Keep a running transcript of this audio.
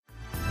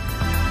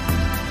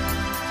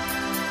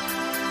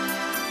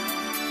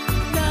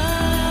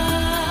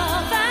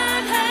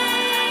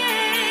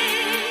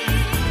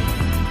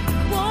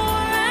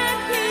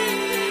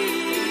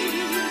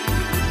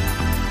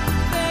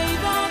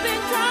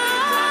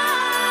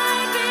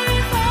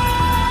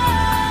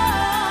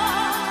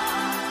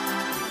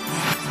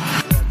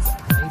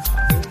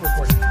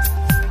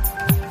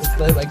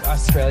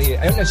Australian.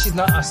 I don't know. She's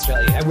not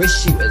Australian. I wish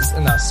she was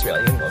an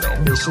Australian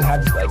woman. They should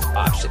have like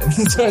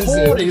options.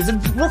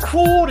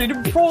 Recorded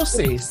and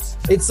processed.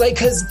 It's like,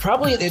 because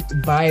probably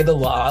by the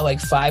law, like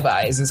Five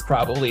Eyes is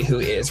probably who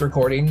is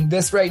recording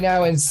this right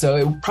now, and so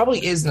it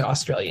probably is an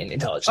Australian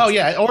intelligence. Oh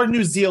yeah, or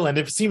New Zealand.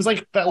 It seems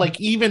like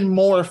even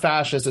more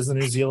fascist is the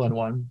New Zealand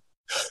one.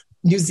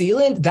 New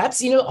Zealand,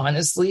 that's,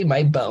 honestly,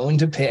 my bone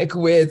to pick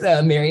with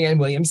Marianne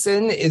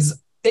Williamson is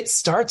it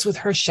starts with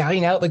her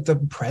shouting out like the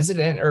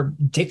president or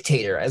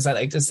dictator, as I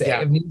like to say,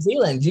 of New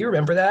Zealand. Do you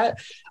remember that?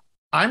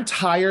 I'm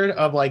tired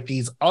of like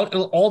these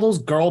all those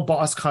girl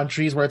boss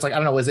countries where it's like, I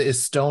don't know, is it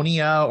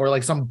Estonia or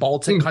like some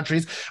Baltic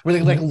countries where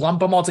they like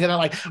lump them all together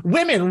like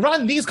women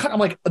run these I'm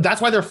like,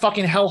 that's why they're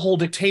fucking hellhole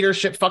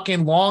dictatorship,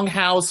 fucking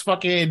longhouse,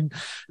 fucking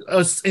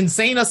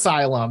insane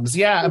asylums.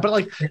 Yeah, but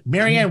like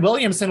Marianne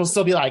Williamson will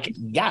still be like,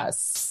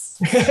 yes.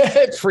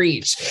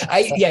 Preach.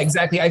 Yeah,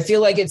 exactly. I feel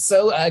like it's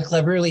so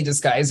cleverly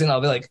disguised and all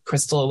the like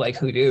crystal like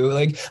hoodoo.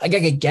 Like I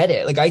get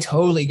it. Like I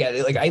totally get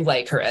it. Like I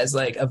like her as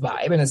like a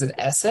vibe and as an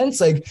essence.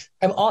 Like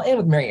I'm all in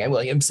with Marianne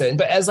Williamson,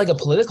 but as like a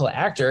political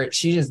actor,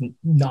 she is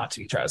not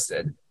to be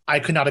trusted. I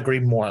could not agree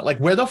more. Like,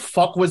 where the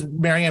fuck was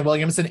Marianne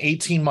Williamson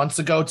 18 months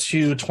ago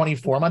to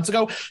 24 months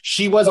ago?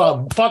 She was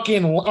a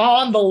fucking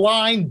on the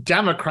line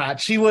Democrat.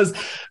 She was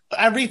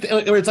everything.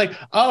 It's like,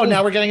 oh,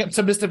 now we're getting up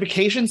to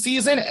mystification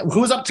season.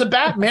 Who's up to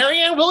bat?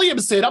 Marianne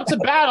Williamson up to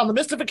bat on the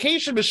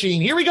mystification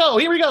machine. Here we go.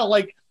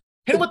 Like,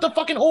 hit it with the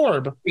fucking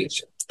orb.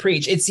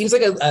 Preach. It seems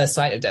like a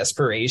sign of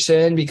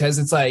desperation because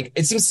it's like,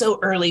 it seems so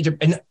early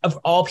and of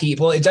all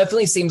people, it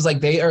definitely seems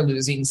like they are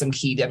losing some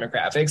key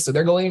demographics. So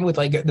they're going with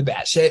like the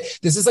batshit.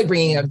 This is like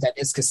bringing up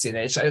Dennis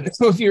Kucinich. I don't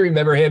know if you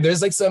remember him.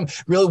 There's like some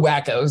real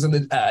wackos in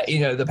the,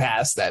 the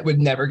past that would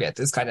never get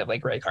this kind of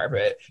like red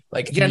carpet.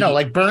 Like,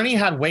 like Bernie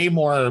had way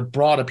more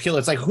broad appeal.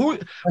 It's like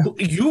the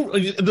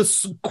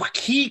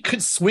key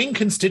swing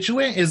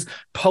constituent is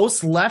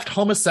post-left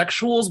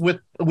homosexuals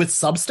with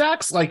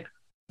Substacks. Like,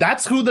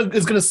 that's who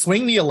is going to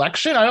swing the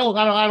election? I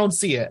don't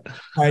see it.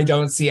 I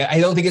don't see it. I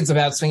don't think it's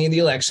about swinging the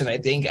election. I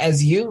think,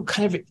 as you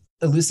kind of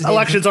elucidated,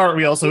 elections aren't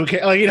real, so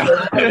okay,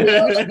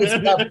 it's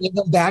about bringing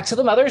them back to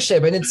the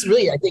mothership, and it's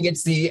really, I think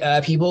it's the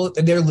people.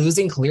 They're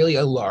losing clearly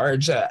a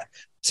large. To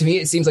me,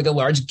 it seems like a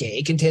large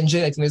gay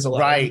contingent. I think there's a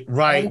lot.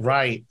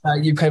 Right.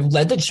 You kind of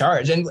led the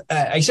charge, and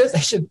I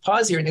should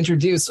pause here and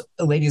introduce,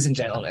 ladies and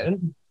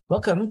gentlemen,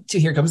 welcome to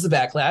Here Comes the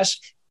Backlash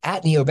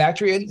at Neo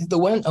Bactrian, the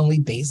one and only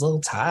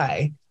Basil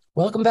Ty.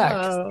 Welcome back.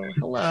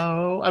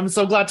 Hello. I'm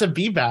so glad to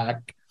be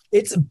back.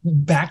 It's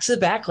back to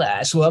the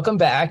Backlash. Welcome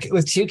back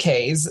with 2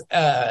 Ks.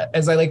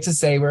 As I like to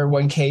say, we're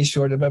 1 K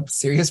short of a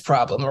serious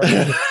problem.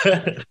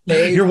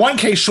 You're 1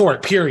 K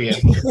short,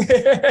 period.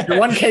 You're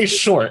 1 K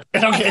short.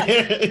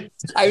 Okay.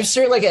 I'm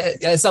sure like a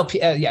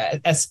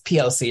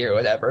SPLC or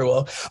whatever.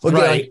 We'll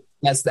right.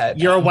 Yes, that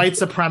you're a white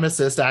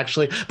supremacist,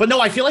 actually. But no,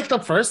 I feel like the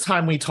first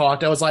time we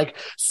talked, I was like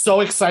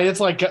so excited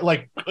to get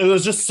it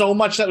was just so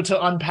much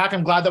to unpack.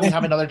 I'm glad that we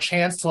have another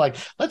chance to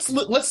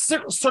let's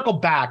circle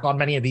back on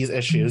many of these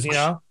issues. We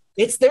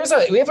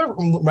have a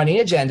running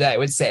agenda, I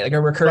would say, like a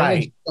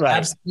recurring. Right.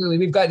 Absolutely,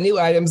 we've got new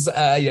items,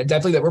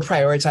 definitely that we're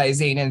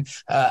prioritizing and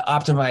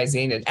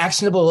optimizing and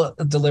actionable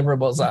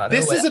deliverables on.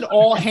 This is an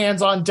all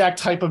hands on deck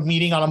type of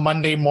meeting on a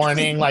Monday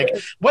morning. Like,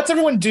 what's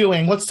everyone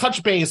doing? Let's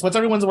touch base. What's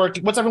everyone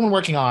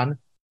working on?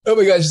 Oh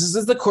my gosh, this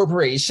is the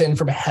corporation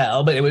from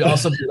hell, but it would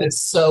also be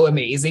so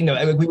amazing.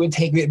 No, we would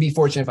be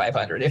Fortune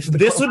 500 if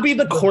this would be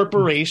the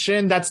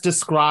corporation that's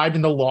described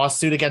in the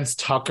lawsuit against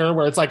Tucker,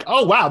 where it's like,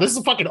 oh wow, this is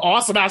a fucking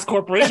awesome ass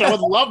corporation. I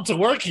would love to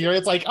work here.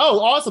 It's like, oh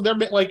awesome, they're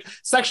like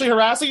sexually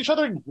harassing each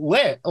other.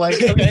 Lit,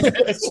 like okay.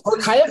 Or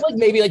kind of like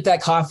maybe like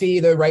that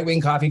the right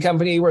wing coffee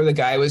company where the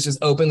guy was just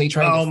openly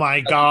trying. Oh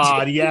my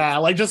god, yeah,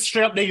 like just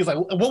straight up naked. Like,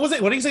 what was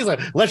it? What did he say? He's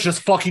like, let's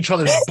just fuck each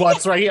other's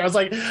butts right here. I was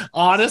like,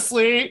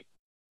 honestly.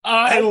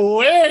 I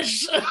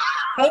wish.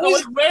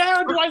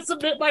 Where do I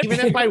submit my? Even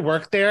if I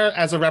work there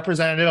as a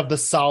representative of the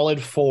solid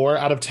 4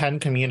 out of 10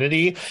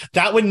 community,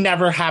 that would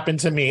never happen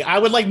to me. I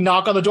would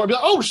knock on the door and be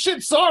like, "Oh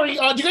shit, sorry.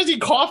 Do you guys need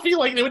coffee?"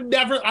 Like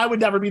I would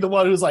never be the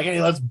one who's like,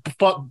 "Hey, let's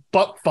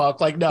fuck."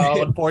 Like,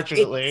 no,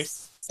 unfortunately.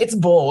 It's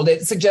bold.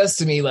 It suggests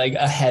to me like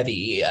a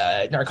heavy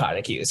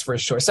narcotic use for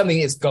sure. Something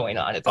is going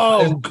on at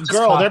the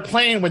girl, they're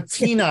playing with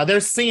Tina. They're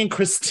singing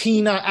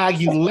Christina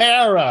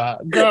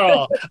Aguilera.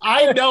 Girl,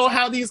 I know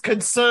how these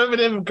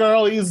conservative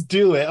girlies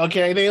do it,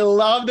 okay? They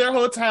love their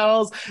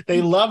hotels.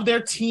 They love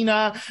their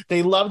Tina.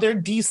 They love their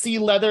DC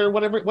leather,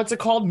 whatever. What's it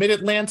called?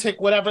 Mid-Atlantic,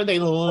 whatever. They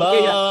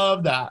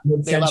love that.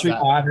 They love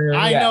that. Water,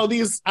 I know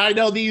these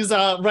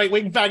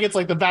right-wing faggots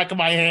like the back of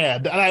my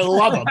hand, and I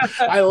love them.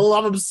 I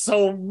love them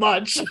so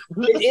much.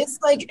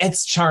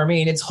 It's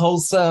charming, it's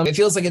wholesome, it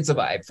feels like it's a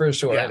vibe for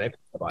sure. Yeah.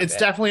 It's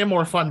definitely a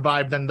more fun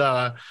vibe than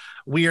the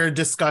weird,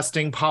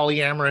 disgusting,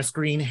 polyamorous,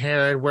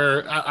 green-haired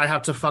where I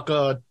have to fuck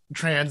a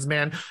trans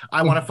man.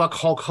 I want to fuck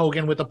Hulk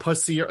Hogan with a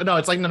pussy. No,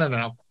 it's like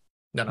no.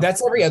 No.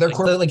 That's every other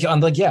on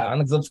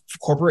the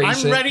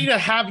corporation. I'm ready to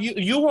have you.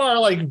 You are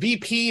like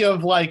VP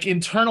of like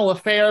internal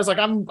affairs. Like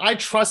I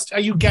trust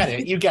you. Get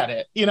it. You get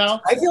it. You know.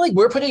 I feel like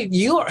we're putting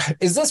you.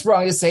 Is this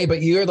wrong to say?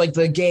 But you're like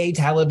the gay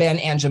Taliban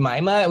Aunt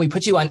Jemima, and we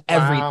put you on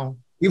every. Wow.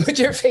 You put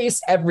your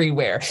face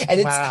everywhere, and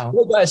it's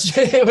oh my gosh,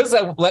 it was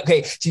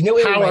okay. Do you know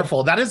what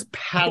powerful? That is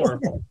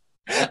powerful.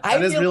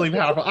 That is really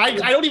powerful. I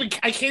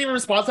can't even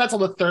respond to that till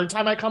the third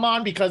time I come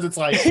on because it's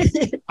like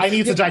I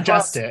need to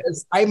digest it.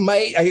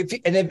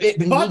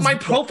 But my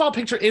profile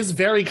picture is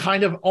very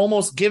kind of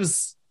almost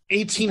gives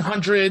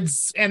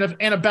 1800s and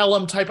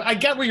antebellum type. I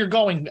get where you're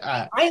going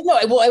at. I know.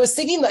 Well, I was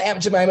thinking the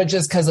Aunt Jemima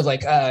just because of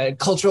like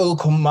cultural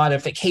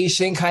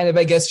commodification, kind of,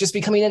 I guess, just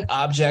becoming an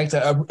object,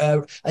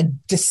 a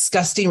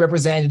disgusting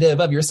representative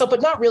of yourself,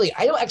 but not really.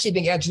 I don't actually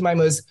think Aunt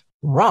Jemima is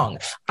wrong.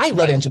 I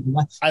love Aunt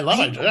Jemima. I love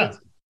Aunt Jemima.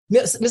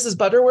 Mrs.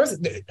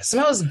 Butterworth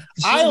somehow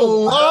I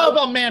love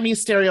a mammy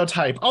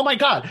stereotype. Oh my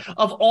god.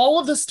 Of all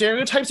of the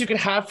stereotypes you could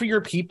have for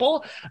your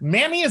people,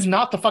 mammy is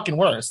not the fucking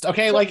worst.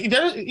 Okay, like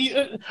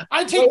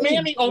I take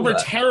mammy over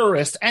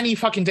terrorist any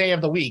fucking day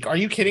of the week. Are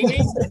you kidding me?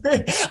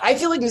 I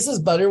feel like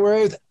Mrs.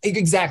 Butterworth,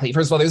 exactly.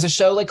 First of all, there's a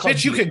show like called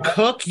Bitch, you can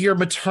cook, you're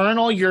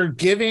maternal, you're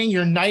giving,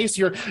 you're nice,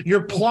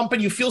 you're plump,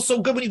 and you feel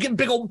so good when you get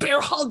big old bear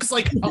hugs.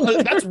 Like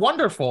that's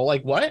wonderful.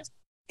 Like what?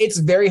 It's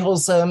very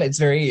wholesome. It's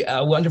very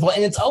wonderful.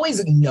 And it's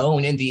always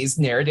known in these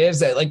narratives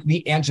that like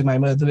the Aunt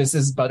Jemima, the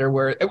Mrs.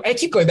 Butterworth. I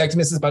keep going back to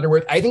Mrs.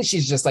 Butterworth. I think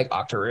she's just like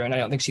Octoroon. I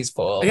don't think she's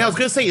full. Yeah, I was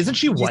going to say, isn't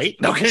she white?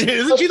 Okay,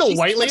 isn't she the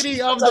white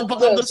lady of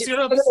the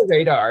syrup? She's on the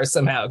radar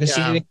somehow because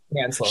she didn't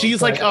cancel. She's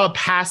like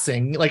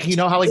passing. Like, you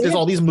know how like there's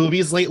all these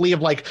movies lately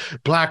of like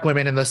black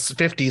women in the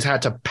 50s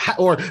had to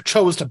or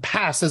chose to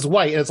pass as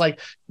white. And it's like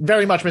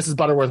very much Mrs.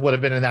 Butterworth would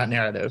have been in that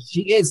narrative.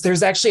 She is.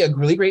 There's actually a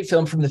really great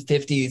film from the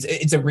 50s.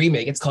 It's a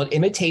remake. It's called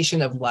Imitation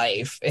of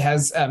Life. It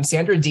has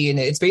Sandra Dee in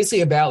it. It's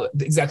basically about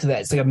exactly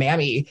that. It's like a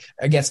mammy,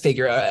 I guess,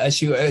 figure,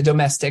 a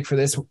domestic for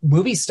this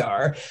movie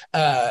star.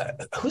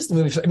 Who's the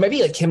movie star? It might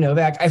be like Kim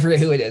Novak. I forget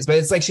who it is, but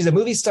it's like she's a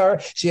movie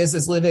star. She has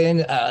this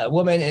live-in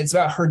woman, and it's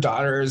about her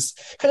daughter's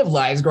kind of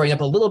lives growing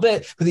up a little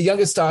bit with the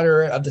youngest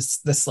daughter of the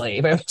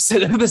slave. I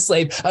said of the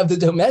slave, of the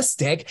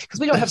domestic, because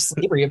we don't have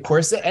slavery, of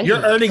course.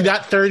 You're earning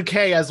that third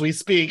K as we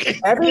speak.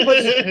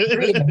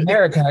 Everybody in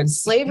America, and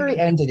slavery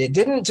ended. It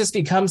didn't just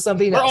become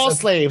something. We're all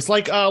slaves,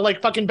 like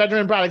fucking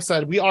Benjamin Braddock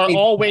said. We are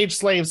all wage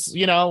slaves.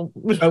 You know,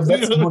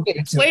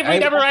 slavery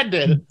never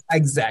ended.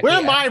 Exactly. Where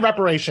are my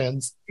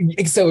reparations?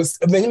 So,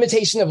 an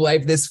imitation of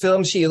life. This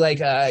film, she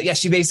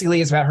she basically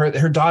is about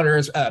her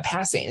daughter's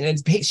passing,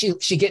 and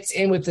she gets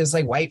in with this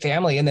like white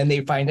family, and then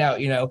they find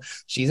out,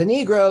 she's a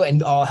Negro,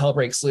 and all hell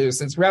breaks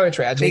loose. It's rather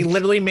tragic. They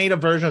literally made a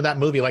version of that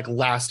movie like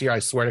last year. I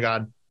swear to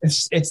God.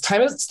 It's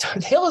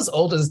tale as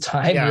old as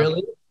time,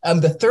 really.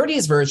 The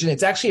 30s version,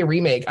 it's actually a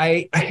remake.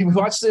 I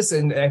watched this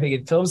I think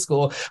in film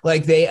school.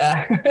 Like they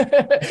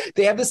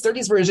they have this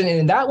 30s version, and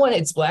in that one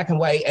it's black and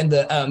white, and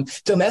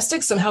the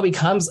domestic somehow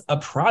becomes a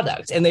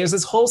product. And there's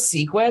this whole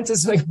sequence,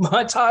 this like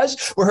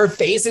montage where her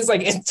face is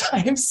like in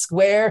Times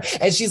Square,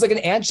 and she's like an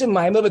Aunt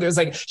Jemima, but there's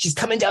like she's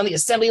coming down the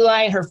assembly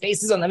line, her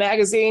face is on the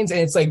magazines, and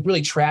it's like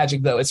really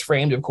tragic though. It's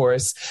framed, of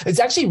course. It's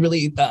actually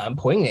really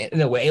poignant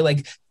in a way.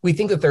 Like we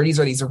think the 30s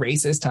are these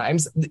racist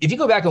times. If you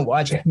go back and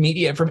watch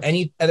media from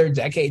any other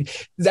decade,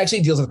 it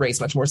actually deals with race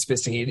much more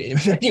sophisticated in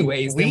many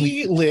ways.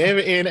 We live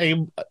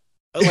in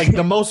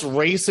the most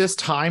racist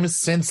times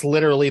since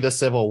literally the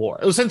Civil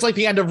War, since like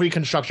the end of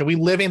Reconstruction. We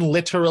live in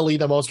literally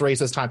the most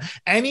racist time.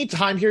 Any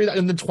time period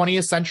in the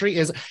 20th century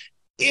is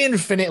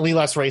infinitely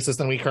less racist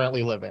than we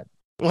currently live in.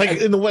 Like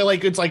in the way,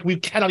 like it's like we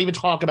cannot even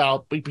talk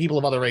about people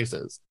of other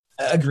races.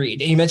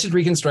 Agreed. And you mentioned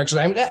Reconstruction.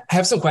 I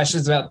have some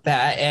questions about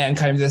that and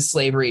kind of the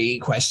slavery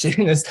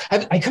question.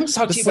 I come to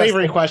talk to you about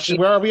slavery question.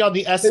 Where are we on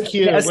the SQ?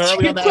 Where are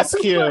we on the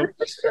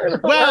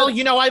SQ?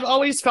 Well, I've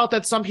always felt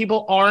that some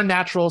people are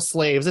natural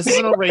slaves. This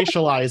isn't a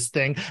racialized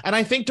thing. And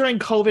I think during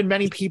COVID,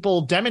 many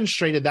people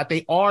demonstrated that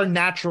they are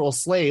natural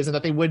slaves and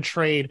that they would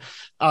trade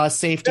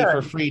safety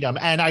for freedom.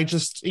 And I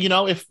just,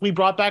 if we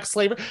brought back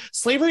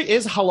slavery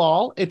is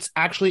halal. It's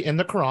actually in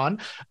the Quran.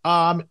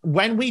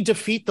 When we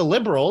defeat the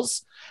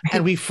liberals,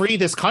 and we free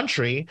this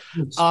country,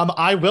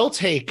 I will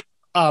take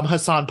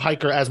Hassan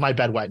Piker as my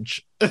bed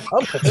wench.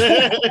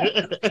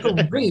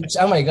 Reach.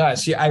 Oh my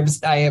gosh.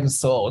 I am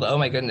sold. Oh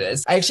my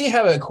goodness. I actually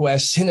have a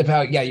question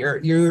about,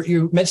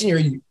 you mentioned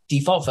your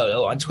default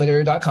photo on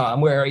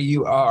twitter.com where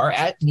you are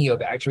at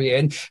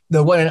Bactrian,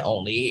 the one and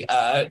only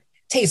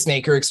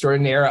tastemaker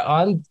extraordinaire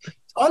on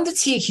the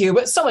TQ,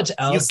 but so much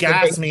else. You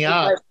gas me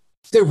up.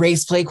 The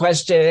race play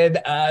question.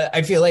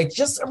 I feel like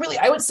just really,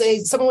 I would say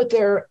someone with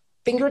their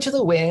finger to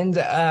the wind,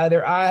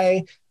 their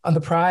eye on the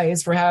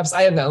prize, perhaps.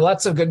 I don't know.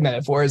 Lots of good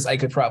metaphors I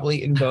could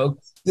probably invoke.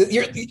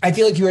 I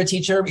feel like you're a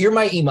teacher. You're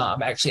my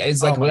imam, actually.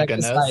 It's like, oh my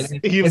goodness.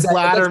 You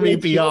flatter me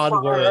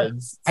beyond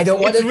words. I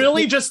don't want It's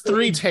really just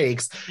 3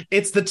 takes.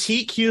 It's the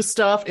TQ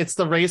stuff. It's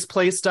the race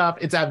play stuff.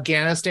 It's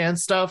Afghanistan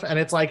stuff. And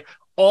it's like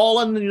all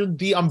under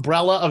the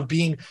umbrella of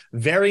being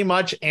very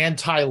much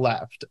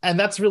anti-left. And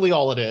that's really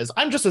all it is.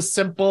 I'm just a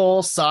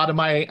simple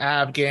sodomite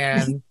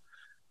Afghan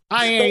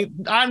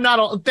I'm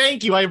not.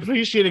 Thank you. I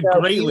appreciate it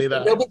greatly,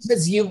 though. No,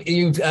 because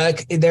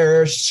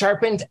they're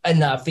sharpened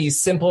enough. These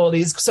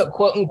so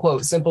quote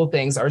unquote simple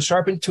things are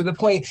sharpened to the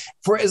point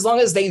for as long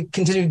as they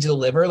continue to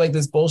deliver like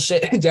this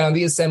bullshit down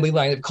the assembly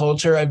line of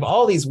culture of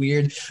all these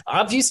weird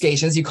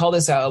obfuscations. You call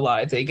this out a lot.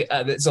 I think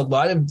there's a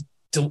lot of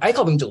I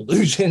call them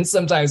delusions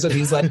sometimes with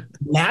these like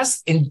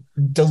mass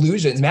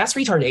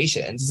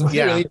retardations is what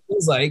it really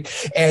feels like.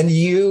 And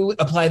you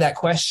apply that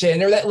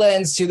question or that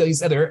lens to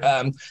these other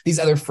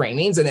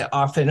framings, and it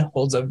often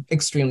holds up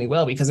extremely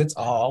well because it's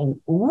all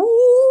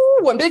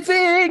one big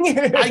thing.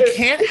 I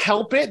can't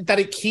help it that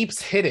it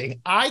keeps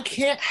hitting. I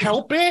can't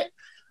help it.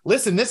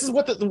 Listen, this is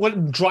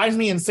what drives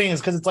me insane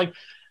is because it's like,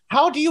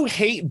 how do you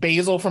hate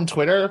Basil from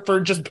Twitter for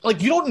just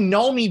like, you don't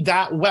know me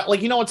that well?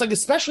 Like, it's like,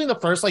 especially in the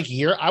first like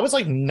year, I was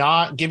like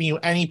not giving you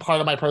any part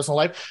of my personal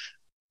life.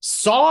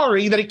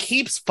 Sorry that it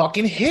keeps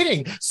fucking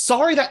hitting.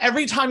 Sorry that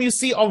every time you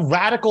see a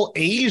radical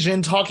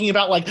Asian talking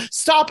about like,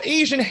 stop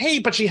Asian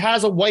hate, but she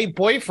has a white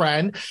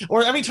boyfriend,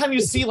 or every time you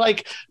see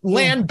like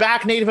land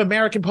back Native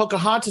American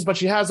Pocahontas, but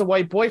she has a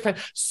white boyfriend.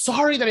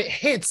 Sorry that it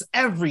hits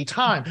every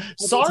time.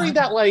 Sorry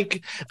that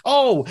like,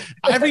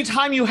 every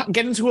time you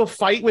get into a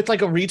fight with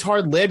like a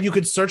retard lib, you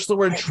could search the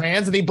word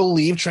trans and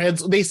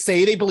they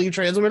say they believe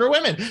trans women are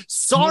women.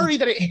 Sorry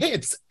that it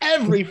hits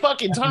every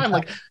fucking time.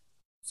 Like,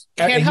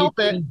 can't help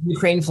it.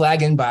 Ukraine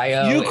flag in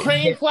bio.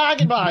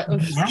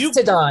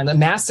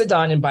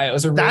 Mastodon in bio.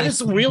 That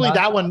is really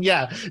that one.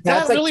 Yeah,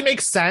 that really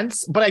makes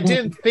sense. But I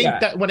didn't think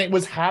that when it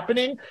was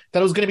happening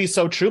that it was going to be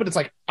so true. But it's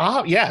like,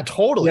 yeah,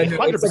 totally,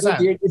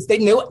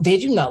 100%. They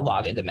do not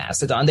log into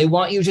Mastodon. They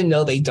want you to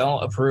know they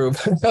don't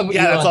approve.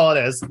 That's all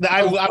it is.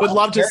 I would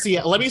love to see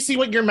it. Let me see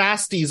what your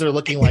masties are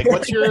looking like.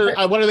 What's your?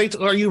 What are they?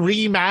 Are you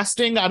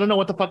remasting? I don't know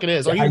what the fuck it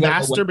is. Are you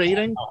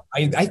masturbating?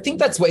 I think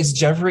that's what is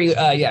Jeffrey.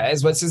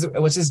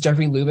 What's his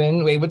Jeffrey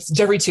Lubin? Wait, what's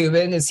Jeffrey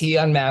Tubin? Is he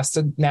on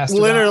Mastodon?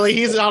 Literally,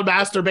 he's on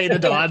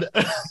Masturbatedon.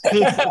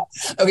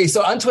 Okay,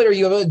 so on Twitter,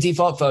 you have a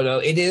default photo.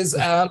 It is,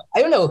 I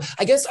don't know.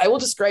 I guess I will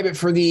describe it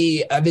for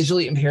the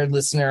visually impaired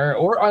listener,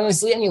 or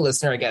honestly any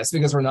listener, I guess,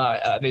 because we're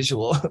not a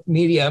visual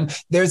medium.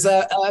 There's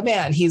a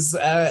man. He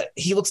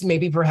looks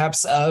maybe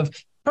perhaps I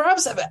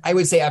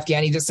would say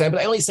Afghani descent,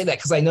 but I only say that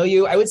because I know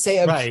you. I would say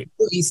of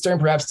Middle Eastern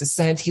perhaps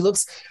descent. He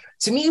looks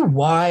to me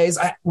wise.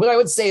 What I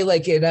would say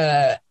like in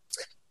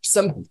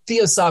some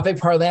theosophic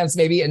parlance,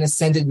 maybe an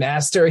ascended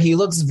master. He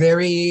looks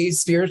very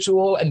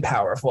spiritual and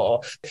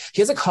powerful.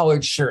 He has a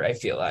collared shirt, I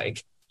feel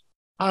like.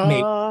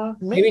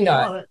 Maybe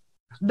not.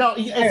 No,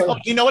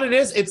 you know what it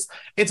is?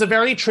 It's a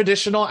very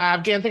traditional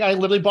Afghan thing. I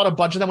literally bought a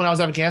bunch of them when I was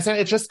in Afghanistan.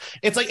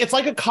 It's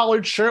like a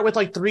collared shirt with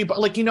like three,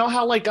 like, you know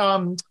how like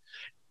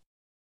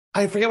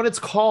I forget what it's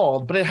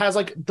called, but it has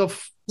like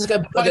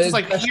it's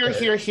like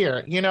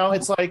here.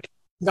 It's like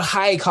the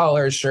high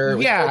collar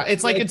shirt. Yeah,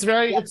 it's like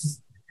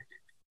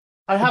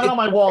I have it on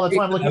my wall. That's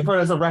why I'm looking for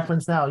it as a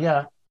reference now.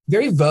 Yeah.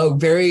 Very Vogue,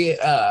 very,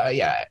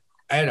 I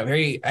don't know,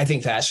 very, I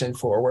think, fashion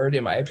forward,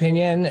 in my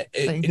opinion.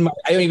 I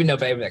don't even know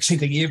if I'm actually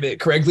thinking of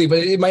it correctly, but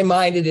in my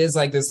mind, it is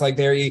like this, like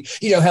very,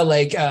 how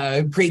like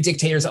great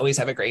dictators always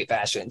have a great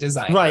fashion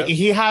design. Right.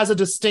 He has a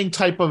distinct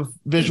type of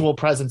visual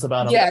presence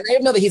about him. Yeah, I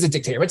know that he's a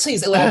dictator, but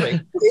please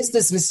elaborate. Who is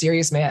this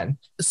mysterious man?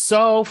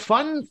 So,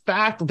 fun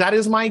fact, that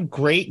is my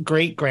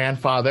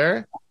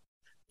great-great-grandfather.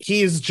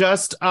 He's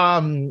just,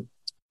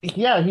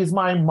 he's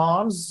my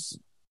mom's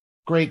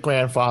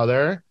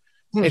great-grandfather.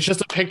 It's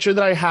just a picture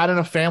that I had in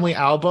a family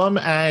album,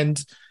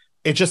 and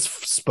it just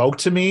spoke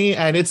to me.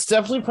 And it's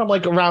definitely from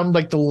like around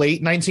like the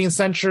late 19th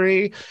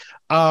century.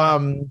 He's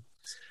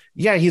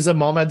a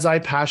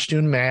Mohammedzai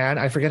Pashtun man.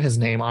 I forget his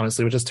name,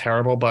 honestly, which is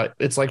terrible, but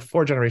it's like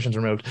 4 generations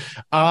removed.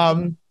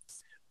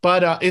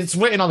 But it's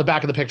written on the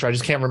back of the picture. I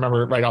just can't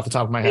remember it right off the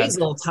top of my head. It's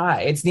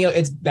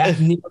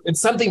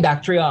something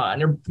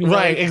Bactrian. Or,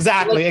 right,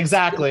 exactly.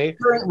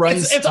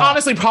 It's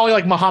honestly probably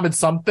like Muhammad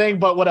something,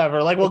 but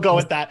whatever. Like, we'll go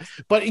with that.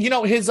 But,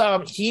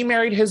 he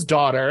married his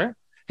daughter.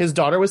 His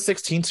daughter was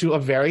 16 to a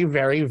very,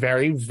 very,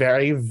 very,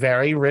 very,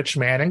 very rich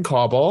man in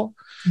Kabul.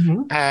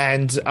 Mm-hmm.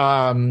 And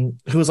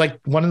who was like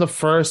one of the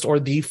first or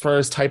the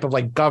first type of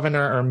like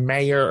governor or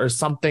mayor or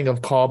something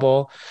of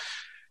Kabul.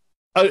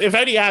 If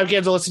any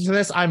Afghans are listening to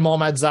this, I'm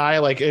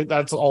Mohammedzai. Like,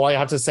 that's all I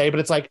have to say.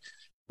 But it's like,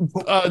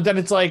 then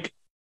it's like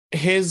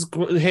his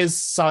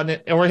son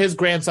or his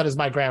grandson is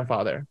my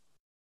grandfather.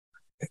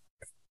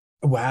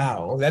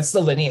 Wow, that's the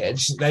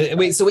lineage.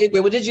 Wait,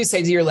 what did you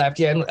say to your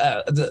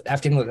the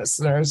Afghan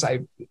listeners? I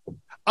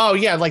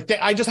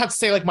just have to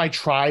say like my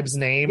tribe's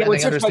name. Yeah, and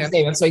what's they your understand. Tribe's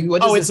name? It's like,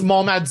 it's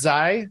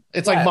Mohammedzai.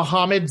 It's like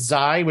Muhammad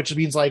Zai, which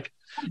means like,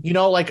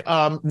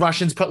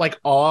 Russians put like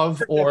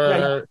of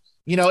or.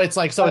 It's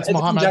like, so it's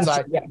Muhammad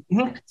Zai. Yeah.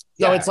 Mm-hmm.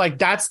 So it's like,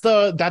 that's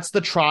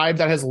the tribe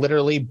that has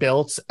literally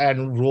built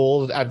and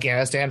ruled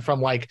Afghanistan from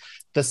like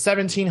the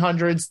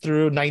 1700s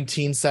through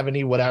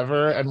 1970,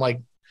 whatever. And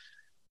like,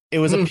 it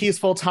was a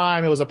peaceful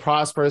time. It was a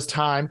prosperous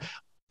time.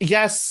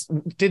 Yes.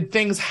 Did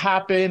things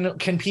happen?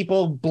 Can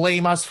people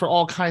blame us for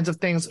all kinds of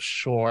things?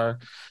 Sure.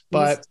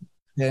 But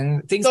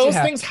And things do Those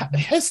happen.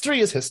 things,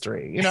 history is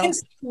history, you know?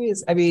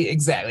 I mean,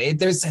 exactly.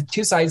 There's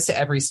two sides to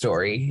every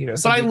story, you know.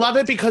 But I love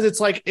it because it's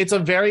like, it's a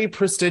very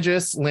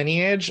prestigious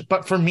lineage.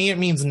 But for me, it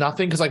means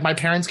nothing because like my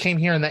parents came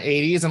here in the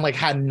 80s and like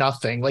had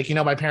nothing. Like, you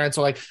know, my parents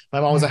were like, my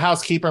mom was a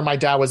housekeeper. My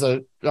dad was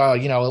a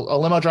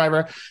limo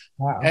driver.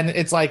 Wow. And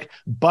it's like,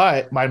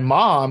 but my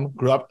mom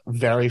grew up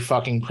very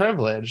fucking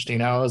privileged. You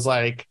know, it was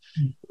like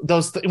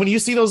when you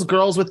see those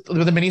girls with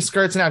the mini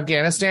skirts in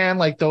Afghanistan,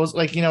 like those,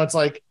 like, you know, it's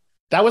like,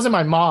 that wasn't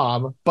my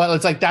mom, but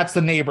it's like, that's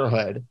the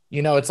neighborhood.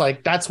 You know, it's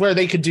like, that's where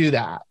they could do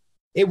that.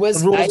 It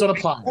was, the rules don't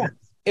apply.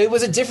 It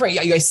was a different,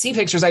 I see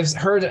pictures. I've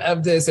heard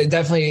of this. And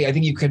definitely, I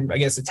think you could, I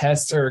guess,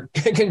 attest or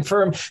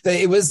confirm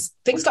that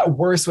things got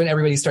worse when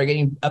everybody started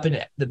getting up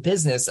in the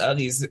business of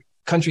these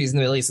countries in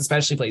the Middle East,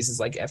 especially places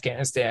like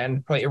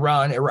Afghanistan, probably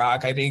Iran,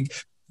 Iraq, I think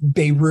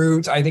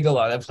Beirut, I think a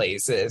lot of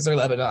places, or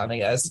Lebanon, I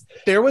guess.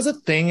 There was a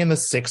thing in the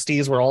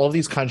 60s where all of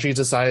these countries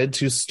decided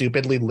to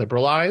stupidly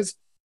liberalize.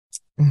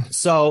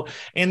 So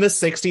in the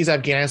 60s,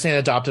 Afghanistan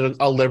adopted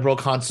a liberal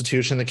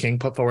constitution. The king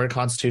put forward a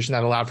constitution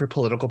that allowed for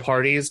political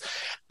parties.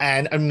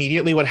 And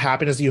immediately what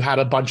happened is you had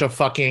a bunch of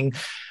fucking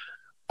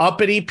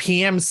uppity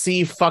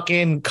PMC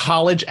fucking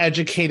college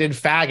educated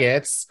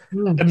faggots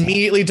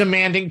immediately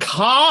demanding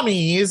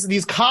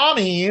these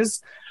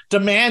commies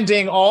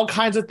demanding all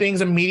kinds of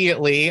things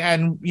immediately,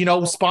 and you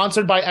know,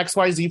 sponsored by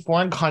XYZ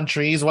foreign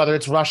countries, whether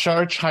it's Russia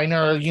or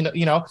China or kind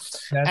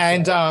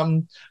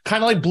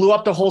of like blew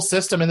up the whole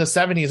system in the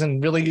 70s.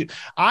 And really,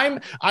 I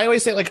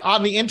always say, like,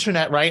 on the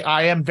internet, right,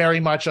 I am very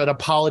much an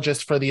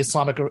apologist for the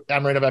Islamic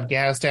Emirate of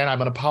Afghanistan.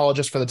 I'm an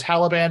apologist for the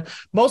Taliban,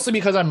 mostly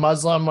because I'm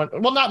Muslim.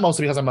 Well, not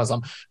mostly because I'm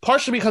Muslim,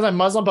 partially because I'm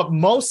Muslim, but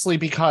mostly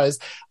because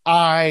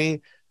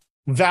I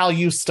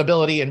value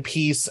stability and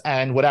peace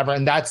and whatever,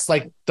 and that's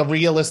like the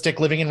realistic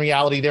living in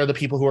reality. They're the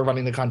people who are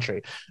running the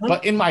country.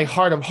 But in my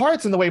heart of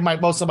hearts, and the way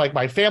most of like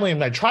my family and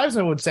my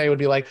tribesmen would say, would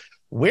be like,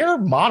 we're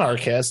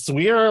monarchists,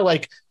 we are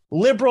like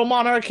liberal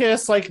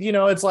monarchists, like, you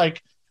know, it's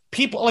like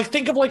people like,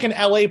 think of like an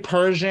LA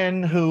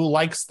Persian who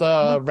likes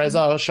the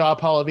Reza Shah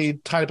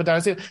Pahlavi type of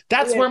dynasty.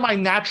 That's where my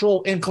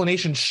natural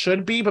inclination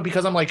should be, but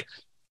because I'm like,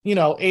 you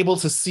know, able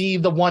to see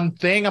the one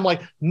thing, I'm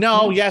like,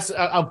 no, yes,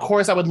 of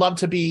course, I would love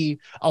to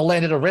be a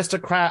landed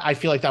aristocrat. I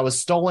feel like that was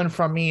stolen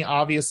from me,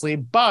 obviously,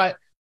 but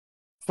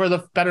for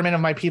the betterment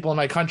of my people and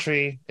my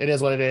country, it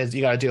is what it is.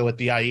 You got to deal with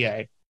the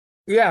IEA.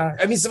 Yeah,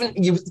 I mean,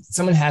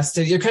 someone has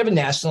to. You're kind of a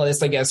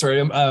nationalist, I guess, or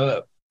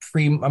a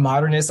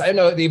pre-modernist. I don't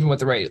know even what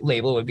the right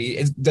label would be.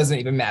 It doesn't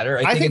even matter.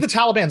 I think the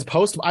Taliban's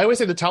I always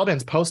say the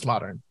Taliban's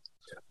postmodern.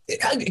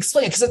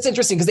 Explain it, because that's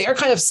interesting, because they are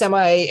kind of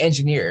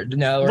semi-engineered, you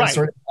know, or right,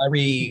 sort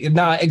of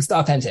not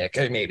authentic,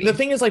 maybe. The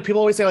thing is, like, people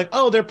always say, like,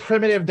 oh, they're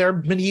primitive, they're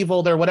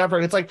medieval, they're whatever.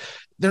 And it's like,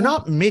 they're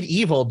not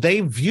medieval.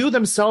 They view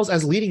themselves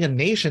as leading a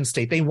nation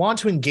state. They want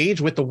to engage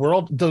with the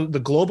world, the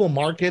global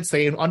markets.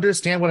 They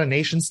understand what a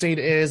nation state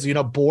is, you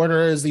know,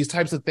 borders, these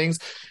types of things.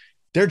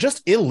 They're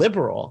just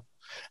illiberal.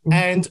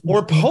 And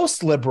or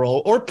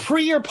post-liberal or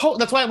pre or post.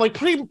 That's why I'm like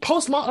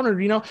post-modern,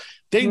 you know,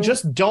 they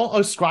just don't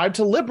ascribe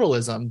to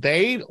liberalism.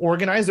 They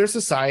organize their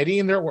society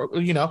and their,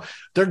 you know,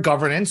 their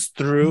governance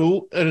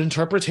through an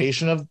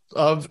interpretation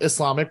of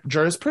Islamic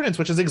jurisprudence,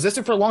 which has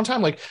existed for a long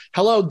time. Like,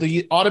 hello,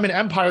 the Ottoman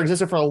Empire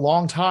existed for a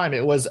long time.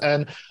 It was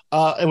a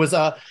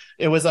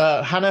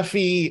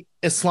Hanafi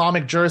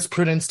Islamic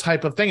jurisprudence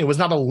type of thing. It was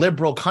not a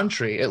liberal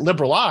country. It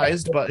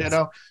liberalized, but you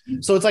know,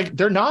 so it's like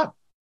they're not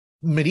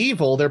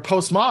medieval, they're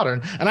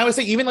postmodern. And I would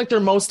say even like their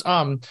most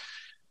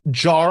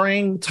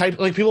jarring type,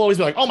 like people always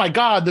be like, oh my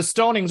god, the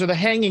stonings or the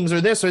hangings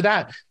or this or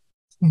that.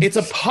 It's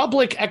a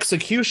public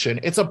execution.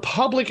 It's a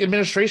public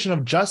administration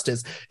of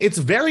justice. It's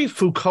very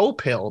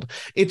Foucault-pilled.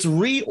 It's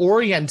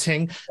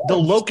reorienting the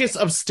locus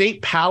of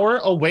state power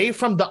away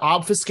from the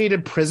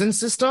obfuscated prison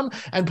system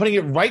and putting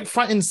it right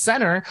front and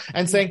center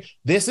and saying,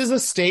 this is a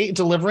state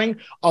delivering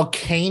a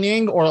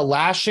caning or a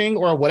lashing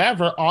or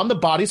whatever on the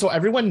body so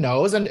everyone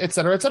knows, and et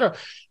cetera, et cetera.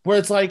 Where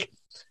it's like,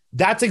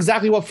 that's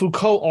exactly what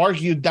Foucault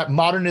argued that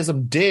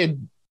modernism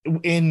did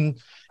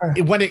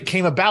when it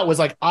came about, was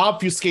like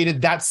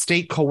obfuscated that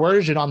state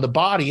coercion on the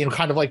body and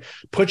kind of like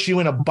put you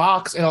in a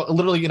box,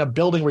 literally in a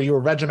building where you were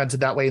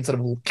regimented that way instead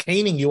of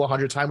caning you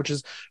 100 times, which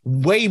is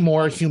way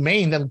more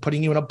humane than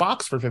putting you in a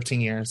box for 15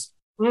 years.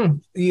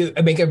 You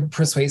make a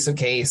persuasive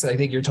case. I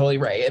think you're totally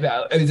right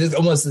about. I mean, there's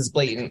almost this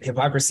blatant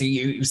hypocrisy.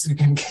 You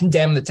can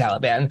condemn the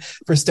Taliban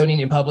for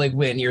stoning in public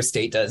when your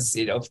state does,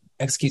 you know,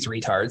 executes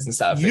retards and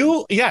stuff.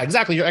 Yeah,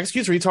 exactly. You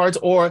execute retards,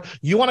 or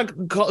you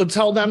want to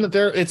tell them that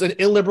it's an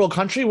illiberal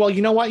country. Well,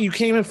 you know what? You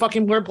can't even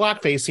fucking wear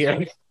blackface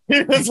here.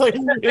 It's like,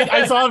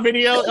 I saw a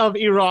video of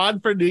Iran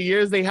for New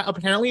Year's.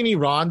 Apparently in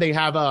Iran they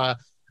have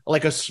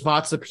like a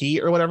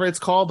Schwarzapie or whatever it's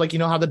called. Like, you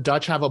know how the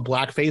Dutch have a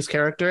blackface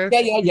character?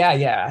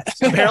 Yeah.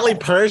 Apparently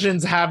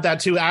Persians have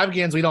that too.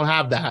 Afghans, we don't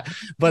have that.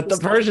 But the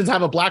Persians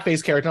have a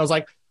blackface character. And I was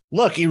like,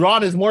 look,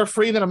 Iran is more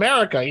free than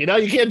America. You know,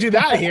 you can't do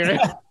that here.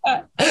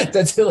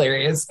 That's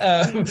hilarious.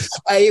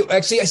 I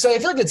actually, so I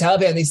feel like the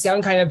Taliban, they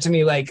sound kind of to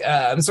me like,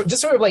 so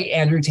just sort of like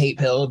Andrew Tate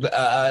pilled,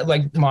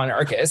 like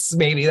monarchists.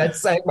 Maybe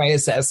that's like my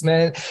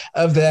assessment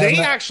of them. They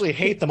actually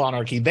hate the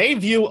monarchy. They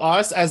view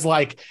us as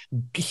like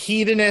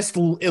hedonist,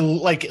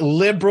 like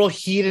liberal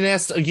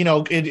hedonist, you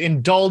know,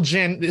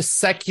 indulgent,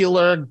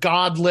 secular,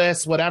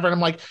 godless, whatever. And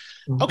I'm like,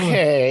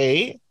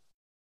 okay,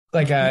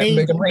 like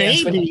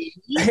maybe,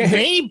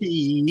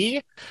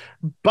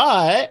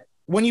 but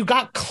when you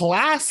got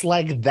class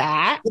like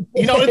that,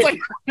 you know, it's like,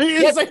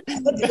 it's like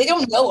they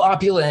don't know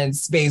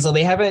opulence, Basil.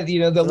 They haven't, you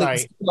know, a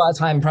lot of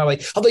time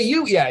probably. Although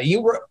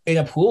you were in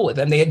a pool with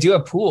them. They do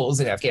have pools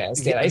in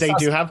Afghanistan. They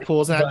do have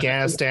pools in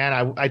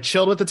Afghanistan. I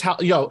chilled with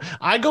the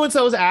I go into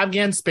those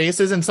Afghan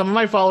spaces, and some of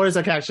my followers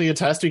I can actually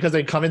attest because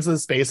they come into the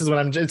spaces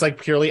when it's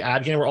like purely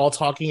Afghan. We're all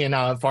talking in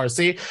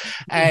Farsi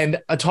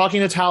and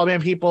talking to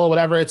Taliban people,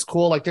 whatever. It's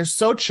cool. Like they're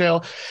so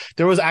chill.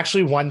 There was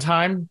actually one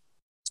time,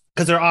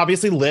 because they're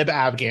obviously lib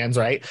Afghans,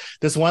 right?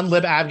 This one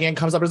lib Afghan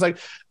comes up and is like,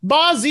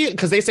 Basil,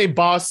 because they say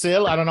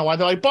Basil. I don't know why.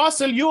 They're like,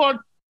 Basil, you are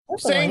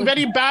saying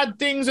very bad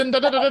things and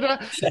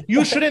da-da-da-da-da.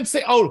 You shouldn't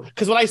say,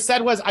 because what I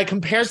said was I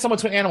compared someone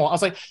to an animal. I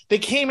was like, they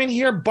came in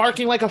here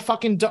barking like a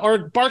fucking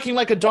or barking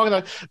like a dog. And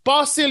they're like,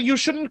 Basil, you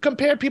shouldn't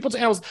compare people to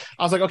animals.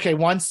 I was like, okay,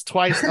 once,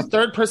 twice. A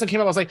third person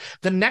came up. I was like,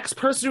 the next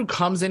person who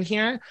comes in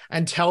here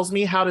and tells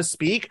me how to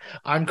speak,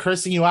 I'm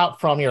cursing you out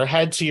from your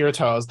head to your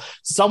toes.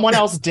 Someone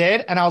else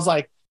did. And I was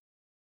like,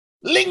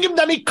 Lingam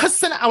dummy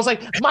cussing. I was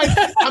like,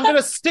 I'm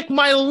gonna stick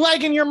my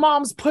leg in your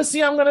mom's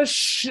pussy. I'm gonna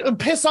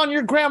piss on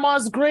your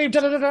grandma's grave.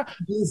 Da, da, da, da.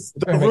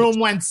 The room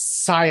went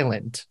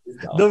silent.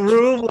 The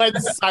room went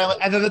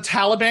silent. And then the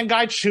Taliban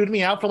guy chewed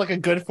me out for like a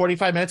good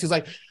 45 minutes. He's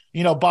like,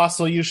 you know,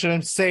 Basil, you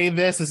shouldn't say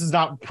this. This is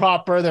not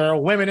proper. There are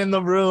women in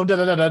the room. Da,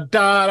 da, da, da,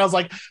 da. And I was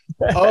like,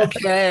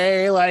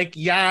 okay, like,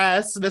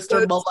 yes,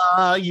 Mr.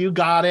 Mullah, you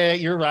got it.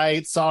 You're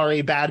right.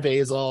 Sorry, bad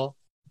Basil.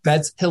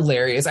 That's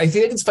hilarious. I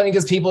think it's funny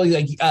because people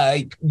like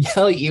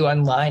yell at you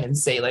online and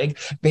say like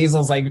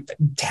Basil's like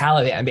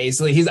Taliban.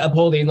 Basically, he's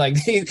upholding like,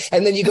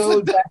 and then you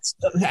go back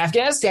to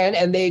Afghanistan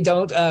and they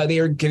don't.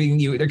 They're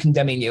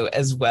condemning you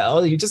as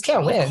well. You just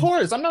can't win. Of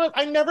course,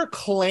 I never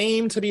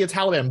claim to be a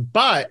Taliban,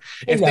 but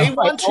if they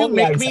want to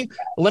make me,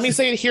 let me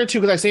say it here too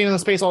because I say it in the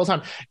space all the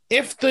time.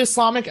 If the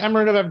Islamic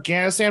Emirate of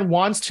Afghanistan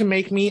wants to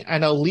make me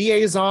a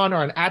liaison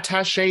or an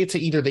attaché to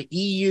either the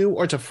EU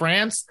or to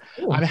France,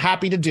 I'm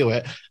happy to do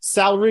it.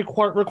 Salary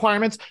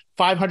requirements,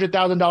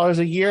 $500,000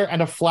 a year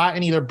and a flat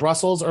in either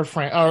Brussels or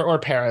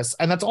Paris.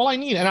 And that's all I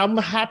need. And I'm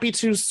happy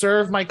to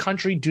serve my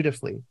country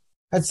dutifully.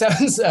 That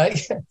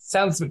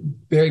sounds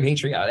very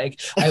patriotic.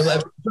 I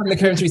love from the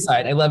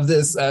countryside. I love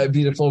this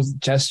beautiful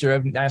gesture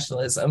of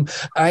nationalism.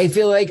 I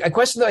feel like a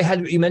question that I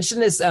had, you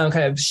mentioned this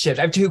kind of shift.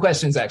 I have two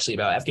questions actually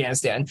about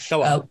Afghanistan.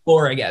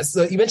 Or I guess.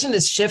 So you mentioned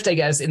this shift, I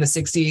guess, in the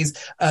 60s,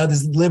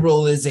 this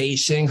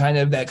liberalization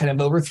that kind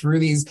of overthrew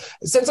these,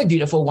 it sounds like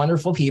beautiful,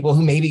 wonderful people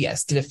who maybe,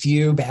 yes, did a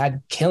few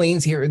bad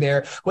killings here or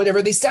there,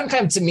 whatever. They sound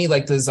kind of to me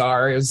like the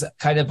Tsars,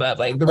 kind of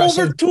like the Russians.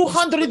 Over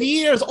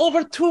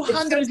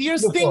 200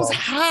 years, things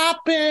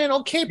happen.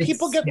 Okay,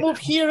 people get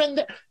moved here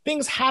and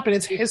things happen.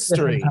 It's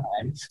history.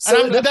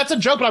 So that's a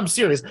joke, but I'm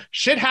serious.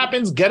 Shit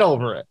happens. Get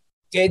over it.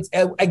 It's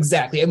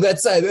exactly, and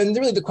that's and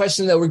really the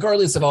question though.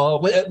 Regardless of all,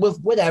 with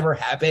whatever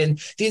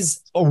happened,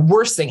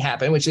 worst thing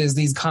happened, which is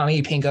these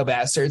commie pinko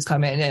bastards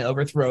come in and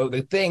overthrow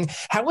the thing.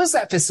 How was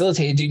that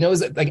facilitated? Do you know?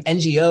 Is it like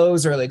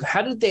NGOs or like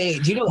how did they?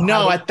 Do you know?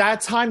 No, at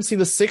that time, see,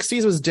 the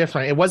 60s was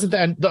different. It wasn't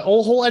the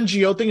whole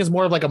NGO thing is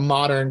more of like a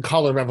modern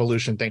color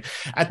revolution thing.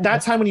 At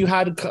that time, when you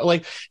had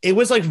like it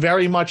was like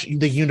very much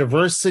the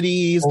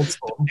universities, the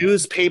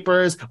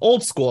newspapers,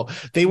 old school.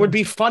 They would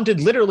be funded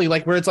literally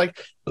like where it's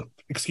like.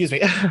 Excuse me,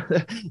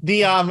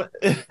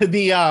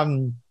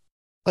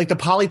 like the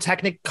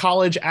Polytechnic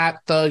College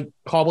at the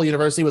Kabul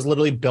University was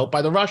literally built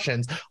by the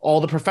Russians.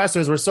 All the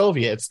professors were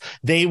Soviets.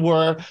 They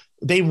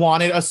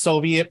wanted a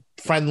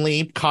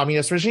Soviet-friendly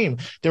communist regime.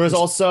 There was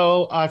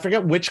also, I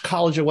forget which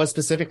college it was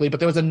specifically, but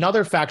there was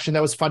another faction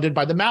that was funded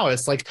by the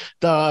Maoists, like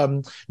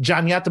the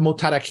Jamiat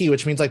Motaraki,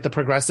 which means like the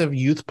progressive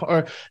youth,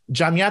 or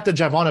Jamiat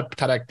Javana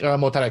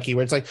Motaraki,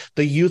 where it's like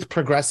the youth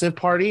progressive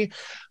party.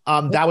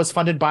 That was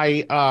funded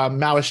by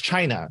Maoist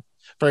China,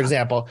 for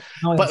example.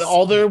 But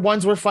all the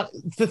ones were fun.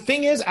 The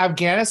thing is,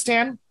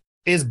 Afghanistan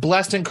is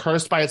blessed and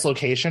cursed by its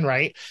location,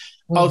 right?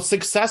 A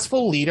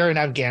successful leader in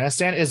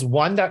Afghanistan is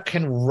one that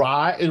can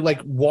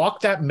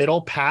walk that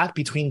middle path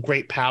between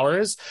great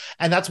powers.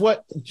 And that's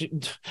what,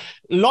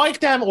 like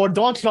them or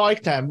don't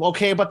like them,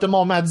 okay? But the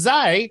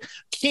Mohammadzai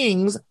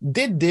kings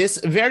did this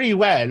very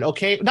well,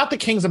 okay? Not the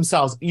kings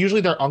themselves.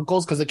 Usually they're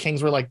uncles because the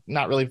kings were like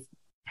not really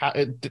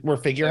were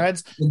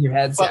figureheads.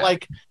 But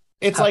like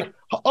it's like,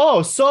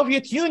 oh,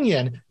 Soviet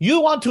Union,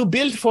 you want to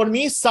build for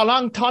me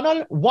Salang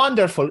Tunnel?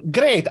 Wonderful,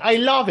 great, I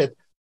love it.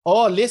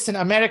 Oh, listen,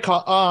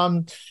 America,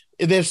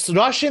 there's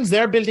Russians,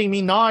 they're building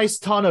me nice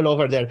tunnel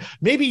over there.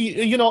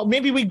 Maybe,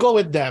 maybe we go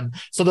with them.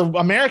 So the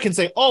Americans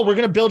say, oh, we're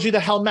going to build you the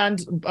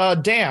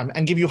Helmand Dam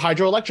and give you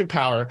hydroelectric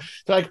power.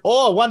 They're like,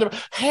 oh, wonderful.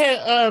 Hey,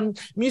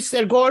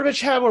 Mr.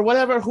 Gorbachev or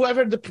whatever,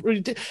 whoever,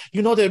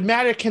 the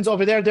Americans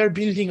over there, they're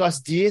building us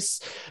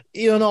this.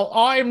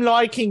 I'm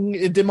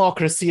liking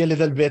democracy a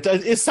little bit.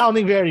 It's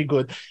sounding very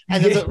good.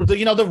 And then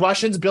the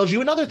Russians build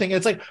you another thing.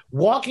 It's like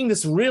walking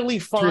this really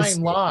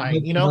fine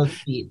line,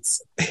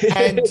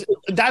 and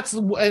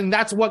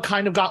that's what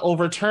kind of got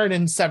overturned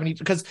in 70,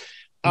 because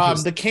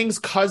the king's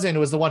cousin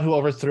was the one who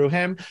overthrew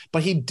him,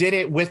 but he did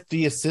it with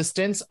the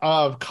assistance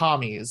of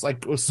commies,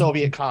 like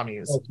Soviet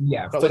commies.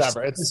 But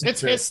whatever. It's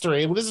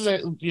history. This is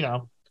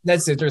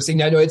That's interesting.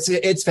 No,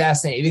 it's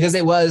fascinating because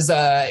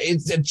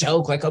it's a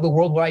joke, like the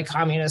worldwide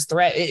communist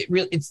threat. It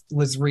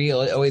was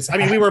real. It always. I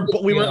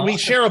mean, we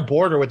share a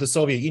border with the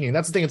Soviet Union.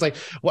 That's the thing. It's like,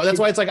 that's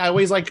why it's like I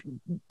always like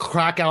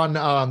crack on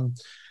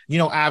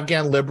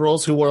Afghan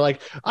liberals who were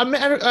like,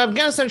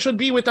 Afghanistan should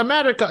be with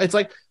America. It's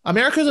like,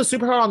 America's a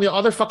superpower on the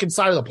other fucking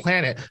side of the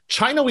planet.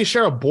 China, we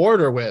share a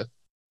border with.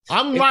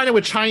 I'm riding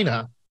with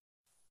China.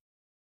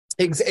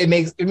 It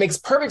makes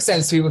perfect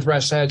sense to be with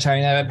Russia,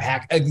 China,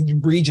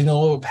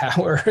 regional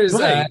powers.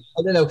 Right.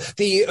 I don't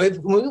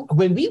know.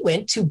 When we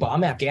went to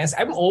bomb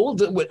Afghanistan, I'm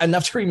old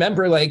enough to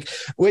remember, like,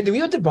 when we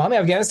went to bomb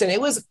Afghanistan,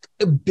 it was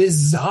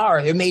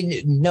bizarre. It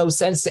made no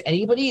sense to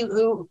anybody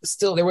who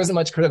there wasn't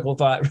much critical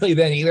thought really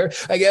then either,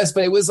 I guess.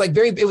 But it was like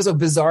it was a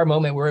bizarre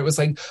moment where it was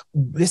like,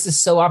 this is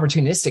so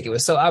opportunistic. It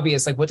was so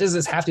obvious. Like, what does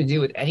this have to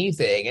do with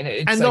anything?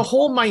 And the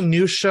whole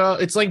minutia,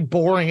 it's like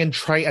boring and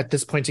trite at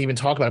this point to even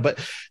talk about it.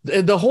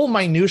 But the whole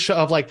minutia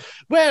of like,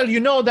 well,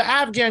 the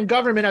Afghan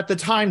government at the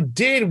time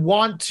did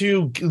want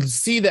to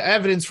see the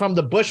evidence from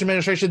the Bush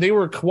administration. They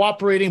were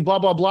cooperating, blah,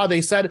 blah, blah.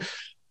 They said,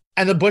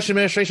 and the Bush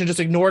administration just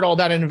ignored all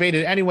that and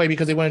invaded anyway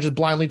because they want to just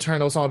blindly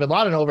turn Osama bin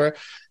Laden over.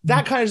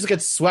 That kind of just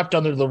gets swept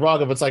under the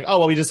rug of, it's like, oh,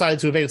 well, we decided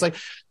to invade. It's like,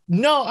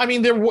 no, I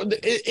mean,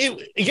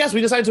 yes, we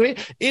decided to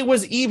invade. It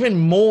was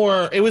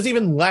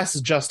even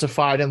less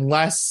justified and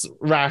less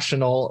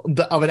rational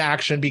of an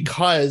action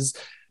because.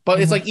 But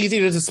it's like easy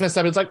to dismiss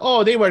that. It's like,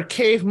 oh, they were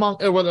cave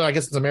monkeys. Well, I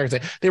guess it's American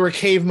saying they were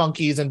cave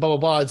monkeys and blah, blah,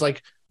 blah. It's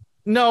like,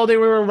 no, they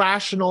were a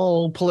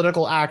rational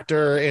political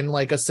actor in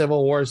like a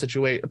civil war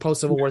situation,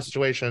 post-Civil War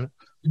situation.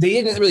 They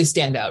didn't really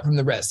stand out from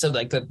the rest of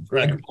like the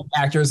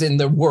actors in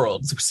the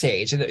world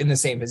stage in the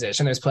same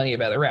position. There's plenty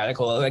of other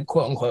radical, like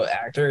quote unquote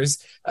actors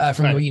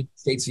from the United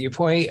States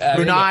viewpoint.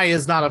 Brunei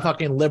is not a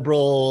fucking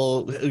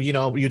liberal,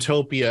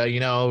 utopia.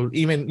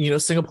 Even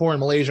Singapore and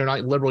Malaysia are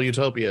not liberal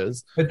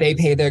utopias. But they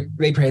pay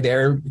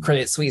their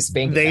Credit Suisse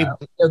bank. They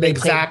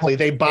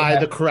buy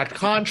the correct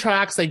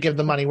contracts. They give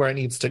the money where it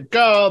needs to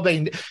go.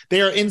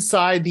 They are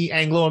inside the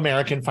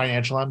Anglo-American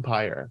financial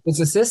empire. It's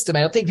a system.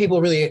 I don't think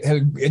people really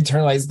have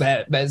internalized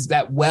that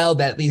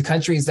these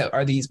countries that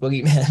are these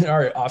boogeymen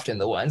are often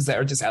the ones that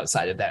are just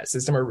outside of that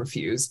system or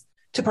refuse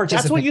to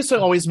participate. That's what used to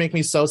always make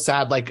me so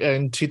sad. Like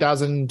in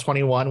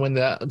 2021, when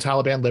the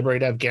Taliban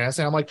liberated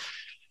Afghanistan, I'm like,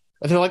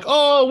 they're like,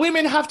 oh,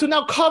 women have to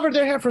now cover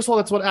their hair. First of all,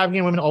 that's what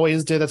Afghan women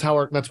always did. That's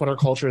what our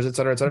culture is, et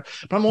cetera, et cetera.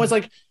 But I'm always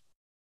like,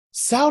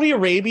 Saudi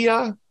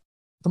Arabia,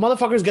 the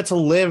motherfuckers get to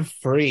live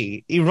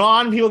free.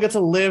 Iran people get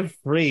to live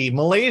free.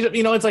 Malaysia,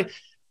 it's like,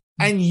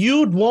 and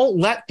you won't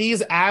let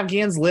these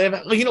Afghans live.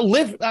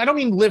 I don't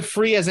mean live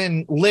free as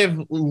in live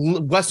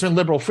Western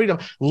liberal freedom.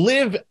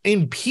 Live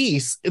in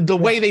peace the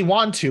way they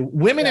want to.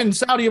 Women in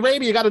Saudi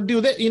Arabia got to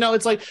do that.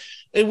 It's like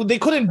they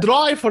couldn't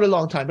drive for a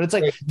long time, but it's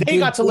like they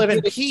got to live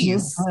in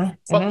peace.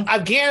 But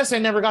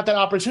Afghanistan never got that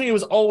opportunity. It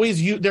was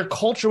always their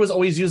culture was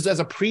always used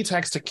as a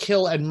pretext to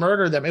kill and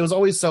murder them. It was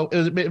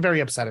very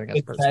upsetting.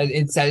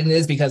 It's sad. It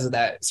is because of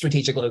that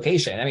strategic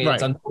location. I mean,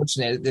 It's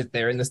unfortunate that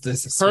they're in this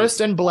cursed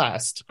and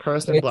blessed.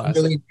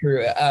 Really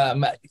true.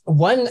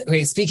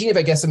 Speaking of,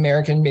 I guess,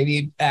 American,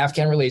 maybe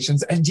Afghan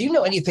relations, do you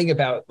know anything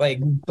about like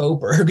Bo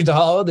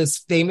Bergdahl, this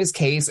famous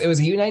case? It was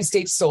a United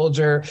States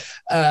soldier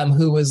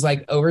who was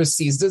like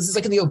overseas. This is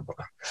like I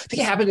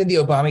think it happened in the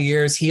Obama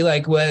years. He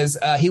went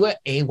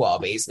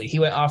AWOL basically. He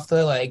went off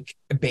the like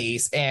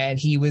base and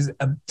he was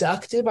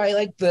abducted by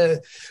like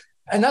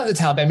not the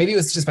Taliban. Maybe it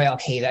was just by Al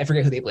Qaeda. I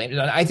forget who they blamed it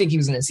on. I think he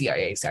was in a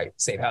CIA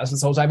safe house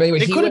this whole time. But anyway,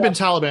 it could have been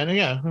Taliban.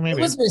 Yeah,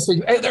 maybe.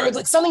 There was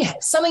like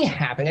something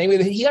happened.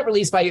 Anyway, he got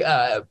released by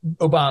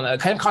Obama,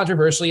 kind of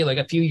controversially. Like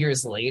a few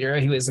years later,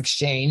 he was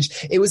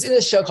exchanged. It was in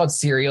a show called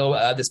Serial,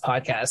 this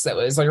podcast that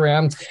was like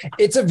around.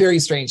 It's a very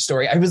strange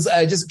story. I was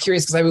just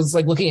curious because I was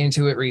like looking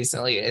into it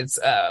recently. It's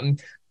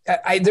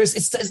it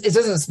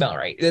doesn't smell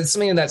right. There's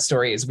something in that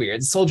story is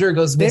weird. The soldier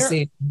goes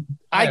missing.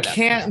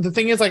 The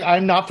thing is, like,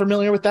 I'm not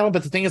familiar with that one,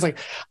 but the thing is, like,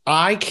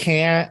 I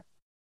can't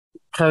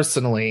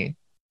personally,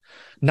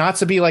 not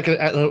to be like an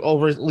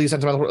overly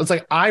sentimental, it's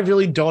like, I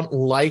really don't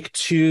like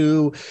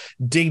to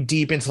dig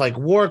deep into like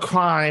war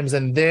crimes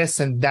and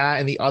this and that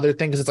and the other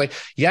thing. Cause it's like,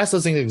 yes,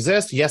 those things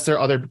exist. Yes, there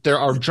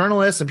are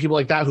journalists and people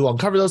like that who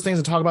uncover those things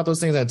and talk about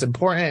those things. And it's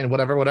important and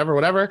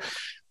whatever.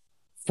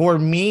 For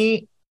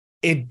me,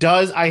 it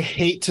does. I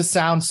hate to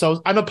sound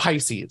so. I'm a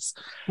Pisces.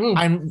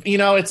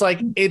 It's like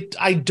it.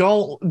 I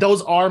don't.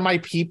 Those are my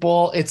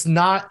people. It's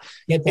not.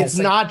 It's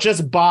not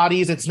just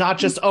bodies. It's not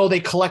just they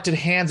collected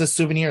hands as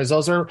souvenirs.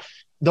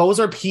 Those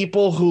are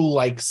people who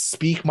like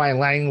speak my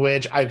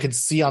language. I could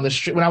see on the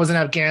street when I was in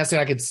Afghanistan.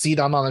 I could see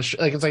them on the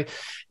street. Like it's like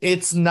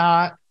it's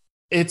not.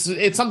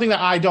 It's something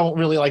that I don't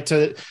really like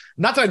to.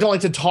 Not that I don't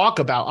like to talk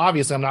about.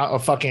 Obviously, I'm not a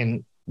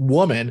fucking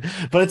woman,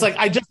 but it's like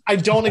I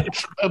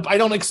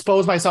don't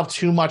expose myself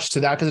too much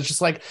to that because it's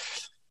just like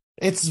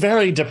it's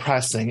very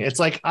depressing. It's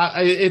like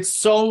it's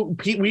so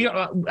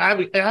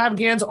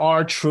Afghans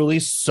are truly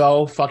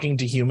so fucking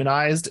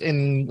dehumanized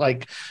in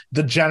like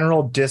the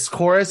general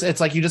discourse. It's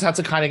like you just have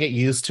to kind of get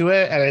used to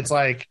it, and it's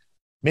like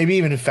maybe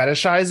even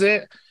fetishize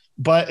it,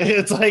 but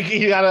it's like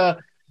you gotta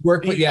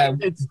work with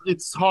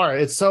it's hard.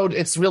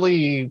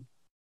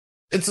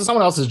 It's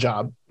someone else's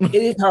job. It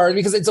is hard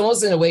because it's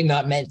almost in a way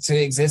not meant to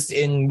exist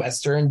in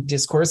Western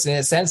discourse in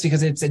a sense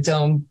because it's its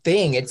own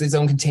thing. It's its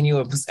own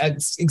continuum.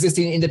 It's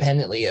existing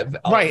independently of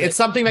right. It's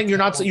something that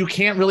you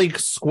can't really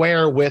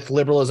square with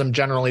liberalism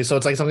generally. So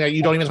it's like something that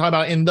you don't even talk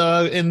about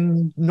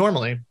in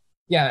normally.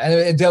 Yeah,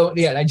 and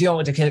I don't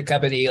want to kick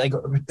up any like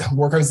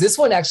workers. This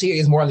one actually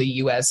is more on the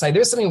U.S. side.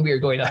 There's something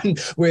weird going on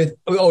with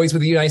the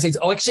United States.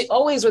 Oh, actually,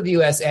 always with the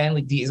U.S. and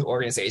like these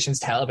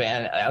organizations,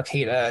 Taliban, Al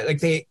Qaeda. Like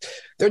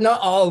they're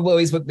not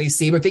always what they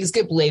see, but things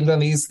get blamed on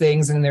these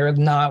things, and they're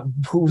not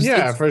who's.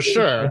 Yeah, for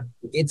sure.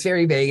 It's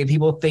very vague, and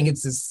people think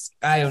it's this.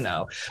 I don't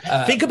know.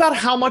 Think about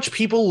how much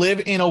people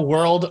live in a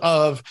world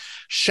of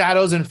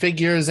shadows and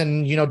figures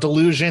and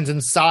delusions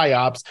and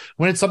psyops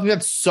when it's something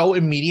that's so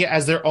immediate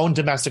as their own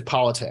domestic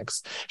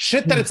politics.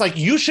 Shit that it's like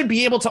you should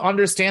be able to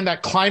understand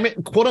that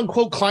climate, quote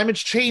unquote, climate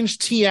change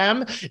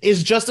TM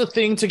is just a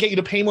thing to get you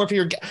to pay more for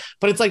your.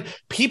 But it's like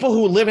people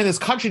who live in this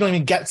country don't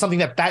even get something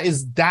that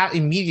is that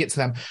immediate to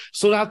them.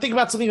 So now think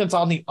about something that's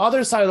on the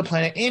other side of the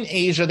planet in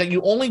Asia that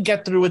you only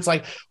get through. It's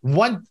like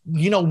one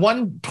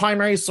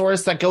primary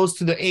source that goes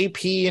to the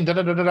AP and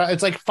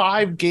It's like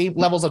 5 gate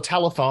levels of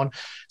telephone.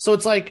 So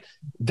it's like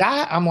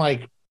that. I'm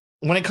like,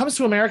 when it comes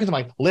to Americans, I'm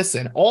like,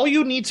 listen, all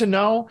you need to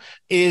know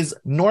is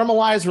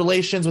normalize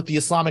relations with the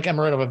Islamic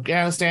Emirate of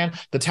Afghanistan.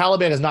 The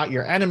Taliban is not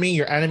your enemy.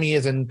 Your enemy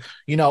is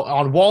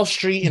on Wall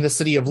Street, in the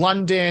city of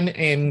London,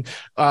 in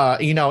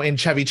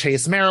Chevy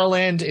Chase,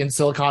 Maryland, in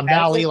Silicon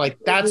Valley. Like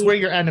that's where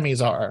your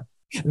enemies are.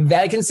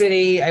 Vatican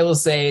City, I will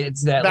say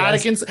it's that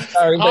Vatican.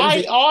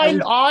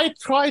 I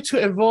try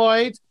to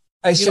avoid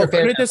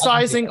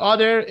criticizing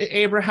other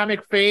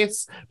Abrahamic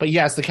faiths, but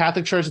yes, the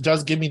Catholic Church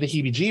does give me the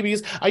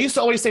heebie-jeebies. I used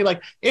to always say,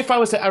 like, if I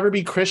was to ever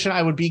be Christian,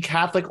 I would be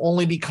Catholic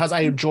only because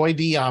I enjoy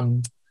the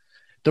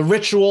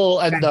ritual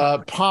and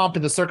the pomp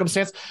and the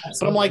circumstance. Absolutely.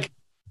 But I'm like,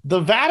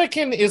 the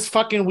Vatican is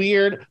fucking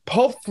weird.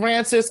 Pope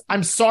Francis,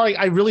 I'm sorry,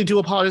 I really do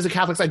apologize to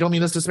Catholics. I don't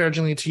mean this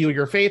disparagingly to you or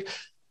your faith.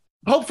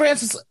 Pope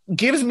Francis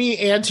gives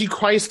me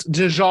Antichrist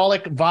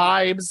Dajalic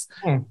vibes.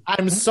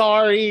 I'm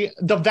sorry.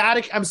 The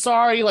Vatican, I'm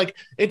sorry. Like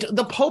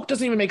the Pope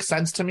doesn't even make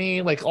sense to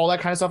me. Like all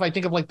that kind of stuff. I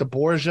think of like the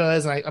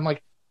Borgias, and I'm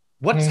like,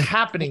 what's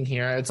happening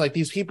here? It's like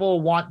these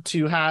people want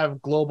to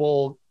have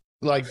global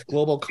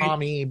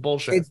commie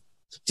bullshit.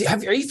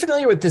 Are you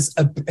familiar with this?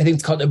 I think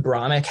it's called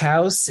Abrahamic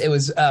House. It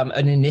was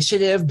an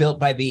initiative built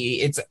by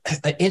it's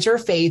an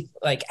interfaith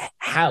like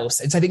house.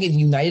 It's I think in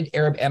United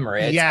Arab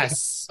Emirates.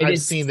 Yes, I've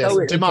seen this.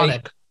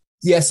 Demonic.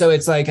 Yeah, so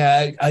it's like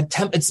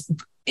it's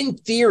in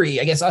theory,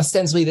 I guess,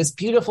 ostensibly this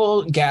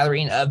beautiful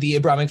gathering of the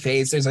Abrahamic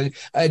faiths. There's a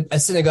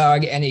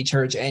synagogue and a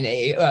church and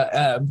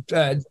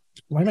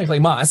why am I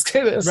playing mosque?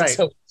 Right.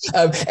 So,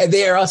 and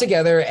they are all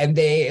together and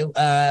they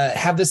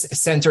have this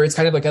center. It's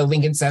kind of like a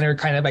Lincoln Center,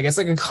 kind of, I guess,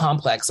 like a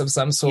complex of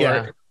some sort.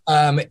 Yeah.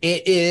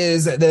 It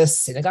is the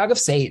synagogue of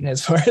Satan,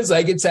 as far as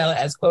I can tell,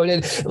 as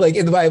quoted like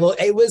in the Bible.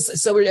 It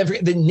was so weird.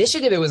 The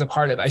initiative it was a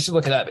part of, I should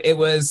look it up.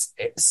 It's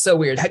so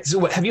weird.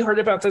 So have you heard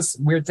about this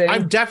weird thing?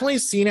 I've definitely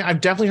seen it. I've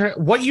definitely heard.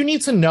 What you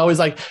need to know is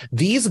like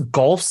these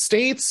Gulf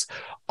states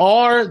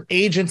are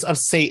agents of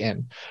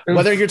Satan.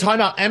 Whether you're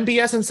talking about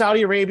MBS in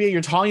Saudi Arabia,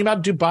 you're talking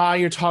about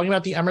Dubai, you're talking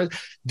about the Emirates,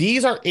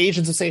 these are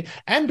agents of Satan.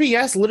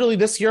 MBS literally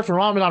this year for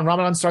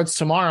Ramadan starts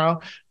tomorrow.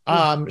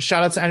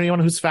 Shout out to anyone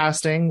who's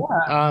fasting.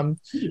 Wait,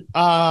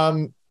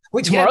 tomorrow's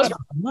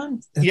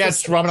Ramadan?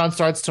 Yes, Ramadan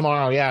starts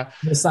tomorrow. Yeah.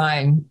 The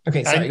sign.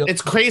 Okay, sorry.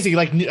 It's crazy.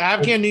 Like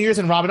Afghan New Year's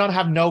and Ramadan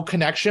have no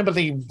connection, but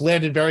they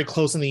landed very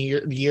close in the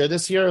year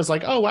this year. It was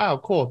like, oh wow,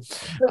 cool.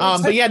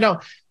 But yeah, no,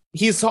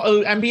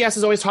 MBS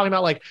is always talking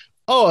about like,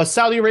 oh,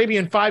 Saudi Arabia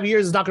in 5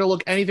 years is not going to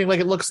look anything like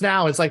it looks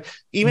now. It's like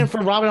even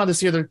for Ramadan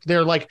this year,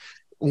 they're like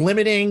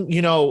limiting,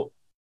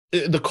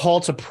 the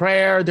call to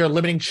prayer. They're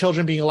limiting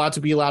children being allowed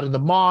in the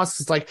mosques.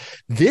 It's like,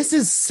 this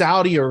is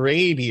Saudi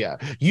Arabia.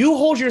 You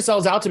hold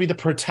yourselves out to be the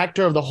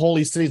protector of the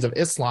holy cities of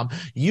Islam.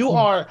 You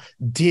are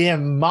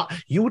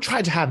you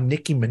tried to have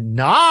Nicki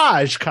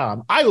Minaj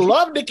come. I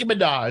love Nicki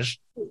Minaj.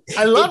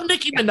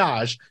 Nicki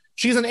Minaj.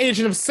 She's an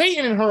agent of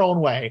Satan in her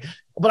own way.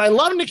 But I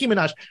love Nicki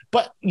Minaj.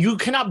 But you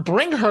cannot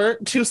bring her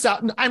to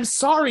Saudi. I'm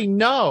sorry,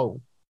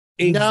 no.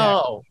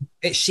 No.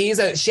 She's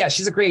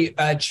a great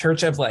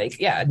Church of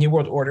New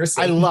World Order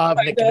saint. I love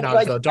Nicki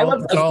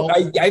Minaj though.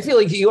 I feel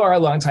like you are a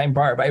longtime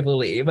Barb, I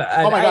believe.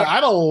 Oh my God,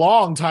 I'm a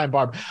longtime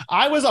Barb.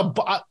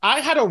 I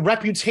had a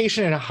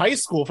reputation in high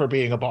school for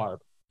being a Barb.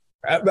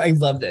 I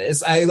love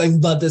this. I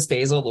love this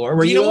basal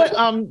lore. Do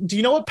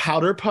you know what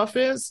Powder Puff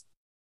is?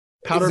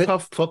 Powder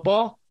Puff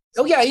football?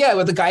 Oh yeah,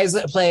 with the guys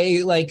that play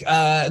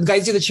the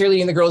guys do the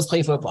cheerleading and the girls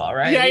play football,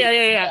 right?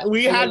 Yeah.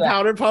 We had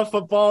Powder Puff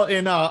football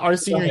in our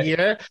senior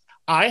year.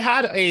 I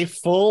had a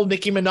full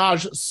Nicki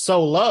Minaj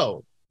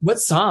solo. What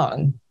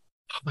song?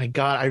 Oh my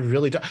God, I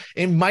really don't.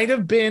 It might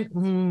have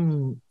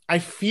been. I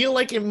feel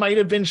like it might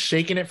have been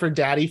 "Shaking It for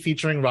Daddy"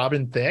 featuring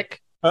Robin Thicke.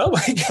 Oh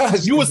my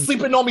gosh. You were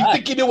sleeping on me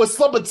thinking it was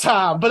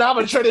summertime, but I'm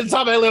a turning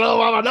time a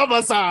little on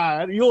another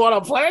side. You want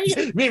to play?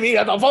 Meet me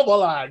at the football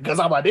line, because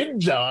I'm a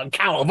ninja.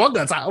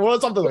 Cowabunga time, or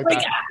something like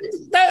that. God,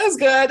 that was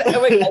good.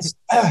 Oh my gosh.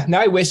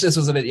 Now I wish this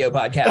was a video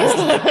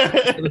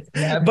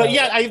podcast. But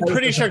yeah, I'm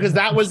pretty sure, because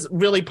that was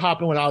really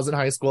popping when I was in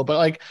high school.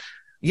 But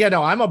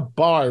I'm a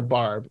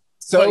Barb.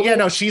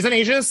 So she's an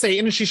agent of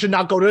Satan, and she should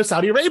not go to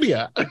Saudi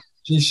Arabia.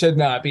 She should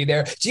not be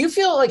there. Do you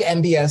feel like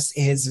MBS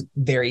is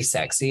very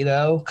sexy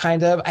though?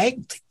 Kind of.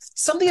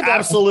 Something about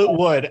absolute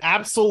wood.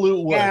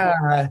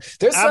 Yeah,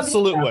 there's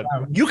absolute wood.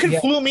 You can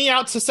flew me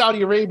out to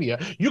Saudi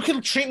Arabia. You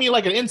can treat me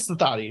like an instant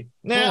thotty.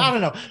 I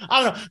don't know.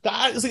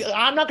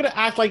 I'm not gonna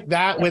act like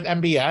that with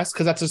MBS,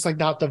 because that's just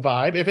not the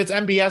vibe. If it's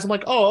MBS, I'm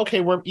like, oh,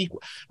 okay, we're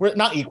equal. We're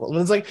not equal.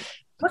 It's like,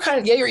 we're kind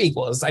of you're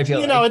equals. I feel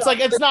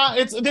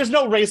there's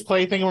no race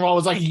play thing. We're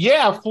always like,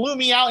 flew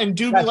me out and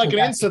do me like an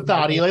instant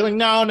thotty. Like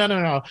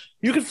no.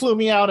 You could flew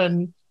me out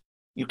and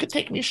you could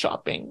take me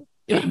shopping.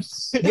 Yeah, I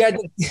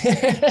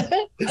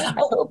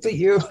hope that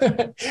you.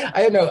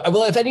 I don't know.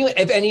 Well, if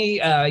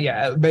any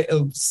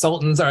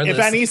sultans are, if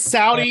any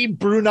Saudi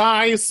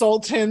Brunei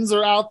sultans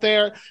are out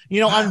there,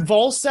 I'm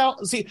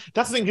Volcel. See,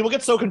 that's the thing. People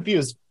get so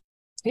confused.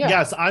 Yeah.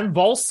 Yes, I'm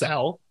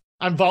Volcel.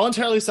 I'm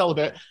voluntarily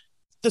celibate.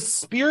 The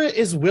spirit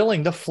is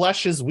willing, the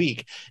flesh is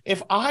weak.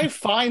 If I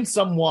find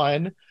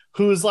someone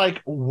who's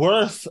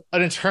worth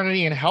an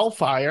eternity in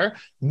hellfire,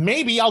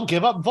 maybe I'll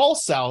give up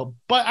Volcel.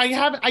 But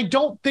I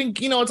don't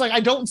think, I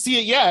don't see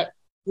it yet.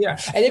 Yeah.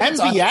 And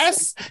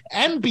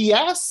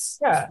MBS?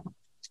 Yeah.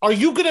 Are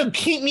you going to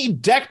keep me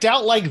decked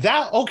out like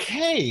that?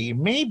 Okay,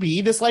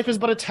 maybe this life is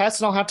but a test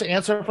and I'll have to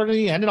answer for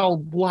the end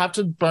and we'll have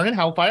to burn in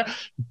hellfire.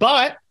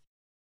 But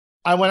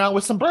I went out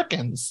with some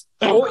Birkins.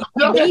 It's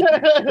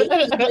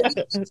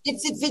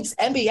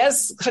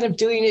MBS kind of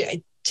doing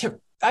it.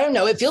 I don't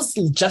know. It feels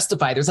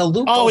justified. There's a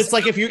loophole. Oh, it's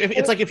like if you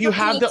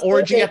have the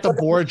orgy at the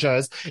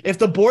Borgias. If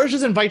the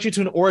Borgias invite you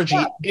to an orgy,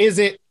 is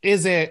it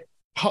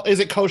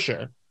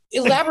kosher?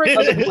 Elaborate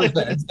on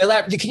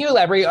the Can you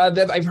elaborate on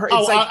them? I've heard.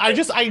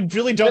 I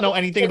really don't know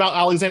anything about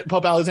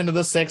Pope Alexander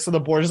VI or the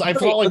Borgias. I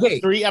saw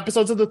 3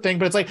 episodes of the thing,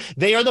 but it's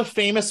they are the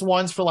famous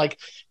ones for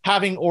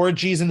having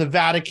orgies in the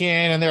Vatican,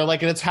 and they're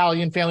an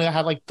Italian family that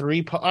had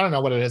 3. I don't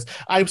know what it is.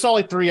 I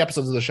saw 3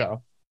 episodes of the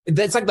show.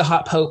 It's the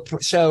Hot Pope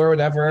show or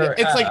whatever.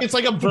 It's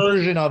a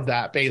version of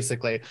that,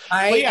 basically.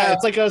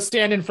 It's a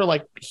stand-in for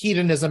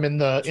hedonism in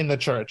the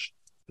church.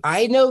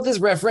 I know this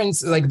reference,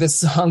 this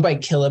song by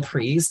Killa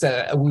Priest,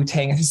 a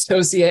Wu-Tang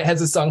associate,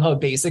 has a song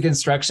called Basic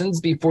Instructions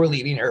Before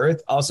Leaving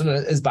Earth, also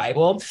known as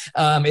Bible.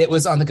 It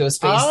was on the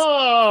Ghostface.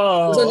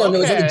 Oh, it was on the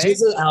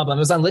Jizza album.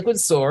 It was on Liquid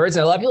Swords,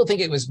 and a lot of people think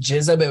it was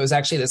Jizza, but it was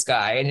actually this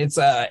guy. And it's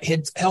a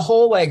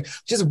whole hip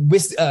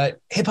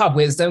hop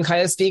wisdom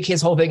kind of speak.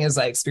 His whole thing is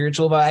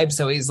spiritual vibe.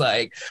 So he's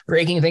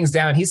breaking things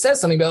down. He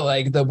says something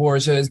about the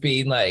Borgias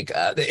being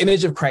the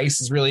image of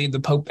Christ is really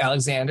the Pope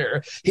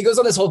Alexander. He goes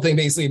on this whole thing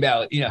basically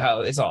about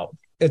how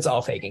it's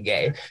all fake and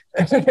gay,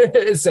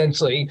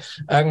 essentially.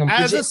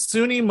 As a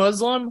Sunni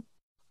Muslim,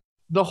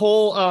 the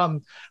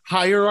whole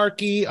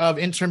hierarchy of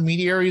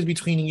intermediaries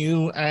between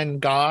you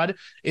and God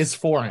is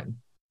foreign.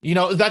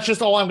 That's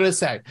just all I'm going to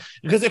say.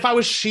 Because if I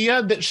was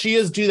Shia, that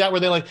Shias do that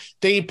where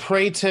they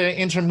pray to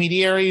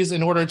intermediaries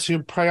in order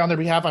to pray on their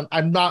behalf.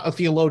 I'm not a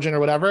theologian or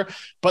whatever,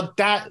 but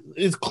that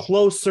is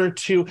closer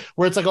to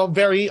where it's a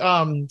very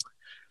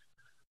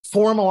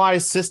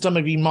formalized system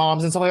of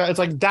imams and stuff like that. It's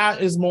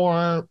that is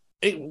more.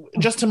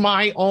 Just to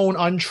my own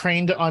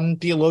untrained,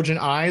 untheologian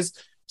eyes,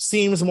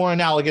 seems more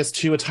analogous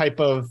to a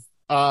type of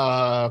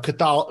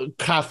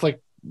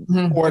Catholic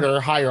order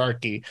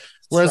hierarchy.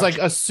 Whereas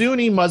a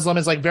Sunni Muslim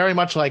is very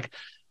much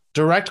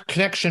direct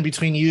connection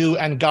between you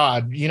and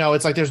God.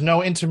 It's there's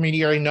no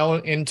intermediary, no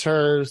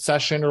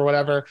intercession or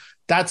whatever.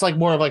 That's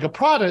more of a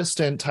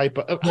Protestant type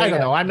of, I don't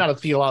know. I'm not a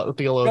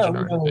theologian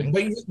or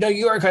anything. But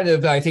you are kind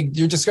of, I think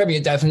you're describing a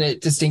definite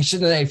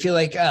distinction. And I feel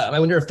I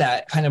wonder if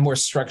that kind of more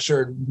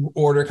structured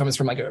order comes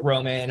from a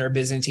Roman or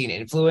Byzantine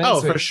influence. Oh,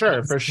 for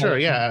sure.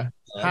 Yeah.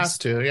 Has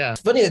to, yeah.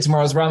 It's funny that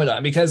tomorrow's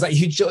Ramadan because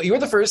you were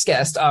the first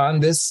guest on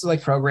this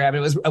program. It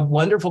was a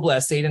wonderful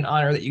blessing and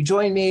honor that you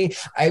joined me.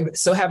 I'm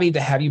so happy to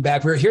have you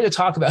back. We're here to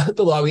talk about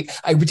the law.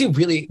 I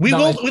really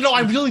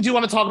do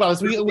want to talk about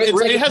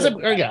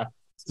this.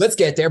 let's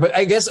get there. But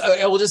I guess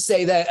I will just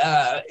say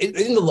that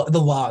in the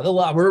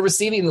law, we're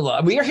receiving the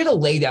law. We are here to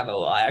lay down the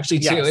law, actually,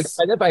 too. Yes. It's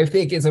kind of, I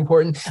think, is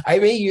important. I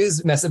may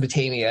use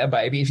Mesopotamia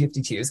by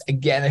B-52s.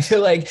 Again, I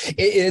feel like it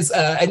is,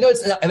 I know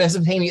it's not,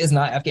 Mesopotamia is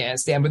not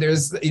Afghanistan, but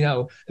there's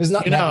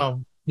not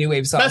new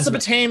wave songs.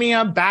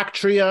 Mesopotamia,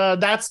 Bactria,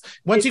 that's,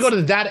 once you go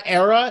to that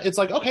era, it's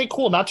like, okay,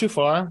 cool, not too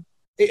far.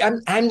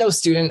 I'm no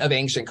student of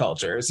ancient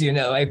cultures,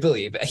 I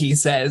believe he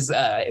says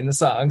in the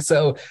song.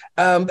 So,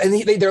 and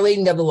they're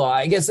laying down the law,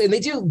 I guess, and they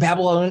do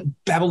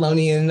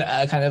Babylonian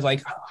kind of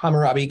like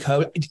Hammurabi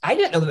code. I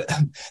didn't know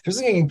that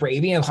there's like an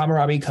engraving of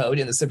Hammurabi code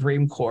in the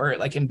Supreme Court,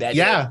 like embedded.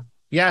 Yeah.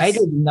 Yes. I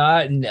did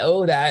not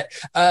know that.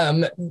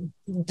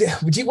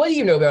 What do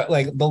you know about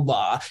like the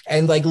law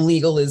and like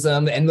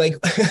legalism and like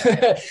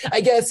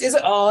I guess is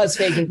it all as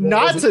fake?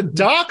 Not to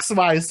dox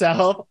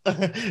myself.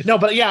 No,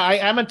 but yeah, I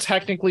am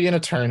technically an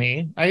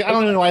attorney. I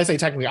don't even know why I say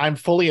technically. I'm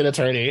fully an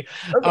attorney.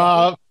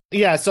 Okay.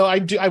 Yeah, so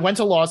I went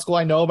to law school.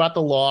 I know about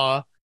the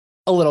law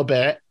a little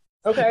bit.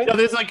 Okay.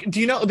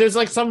 There's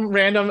like some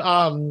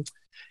random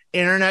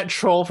internet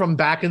troll from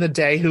back in the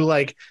day who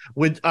like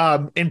would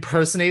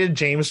impersonated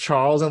James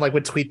Charles and like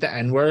would tweet the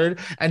N-word,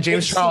 and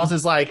James Charles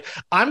is like,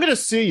 I'm gonna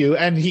sue you,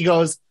 and he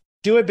goes,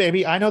 do it,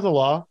 baby, I know the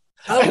law.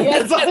 Oh,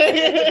 yes.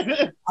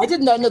 I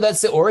did not know that's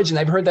the origin.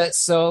 I've heard that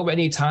so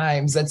many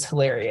times. That's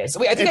hilarious.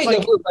 Wait, I think I know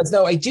who it was.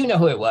 No, I do know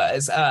who it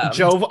was.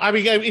 Joe. I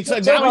mean, it's now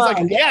he's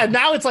like, yeah.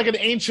 Now it's like an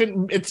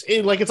ancient. It's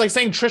like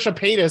saying Trisha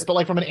Paytas, but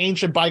like from an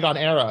ancient bygone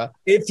era.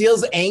 It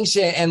feels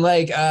ancient and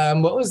like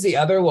what was the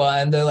other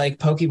one? The like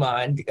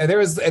Pokemon.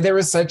 There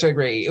was such a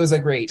great. It was a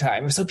great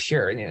time. It was so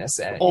pure and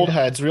innocent. Old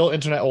heads, real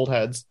internet old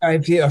heads. I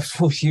feel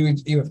you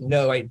have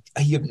no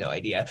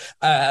idea.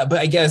 But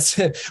I guess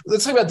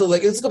let's talk about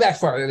let's go back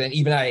farther than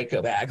even I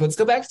go back. I want to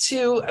go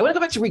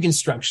back to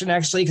Reconstruction,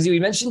 actually, because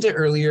you mentioned it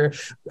earlier.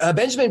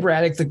 Benjamin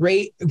Braddock, the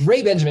great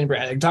Benjamin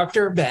Braddock,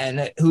 Dr.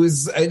 Ben,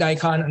 who's an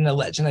icon and a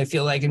legend, I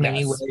feel like, in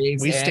many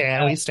ways. We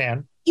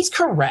stand. He's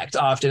correct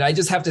often. I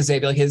just have to say,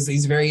 like,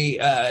 he's very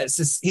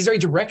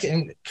direct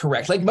and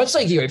correct, like much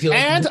like you. I feel like,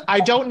 and I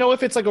don't know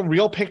if it's like a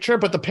real picture,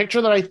 but the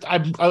picture that I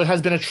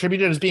has been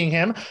attributed as being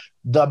him.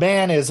 The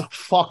man is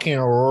fucking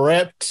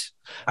ripped.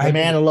 The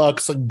man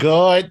looks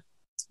good.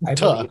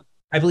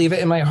 I believe it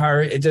in my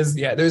heart. It does.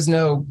 Yeah, there's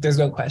no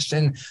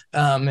question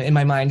in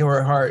my mind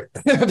or heart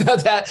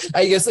about that.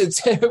 I guess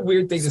it's a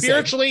weird thing to say.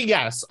 Spiritually,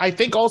 yes. I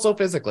think also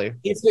physically.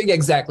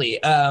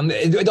 Exactly.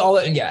 And all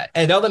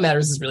that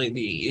matters is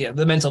really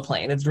the mental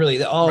plane. It's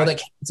really all that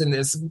counts in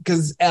this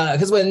because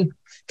anyway.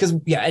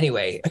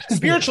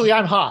 Spiritually,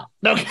 I'm hot.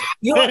 Okay.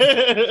 You're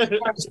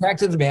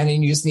attracted to the man,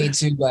 and you just need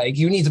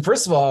to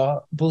first of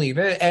all believe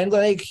it and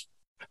like.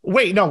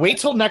 Wait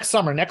till next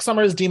summer. Next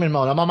summer is demon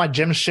mode. I'm on my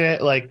gym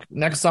shit. Like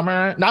next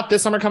summer, not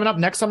this summer coming up.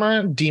 Next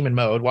summer, demon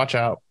mode. Watch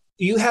out.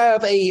 You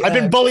have I've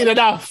been bullied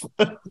enough.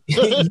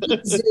 You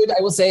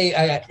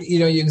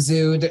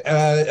exude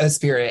a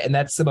spirit, and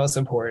that's the most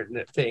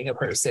important thing a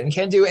person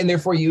can do, and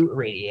therefore you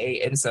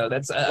radiate. And so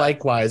that's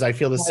likewise. I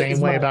feel the same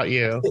way about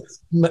you.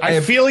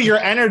 I feel your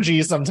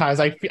energy sometimes.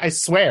 I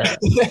swear.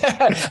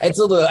 It's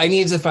a little. I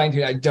need to find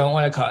through. I don't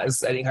want to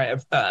cause any kind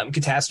of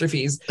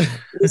catastrophes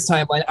this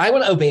timeline. I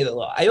want to obey the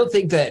law. I don't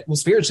think that. Well,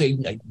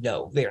 spiritually,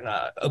 no, they're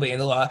not obeying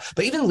the law,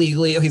 but even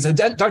legally. Okay, so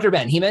Dr.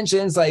 Ben, he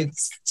mentions like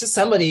to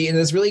somebody in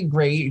this really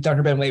great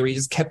Dr. Ben way where he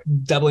just kept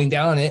doubling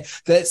down on it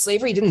that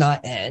slavery did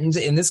not end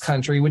in this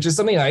country, which is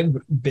something I've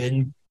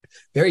been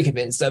very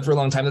convinced of for a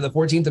long time, that the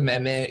 14th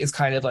Amendment is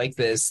kind of like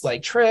this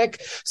like trick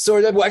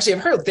sort of. Well, actually,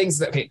 I've heard things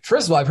that, okay,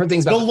 first of all, I've heard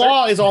things about the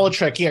law is all a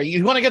trick. Yeah,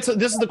 you want to get to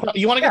this is the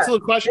you want to get to the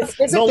question.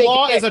 The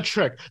law is a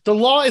trick. The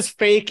law is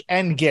fake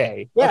and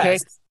gay. Yes. Okay,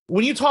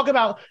 when you talk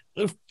about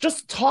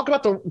just talk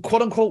about the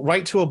quote unquote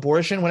right to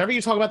abortion, whenever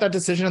you talk about that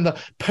decision in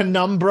the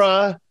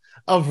penumbra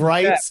of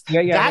rights,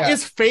 that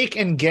is fake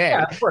and gay.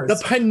 Yeah, the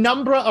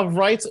penumbra of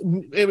rights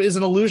is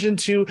an allusion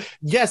to,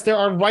 yes, there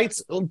are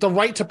rights. The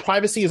right to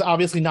privacy is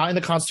obviously not in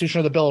the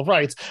Constitution or the Bill of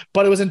Rights,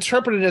 but it was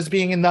interpreted as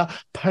being in the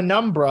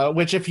penumbra,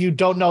 which, if you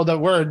don't know the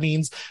word,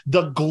 means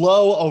the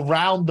glow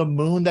around the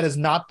moon that is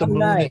not the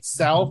moon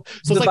itself.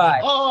 So it's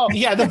like,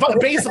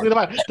 basically the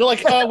vibe. They're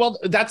like, well,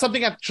 that's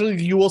something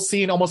actually you will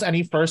see in almost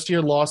any first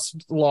year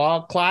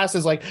law class,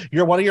 is like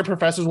one of your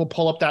professors will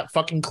pull up that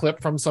fucking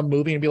clip from some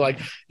movie and be like,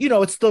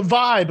 it's the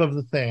vibe of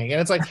the thing,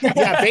 and it's like,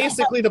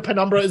 basically the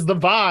penumbra is the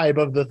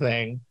vibe of the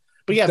thing.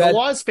 But the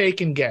law is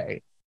fake and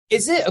gay.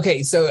 Is it?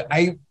 Okay, so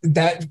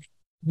that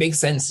makes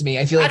sense to me.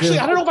 I feel like actually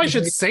I don't know if I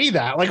should say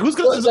that. Like, who's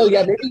going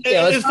to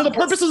it's for the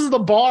purposes of the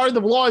bar. The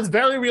law is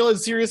very real and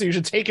serious, and you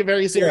should take it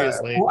very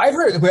seriously. Well, I've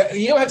heard,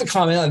 you don't have to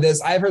comment on this.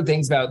 I've heard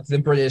things about the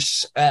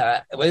British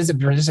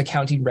British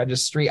Accounting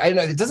Registry. I don't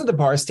know. Doesn't the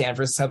bar stand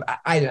for some?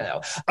 I don't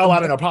know. I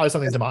don't know. Probably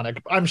something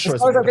demonic. I'm sure.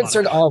 As far as I'm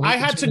concerned, I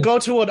had to go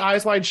to an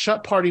Eyes Wide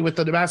Shut party with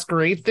the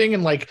masquerade thing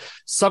and like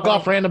suck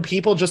off random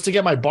people just to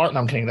get my bar.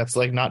 No, I'm kidding. That's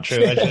like not true.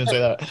 I shouldn't say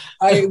that.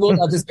 I will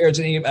not disparage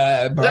any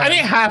bar. I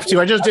didn't have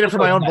to. I just did it for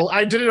my own.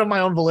 I did it on my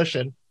own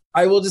volition.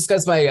 I will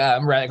discuss my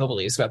radical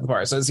beliefs about the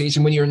Bar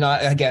Association when you're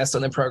not a guest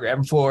on the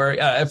program for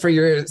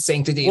your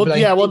sanctity. Well,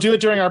 but we'll do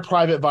it during our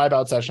private vibe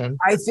out session.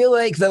 I feel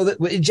like, though, that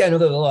in general,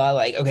 the law,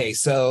 like, okay,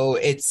 so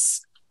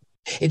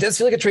it does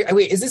feel like a trick.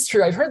 Wait, is this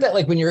true? I've heard that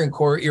like when you're in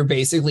court, you're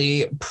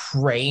basically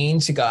praying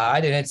to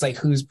God, and it's like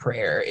whose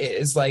prayer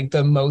is like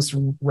the most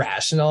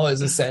rational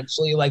is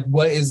essentially like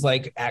what is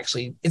like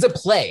actually it's a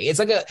play. It's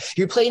like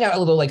you're playing out a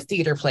little like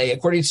theater play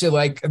according to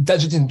like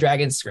Dungeons and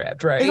Dragons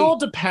script, right? It all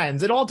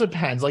depends.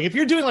 Like if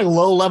you're doing like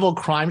low level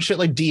crime shit,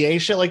 like DA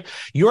shit, like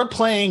you're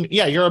playing,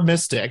 you're a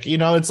mystic,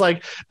 it's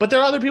like, but there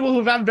are other people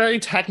who have very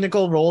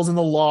technical roles in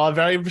the law,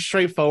 very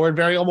straightforward,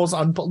 very almost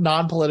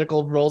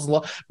non-political roles in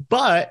law.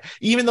 But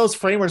even those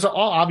frameworks are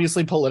all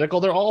obviously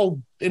political. They're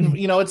all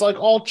it's like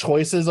all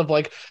choices of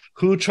like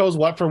who chose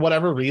what for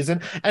whatever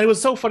reason. And it was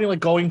so funny,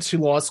 like going to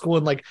law school,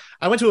 and like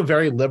I went to a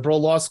very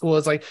liberal law school.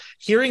 It's like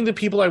hearing the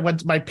people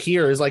my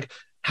peers like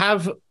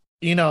have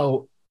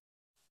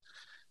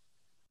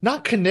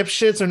not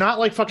conniptions or not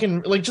like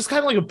fucking like just kind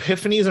of like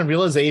epiphanies and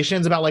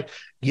realizations about like,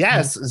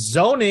 yes,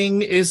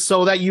 zoning is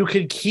so that you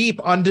could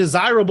keep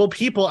undesirable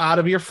people out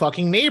of your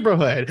fucking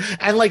neighborhood.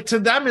 And like to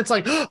them, it's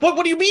like,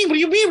 what do you mean? What do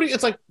you mean?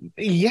 It's like,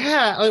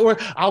 yeah, or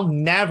I'll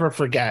never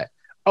forget.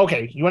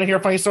 Okay, you want to hear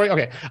a funny story?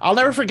 Okay, I'll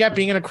never forget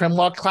being in a crim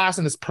law class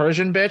and this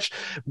Persian bitch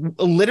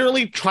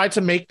literally tried to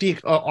make the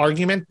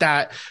argument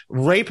that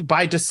rape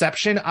by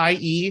deception,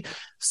 i.e.,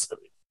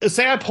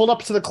 say I pulled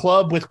up to the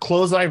club with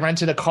clothes that I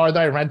rented, a car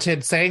that I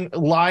rented,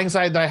 lying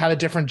that I had a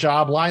different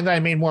job, lying that I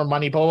made more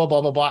money, blah, blah,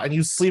 blah, blah, blah, and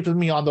you sleep with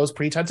me on those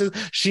pretenses.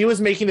 She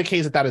was making the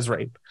case that is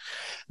rape.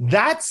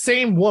 That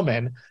same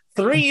woman,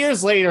 3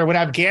 years later, when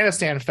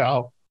Afghanistan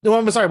fell, no,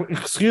 I'm sorry,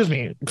 excuse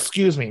me,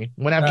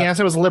 when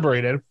Afghanistan was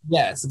liberated.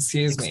 Yes,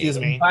 excuse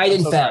me.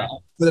 Biden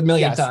fell for the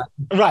millionth time.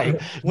 Right.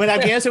 When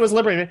Afghanistan was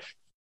liberated,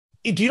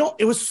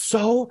 it was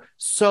so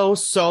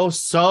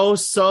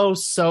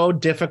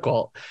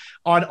difficult.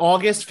 On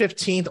August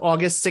 15th,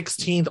 August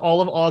 16th, all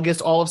of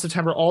August, all of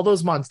September, all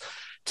those months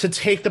to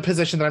take the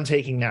position that I'm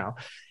taking now.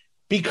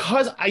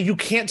 Because you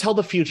can't tell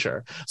the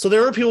future. So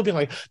there were people being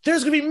like,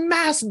 there's going to be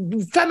mass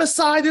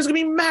femicide, there's going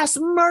to be mass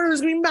murder,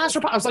 there's going to be mass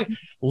I was like,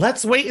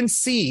 let's wait and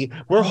see.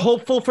 We're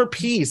hopeful for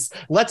peace.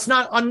 Let's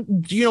not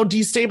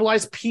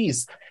destabilize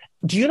peace.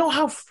 Do you know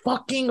how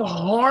fucking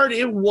hard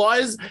it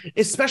was,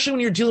 especially when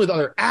you're dealing with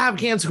other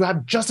Afghans who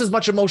have just as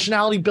much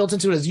emotionality built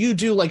into it as you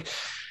do? Like,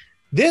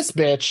 this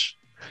bitch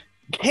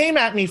came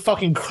at me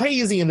fucking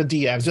crazy in the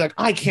DMs. You're like,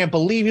 I can't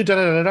believe you. Da,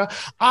 da, da, da.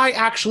 I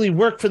actually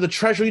work for the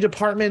Treasury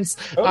Department's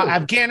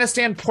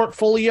Afghanistan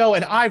portfolio,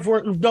 and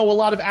know a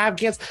lot of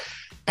Afghans.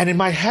 And in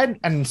my head,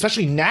 and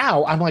especially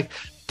now, I'm like,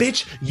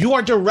 bitch, you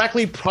are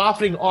directly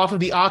profiting off of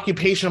the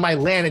occupation of my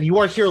land, and you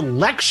are here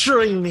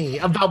lecturing me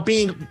about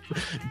being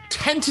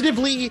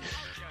tentatively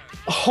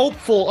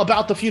hopeful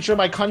about the future of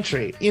my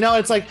country.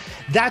 It's like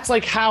that's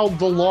like how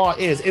the law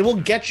is. It will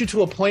get you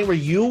to a point where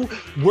you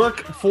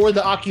work for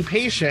the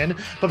occupation,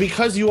 but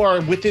because you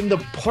are within the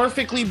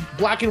perfectly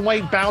black and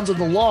white bounds of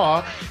the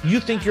law, you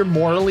think you're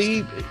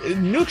morally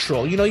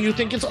neutral. You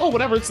think it's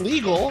whatever, it's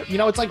legal.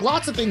 It's like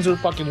lots of things are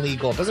fucking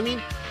legal. It doesn't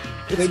mean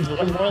it's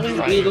morally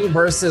right. Legal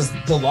versus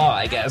the law,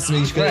 I guess. I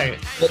mean, right.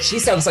 But she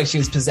sounds like she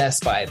was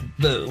possessed by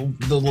the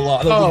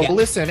law.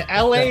 Listen,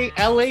 LA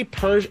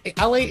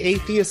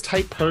atheist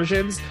type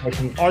Persians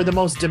are the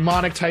most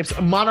demonic types,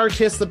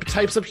 monarchists, the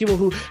types of people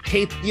who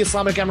hate the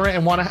Islamic Emirate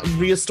and want to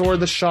restore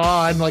the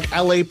Shah, and like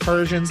LA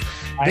Persians,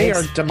 they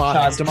are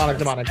demonic.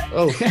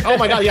 Oh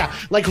my god, yeah,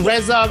 like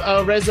Reza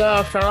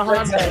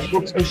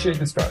Farhan. Oh shit,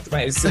 this brought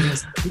my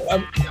cities.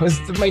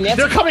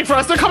 They're coming for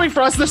us. The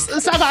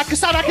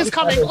Sadak is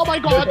coming. Oh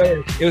my god.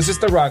 It was just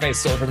the rock I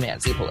stole from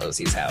Nancy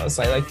Pelosi's house.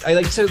 I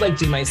like to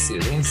do my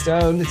soothing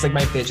stone. It's like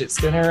my fidget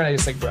spinner, and I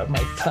just like rub my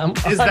thumb.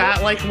 Is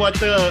that like what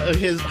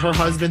her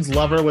husband's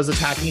lover was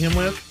attacking him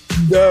with?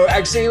 No,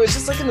 actually, it was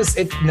just like in this.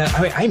 I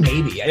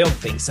don't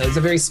think so. It's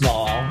a very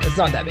small. It's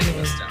not that big of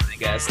a stone, I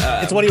guess.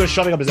 It's when he was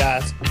shoving up his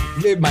ass.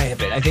 It might have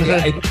been. I think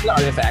it's an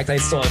artifact. I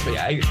stole it, but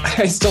yeah,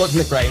 I stole it from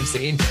the crime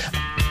scene.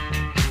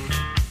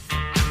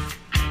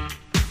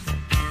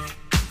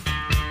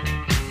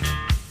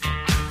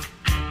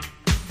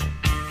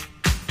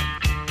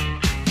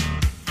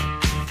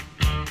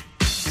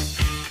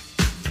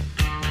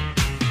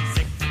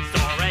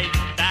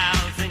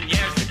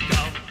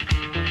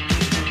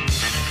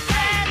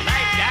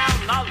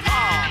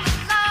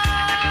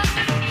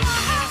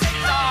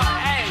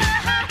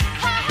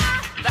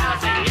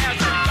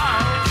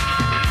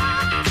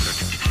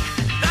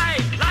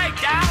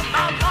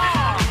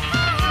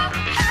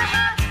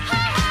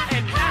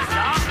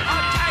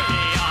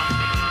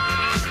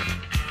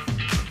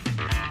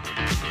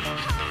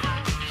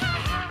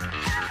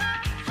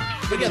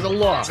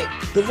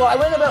 The law, I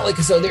went about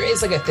so there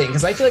is like a thing,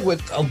 because I feel like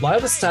with a lot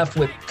of the stuff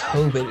with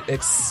COVID,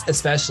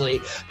 especially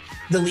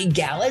the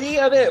legality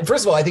of it.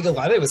 First of all, I think a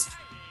lot of it was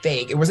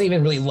fake. It wasn't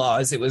even really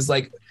laws. It was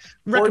like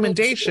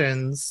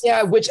recommendations.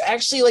 Yeah, which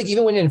actually, like,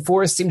 even when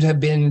enforced, seemed to have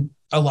been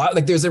a lot.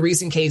 Like there's a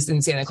recent case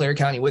in Santa Clara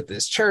County with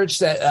this church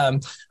that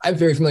I'm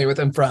very familiar with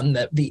them from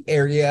the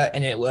area,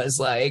 and it was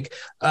like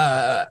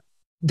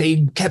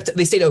they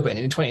stayed open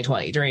in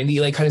 2020 during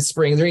the like kind of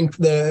spring, during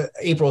the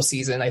April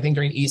season, I think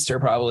during Easter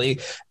probably.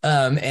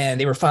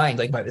 And they were fined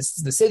like by the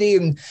city,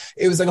 and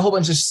it was like a whole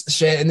bunch of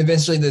shit. And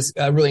eventually this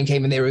ruling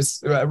came and they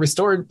was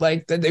restored,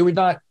 like that they would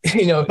not,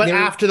 but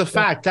after the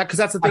fact, because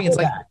that's the thing. It's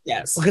like,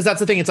 yes, because that's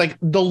the thing. It's like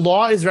the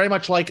law is very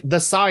much like the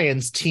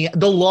science the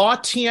law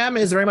TM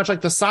is very much like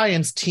the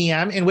science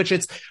TM, in which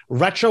it's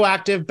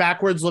retroactive,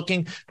 backwards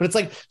looking, but it's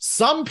like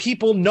some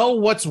people know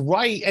what's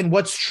right and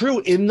what's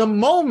true in the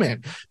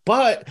moment,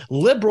 but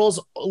liberals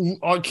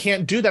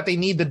can't do that. They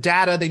need the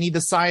data, they need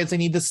the science, they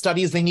need the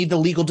studies, they need the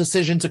legal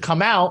decision to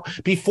come out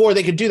before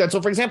they could do that. So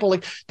for example,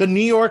 like the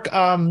New York,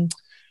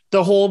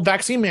 the whole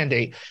vaccine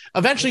mandate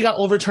eventually got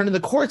overturned in the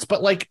courts,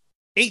 but like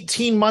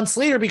 18 months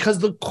later, because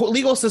the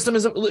legal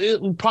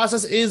system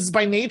process is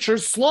by nature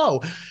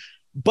slow.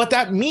 But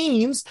that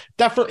means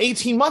that for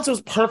 18 months, it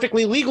was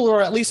perfectly legal, or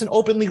at least an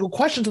open legal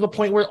question, to the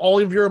point where all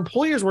of your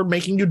employers were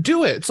making you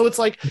do it. So it's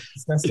like,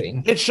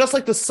 it's just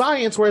like the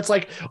science where it's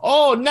like,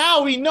 oh,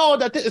 now we know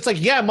that it's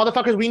like, yeah,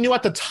 motherfuckers, we knew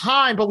at the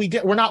time, but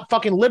we're not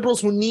fucking liberals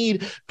who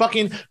need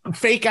fucking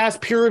fake ass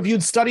peer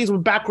reviewed studies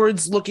with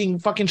backwards looking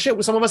fucking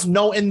shit. Some of us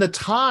know in the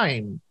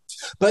time.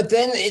 But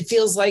then it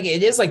feels like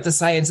it is like the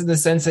science in the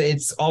sense that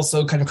it's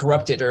also kind of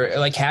corrupted or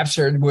like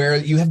captured, where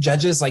you have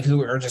judges like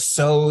who are just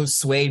so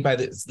swayed by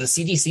the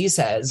CDC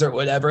says or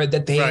whatever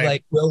that they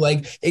like will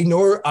like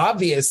ignore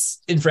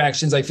obvious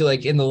infractions, I feel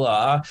like, in the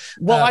law.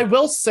 Well, I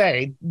will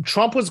say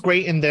Trump was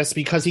great in this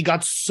because he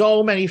got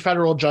so many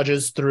federal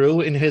judges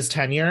through in his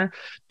tenure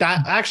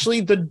that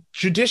actually the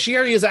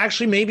judiciary is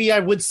actually, maybe I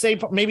would say,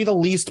 maybe the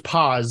least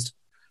paused.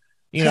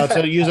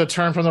 To use a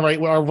term from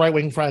our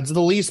right-wing friends,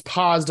 the least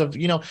paused of,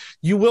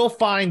 you will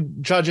find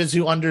judges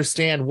who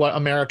understand what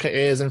America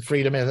is and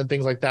freedom is and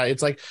things like that.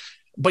 It's like,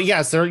 but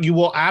yes, you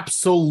will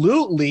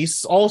absolutely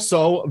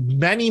also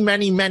many,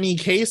 many, many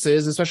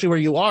cases, especially where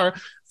you are,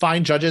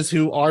 find judges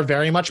who are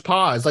very much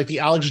paused, like the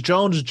Alex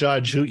Jones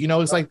judge who,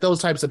 it's like those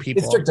types of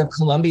people. District of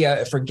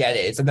Columbia, forget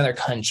it. It's another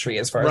country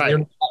as far as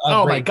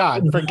oh my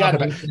God, forget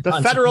about it.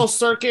 The federal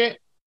circuit.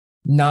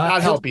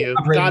 God help you.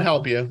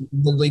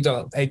 Literally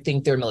don't. I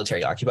think they're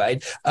military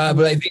occupied. But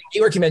I think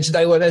New York, you mentioned,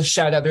 I want to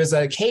shout out. There's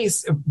a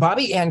case.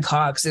 Bobby Ann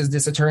Cox is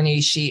this attorney.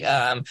 She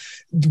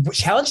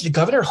challenged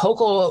Governor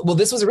Hochul. Well,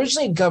 this was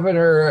originally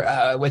Governor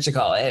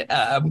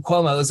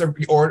Cuomo's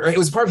order. It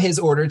was part of his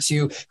order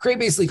to create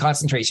basically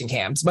concentration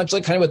camps, much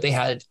like kind of what they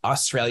had in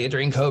Australia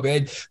during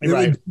COVID.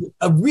 Right.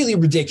 A really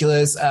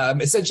ridiculous.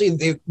 Essentially,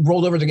 they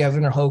rolled over to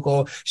Governor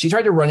Hochul. She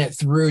tried to run it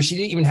through. She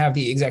didn't even have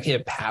the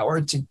executive power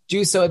to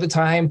do so at the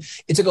time.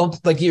 It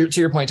took, to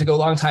your point, took a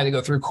long time to go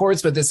through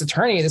courts, but this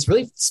attorney, this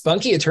really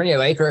spunky attorney, I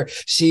like her.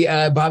 She,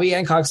 Bobby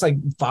Ann Cox,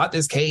 fought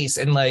this case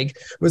and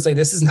was like,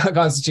 this is not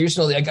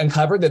constitutional.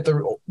 Uncovered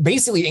that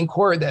basically in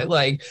court that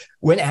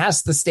when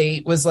asked, the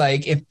state was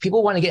like, if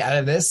people want to get out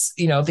of this,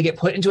 if they get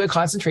put into a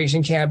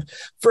concentration camp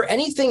for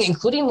anything,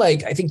 including I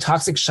think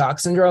toxic shock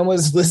syndrome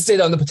was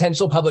listed on the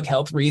potential public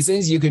health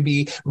reasons, you could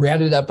be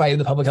rounded up by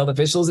the public health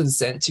officials and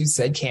sent to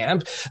said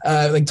camp.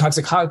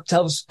 Toxic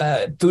cocktails,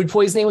 food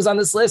poisoning was on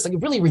this list,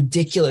 really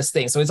ridiculous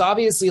thing. So it's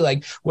obviously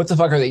what the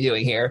fuck are they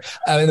doing here?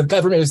 And the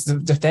government is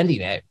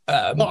defending it.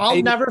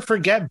 I'll never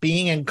forget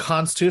being in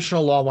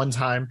constitutional law one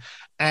time,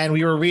 and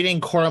we were reading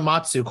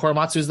Korematsu.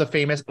 Korematsu is the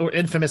famous or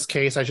infamous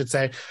case, I should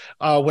say,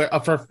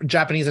 for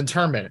Japanese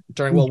internment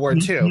during World War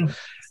II.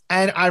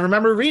 And I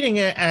remember reading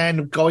it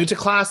and going to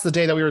class the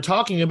day that we were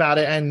talking about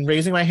it and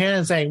raising my hand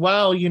and saying,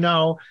 well,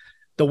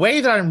 the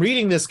way that I'm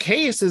reading this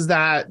case is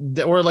that,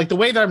 or the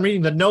way that I'm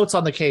reading the notes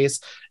on the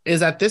case is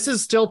that this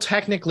is still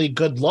technically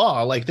good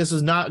law. This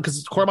is not,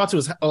 because Korematsu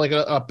was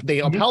they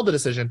upheld the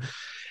decision.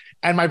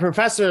 And my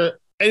professor,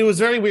 it was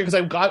very weird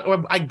because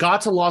I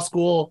got to law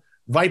school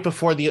right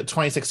before the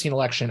 2016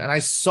 election, and I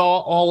saw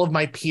all of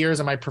my peers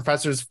and my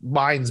professors'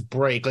 minds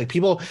break.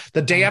 People,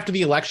 the day after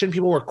the election,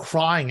 people were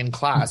crying in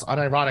class,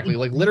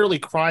 unironically, literally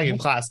crying in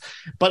class.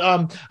 But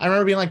I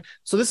remember being like,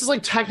 so this is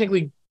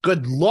technically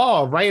good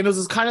law, right? And it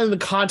was kind of in the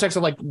context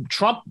of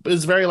Trump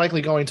is very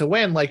likely going to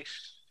win.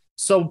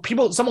 So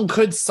someone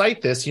could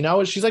cite this,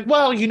 and she's like,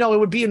 well, it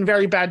would be in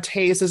very bad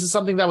taste. This is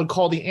something that would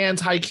call the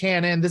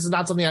anti-canon. This is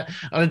not something that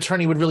an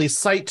attorney would really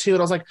cite to. And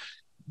I was like,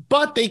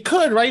 but they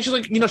could, right? She's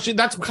like,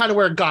 that's kind of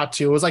where it got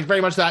to. It was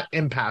very much that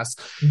impasse.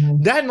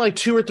 Mm-hmm. Then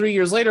 2 or 3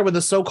 years later with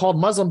the so-called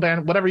Muslim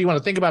ban, whatever you want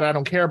to think about it, I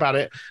don't care about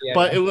it. Yeah.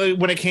 But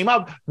when it came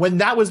up, when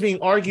that was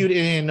being argued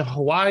in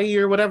Hawaii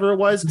or whatever it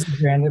was,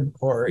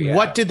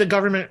 what did the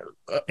government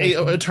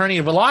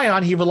attorney rely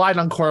on? He relied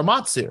on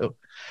Korematsu.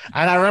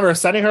 And I remember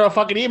sending her a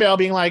fucking email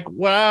being like,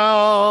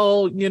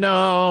 well,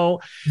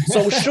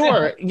 so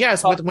sure,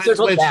 yes, when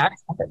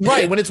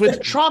it's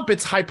with Trump,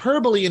 it's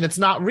hyperbole and it's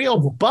not real.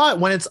 But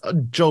when it's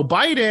Joe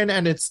Biden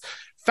and it's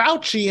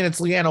Fauci and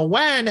it's Leanna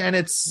Wen and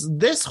it's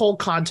this whole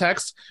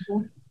context,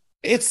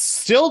 it's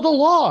still the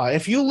law.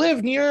 If you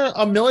live near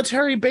a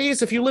military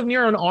base, if you live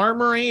near an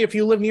armory, if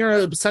you live near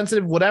a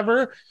sensitive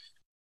whatever,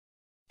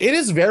 it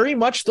is very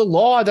much the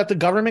law that the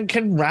government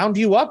can round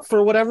you up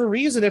for whatever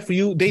reason if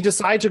they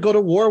decide to go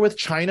to war with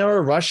China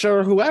or Russia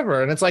or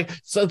whoever. And it's like,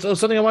 so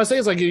something I want to say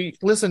is like,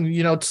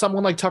 listen,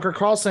 someone like Tucker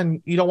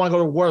Carlson, you don't want to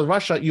go to war with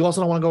Russia. You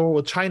also don't want to go to war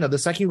with China. The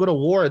second you go to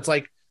war, it's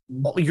like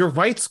your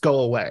rights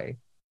go away.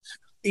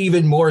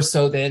 Even more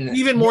so than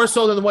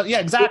what? Yeah,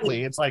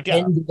 exactly. It's like,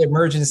 in the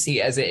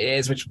emergency as it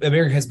is, which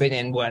America has been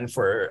in one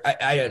for,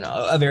 I don't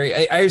know,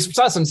 I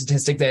saw some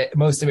statistic that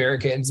most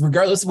Americans,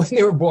 regardless of when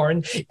they were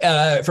born, from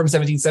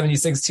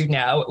 1776 to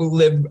now,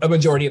 live a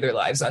majority of their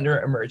lives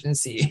under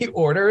emergency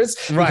orders.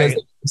 Right.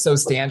 Because so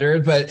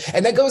standard.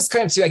 And that goes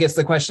kind of to, I guess,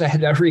 the question I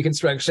had about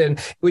Reconstruction,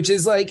 which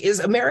is like,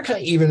 is America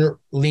even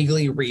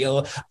legally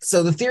real?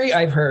 So the theory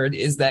I've heard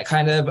is that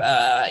kind of,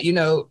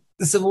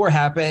 the Civil War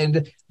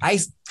happened. I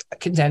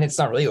contend it's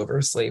not really over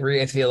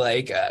slavery. I feel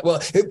like,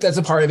 that's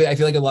a part of it. I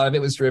feel like a lot of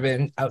it was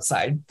driven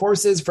outside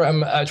forces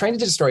from trying to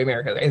destroy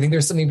America. I think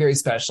there's something very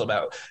special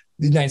about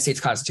the United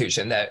States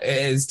Constitution that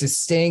is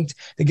distinct,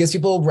 that gives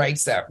people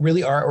rights that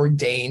really are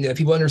ordained, that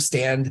people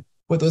understand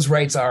what those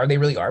rights are. They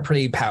really are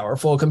pretty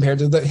powerful compared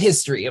to the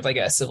history of like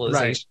a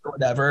civilization or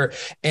whatever.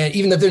 And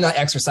even if they're not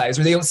exercised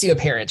or they don't seem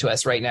apparent to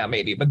us right now,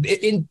 maybe, but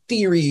in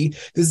theory,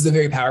 this is a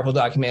very powerful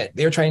document.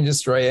 They're trying to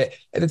destroy it.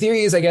 And the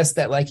theory is, I guess,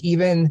 that like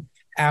even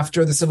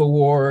after the Civil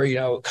War,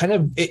 kind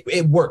of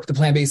it worked. The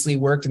plan basically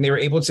worked, and they were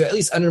able to at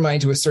least undermine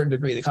to a certain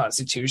degree the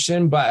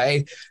Constitution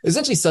by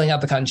essentially selling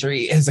out the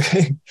country. As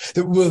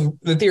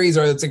the theories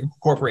are it's like a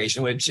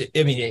corporation, which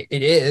I mean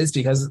it is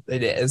because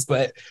it is,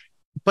 but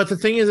the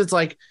thing is, it's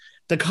like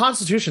the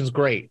Constitution is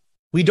great.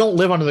 We don't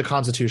live under the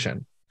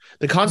Constitution.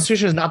 The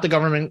Constitution is not the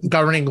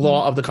governing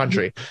law of the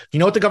country. You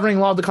know what the governing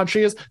law of the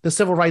country is? The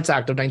Civil Rights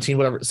Act of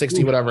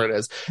 1960, whatever it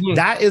is.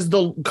 That is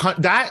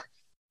that.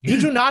 You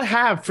do not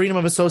have freedom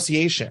of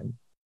association,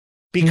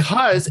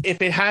 because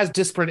if it has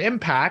disparate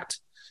impact,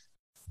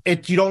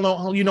 you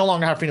no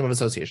longer have freedom of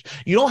association.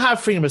 You don't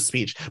have freedom of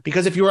speech,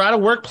 because if you are at a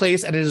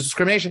workplace and it is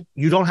discrimination,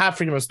 you don't have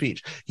freedom of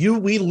speech.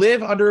 We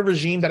live under a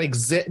regime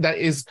that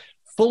is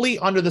fully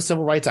under the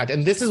Civil Rights Act,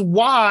 and this is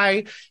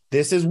why.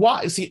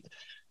 See,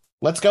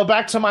 let's go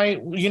back to my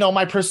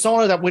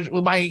persona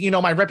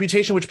my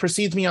reputation, which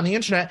precedes me on the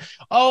internet.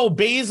 Oh,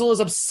 Basil is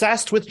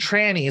obsessed with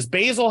trannies.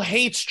 Basil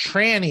hates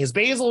trannies.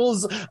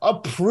 Basil's a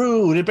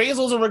prude.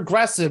 Basil's a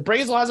regressive.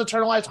 Basil has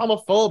internalized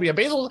homophobia.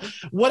 Basil,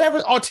 whatever,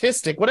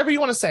 autistic, whatever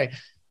you want to say.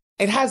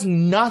 It has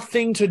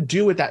nothing to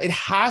do with that. It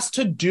has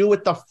to do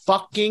with the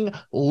fucking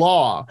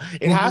law.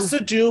 It has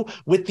to do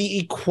with the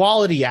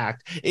Equality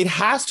Act. It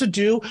has to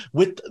do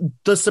with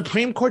the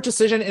Supreme Court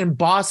decision in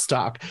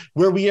Bostock,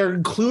 where we are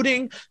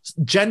including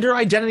gender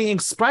identity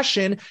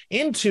expression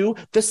into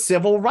the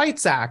Civil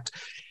Rights Act.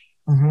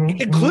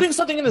 Including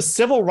something in the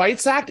Civil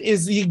Rights Act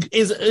is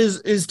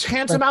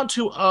tantamount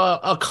to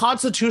a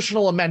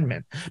constitutional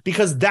amendment,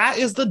 because that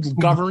is the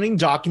governing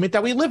document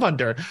that we live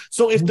under.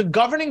 So if the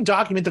governing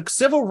document, the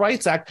Civil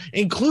Rights Act,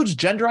 includes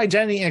gender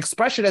identity and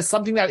expression as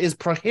something that is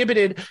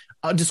prohibited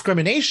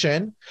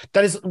discrimination,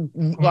 that is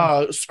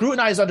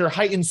scrutinized under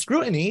heightened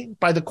scrutiny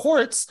by the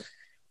courts,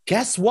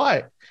 guess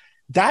what?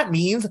 That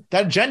means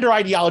that gender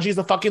ideology is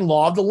the fucking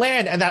law of the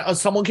land, and that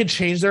someone can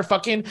change their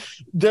fucking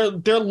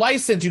their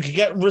license. You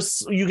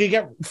could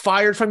get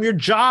fired from your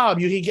job.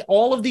 You could get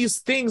all of these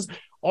things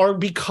are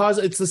because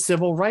it's the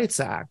Civil Rights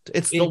Act.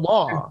 It's the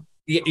law.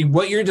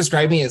 What you're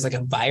describing is like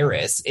a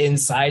virus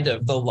inside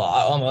of the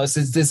law. Almost,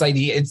 it's this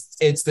idea.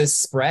 It's this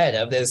spread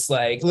of this,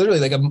 like literally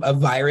like a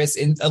virus,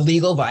 a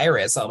legal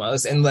virus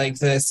almost. And like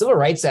the Civil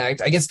Rights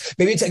Act, I guess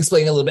maybe to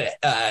explain a little bit,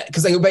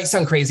 because like it might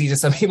sound crazy to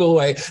some people,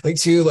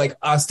 like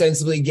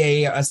ostensibly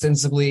gay,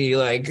 ostensibly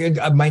like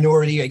a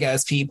minority, I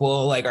guess,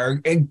 people like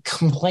are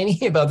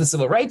complaining about the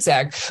Civil Rights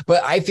Act,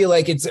 but I feel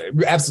like it's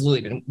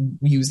absolutely been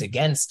used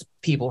against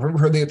people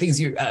for the things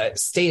you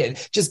stated.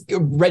 Just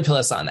red pill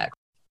us on that.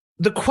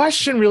 The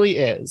question really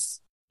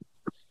is,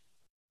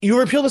 you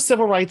repeal the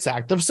Civil Rights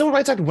Act. The Civil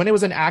Rights Act, when it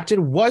was enacted,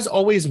 was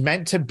always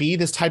meant to be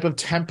this type of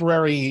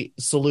temporary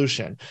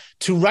solution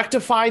to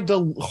rectify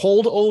the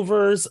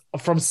holdovers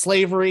from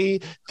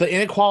slavery, the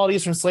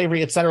inequalities from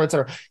slavery, et cetera, et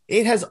cetera.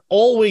 It has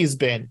always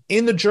been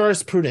in the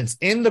jurisprudence,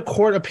 in the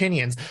court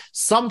opinions,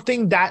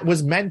 something that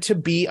was meant to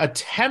be a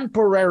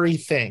temporary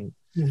thing.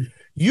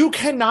 You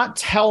cannot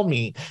tell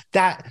me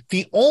that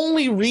the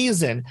only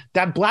reason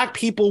that Black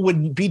people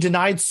would be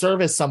denied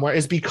service somewhere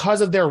is because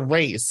of their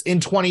race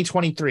in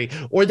 2023,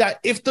 or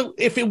that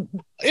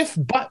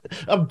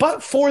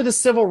but for the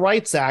Civil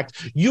Rights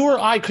Act, you or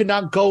I could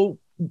not go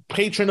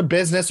patron a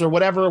business or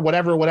whatever.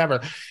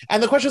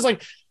 And the question is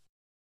like,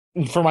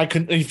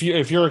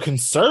 if you're a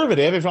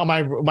conservative, if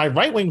my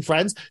right-wing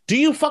friends, do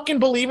you fucking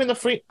believe in the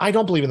free? I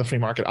don't believe in the free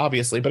market,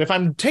 obviously, but if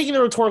I'm taking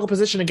a rhetorical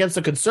position against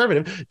a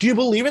conservative, do you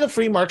believe in the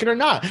free market or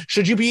not?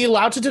 Should you be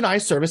allowed to deny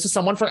service to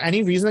someone for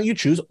any reason that you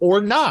choose or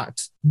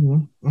not?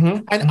 Mm-hmm.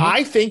 Mm-hmm. And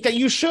I think that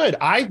you should.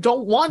 I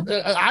don't want,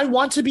 I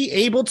want to be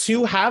able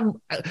to have,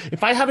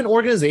 if I have an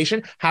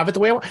organization, have it the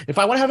way I want. If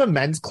I want to have a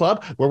men's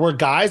club where we're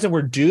guys and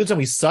we're dudes and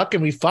we suck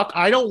and we fuck,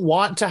 I don't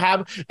want to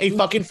have a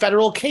fucking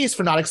federal case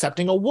for not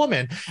accepting a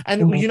woman.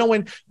 And, Mm-hmm. you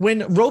know,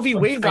 when Roe v.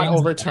 Wade got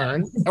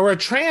overturned, or a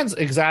trans,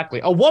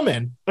 exactly, a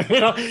woman, you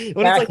know,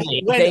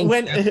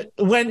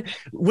 when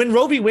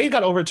Roe v. Wade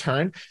got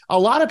overturned, a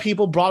lot of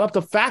people brought up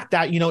the fact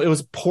that, you know, it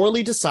was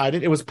poorly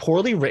decided, it was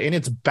poorly written,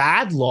 it's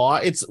bad law,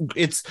 it's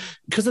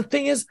because the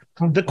thing is,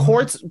 the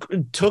courts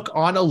took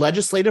on a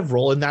legislative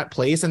role in that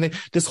place, and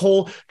this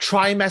whole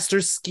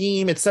trimester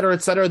scheme, et cetera,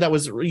 that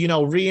was, you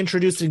know,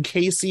 reintroduced in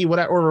Casey,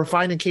 whatever, or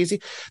refined in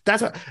Casey.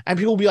 That's what, and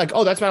people will be like,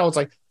 oh, that's bad. It's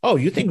like, oh,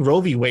 you think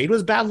Roe v. Wade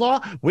was bad law?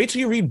 Wait till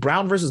you read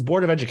Brown versus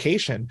Board of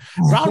Education.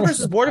 Brown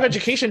versus Board of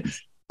Education.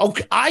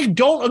 Okay, I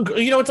don't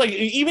agree. You know, it's like,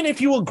 even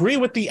if you agree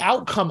with the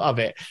outcome of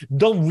it,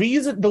 the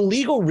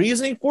legal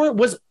reasoning for it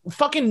was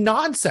fucking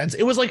nonsense.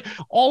 It was like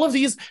all of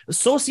these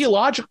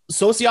sociology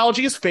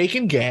is fake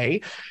and gay.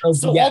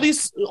 So yeah.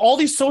 all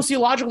these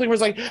sociological things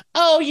was like,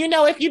 oh, you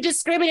know, if you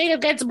discriminate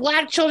against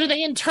Black children,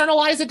 they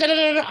internalize it. Da, da,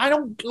 da, da. I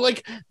don't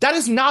like, that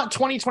is not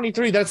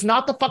 2023. That's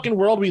not the fucking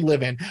world we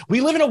live in.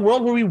 We live in a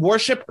world where we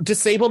worship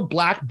disabled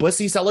Black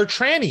bussy seller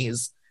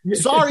trannies.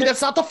 Sorry,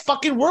 that's not the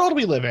fucking world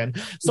we live in.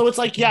 So it's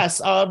like,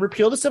 yes,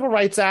 repeal the Civil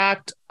Rights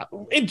Act,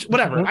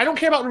 whatever. Mm-hmm. I don't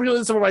care about repealing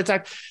the Civil Rights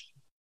Act,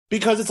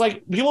 because it's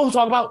like, people who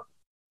talk about,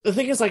 the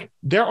thing is, like,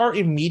 there are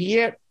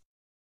immediate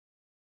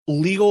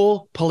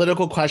legal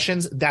political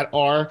questions that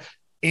are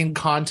in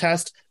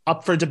contest,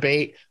 up for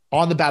debate,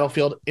 on the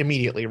battlefield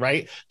immediately,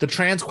 right? The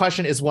trans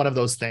question is one of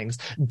those things.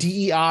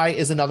 DEI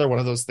is another one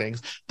of those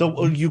things. The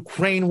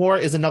Ukraine war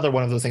is another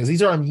one of those things.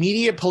 These are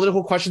immediate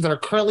political questions that are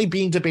currently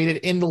being debated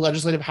in the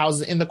legislative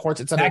houses, in the courts,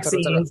 et cetera,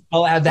 vaccines, et cetera.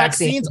 I'll add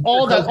vaccines,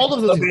 all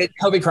of those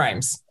COVID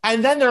crimes.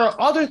 And then there are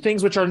other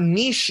things which are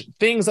niche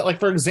things that, like,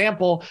 for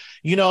example,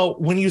 you know,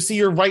 when you see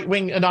your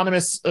right-wing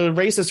anonymous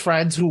racist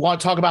friends who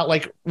want to talk about,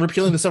 like,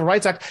 repealing the Civil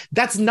Rights Act,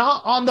 that's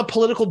not on the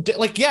political,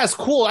 like, yes,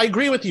 cool, I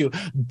agree with you,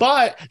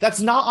 but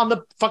that's not on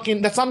the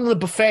that's not on the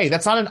buffet.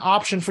 That's not an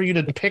option for you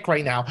to pick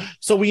right now.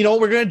 So you know what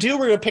we're going to do?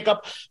 We're going to pick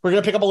up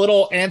a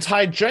little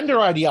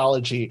anti-gender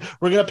ideology.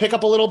 We're going to pick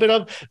up a little bit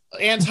of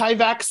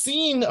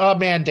anti-vaccine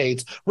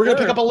mandates. We're going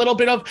to pick up a little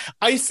bit of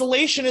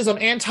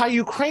isolationism,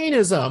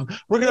 anti-Ukrainism.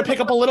 We're going to pick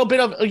up a little bit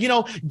of, you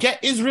know,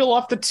 get Israel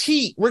off the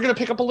teat. We're going to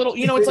pick up a little,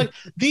 you know, it's like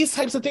these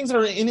types of things that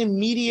are in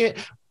immediate.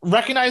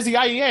 Recognize the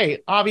IEA.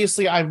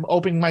 Obviously, I'm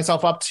opening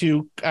myself up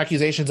to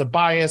accusations of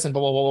bias and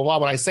blah, blah, blah, blah, blah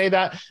when I say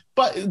that.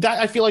 But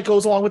that, I feel like,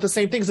 goes along with the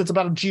same things. It's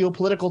about a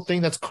geopolitical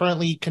thing that's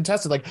currently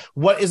contested. Like,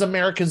 what is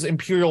America's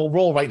imperial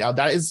role right now?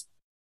 That is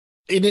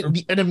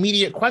an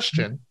immediate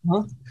question.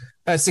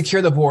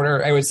 Secure the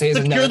border, I would say.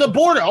 Secure the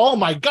border. Oh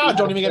my God!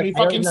 Don't even get me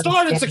fucking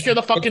started. Secure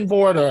the fucking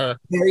border.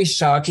 Very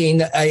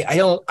shocking.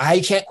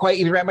 I can't quite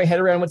even wrap my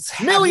head around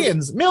what's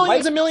millions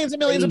and millions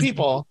of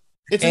people.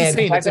 It's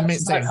insane. It's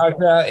insane.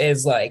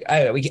 Is like,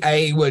 I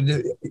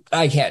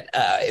can't.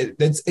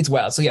 It's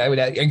wild. So yeah,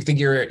 I think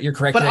you're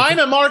correct. But I'm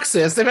a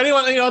Marxist. If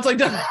anyone, you know, it's like.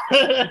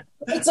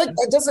 It's like,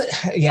 it doesn't.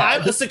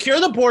 Yeah,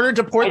 secure the border,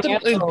 deport the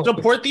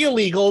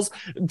illegals,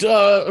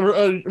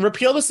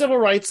 repeal the Civil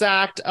Rights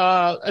Act,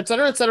 et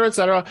cetera, et cetera, et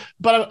cetera.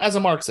 But as a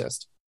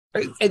Marxist,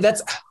 and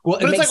that's well.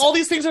 But it's like all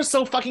these things are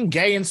so fucking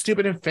gay and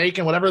stupid and fake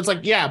and whatever. It's like,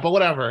 yeah, but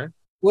whatever.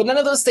 Well, none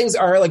of those things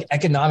are like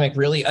economic,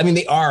 really. I mean,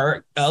 they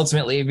are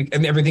ultimately. I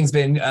mean, everything's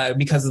been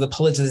because of the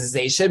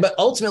politicization, but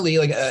ultimately,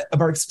 like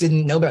Marx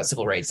didn't know about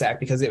Civil Rights Act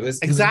because it was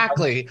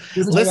exactly.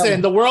 Listen,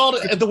 the world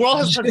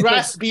has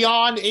progressed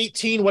beyond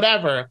 18,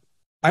 whatever.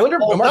 I wonder.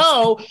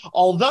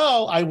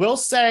 Although I will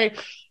say,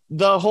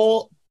 the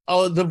whole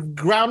the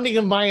grounding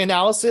of my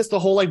analysis, the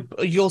whole, like,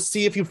 you'll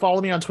see if you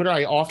follow me on Twitter,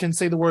 I often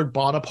say the word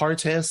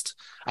Bonapartist.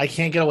 I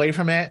can't get away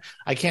from it.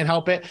 I can't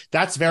help it.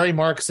 That's very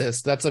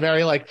Marxist. That's a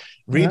very, like,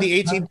 read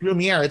the 18th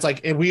Lumiere. It's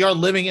like, we are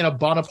living in a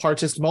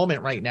Bonapartist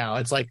moment right now.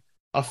 It's like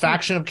a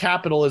faction of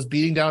capital is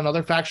beating down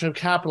another faction of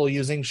capital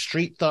using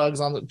street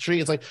thugs on the street.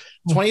 It's like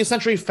 20th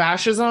century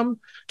fascism,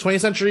 20th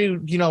century,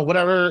 you know,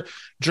 whatever,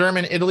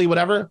 German, Italy,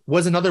 whatever,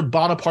 was another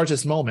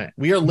Bonapartist moment.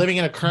 We are living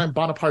in a current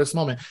Bonapartist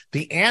moment.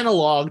 The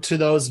analog to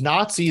those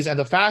Nazis and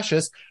the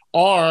fascists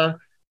are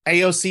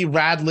AOC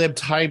rad lib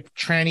type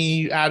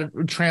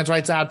trans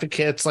rights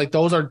advocates. Like,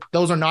 those are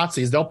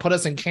Nazis. They'll put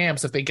us in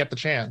camps if they get the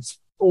chance.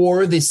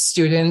 Or the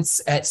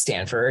students at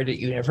Stanford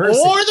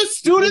University.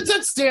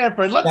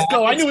 Let's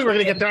go. I knew we were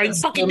going to get there. I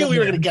fucking knew we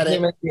were going to get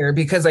it. Here,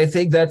 because I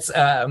think that's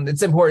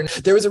it's important.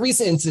 There was a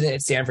recent incident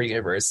at Stanford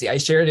University. I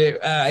shared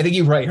it. I think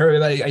you probably heard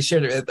about it. I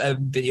shared a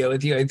video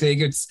with you. I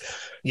think it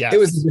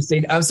was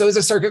interesting. So it was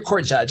a circuit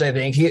court judge. I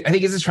think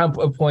he's a Trump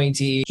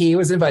appointee. He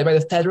was invited by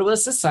the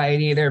Federalist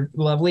Society. They're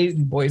lovely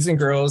boys and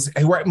girls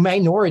who are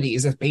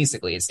minorities,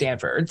 basically, at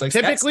Stanford. Like,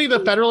 typically,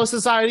 the Federalist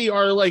Society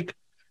are like,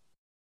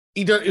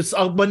 either it's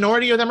a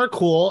minority of them are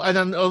cool, and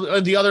then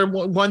the other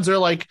ones are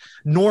like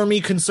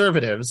normie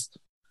conservatives.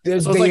 So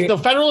it's like the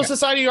Federalist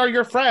Society are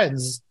your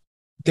friends.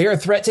 they're a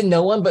threat to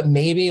no one, but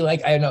maybe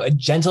like, I don't know, a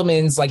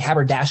gentleman's like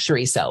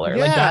haberdashery seller.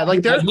 Yeah,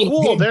 like they're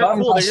cool. They're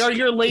cool. They are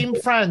your lame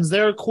rush. friends.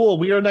 They're cool.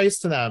 We are nice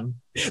to them.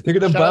 They're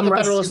gonna Shout out bum the rush.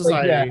 Federalist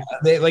Like, Society. yeah,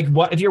 they like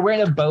what if you're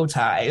wearing a bow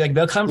tie? Like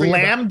they'll come for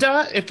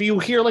Lambda, if you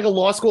hear like a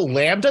law school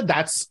Lambda,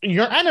 that's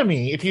your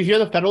enemy. If you hear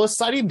the Federalist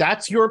Society,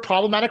 that's your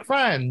problematic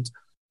friend.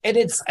 And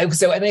it's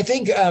so, and I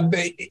think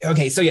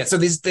okay, so yeah, so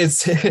this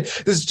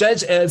this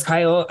judge is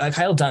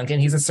Kyle Duncan.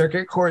 He's a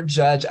circuit court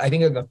judge, I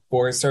think, of the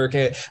Fourth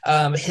Circuit.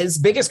 His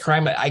biggest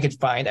crime I could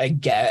find, I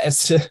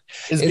guess,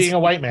 is being a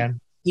white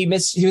man. Well,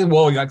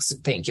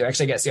 thank you.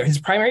 Actually, I guess his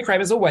primary crime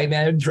is a white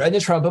man, a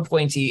Trump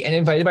appointee, and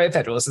invited by a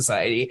Federalist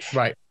Society.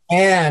 Right.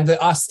 And the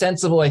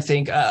ostensible, I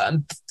think,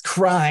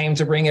 crime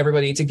to bring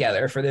everybody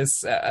together for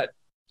this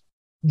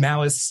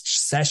Maoist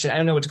session. I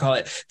don't know what to call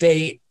it.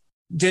 They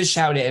did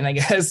shout it, and I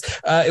guess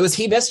it was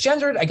he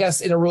misgendered. I guess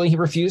in a ruling, he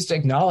refused to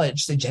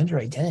acknowledge the gender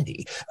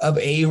identity of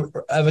a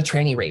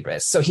tranny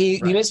rapist. So he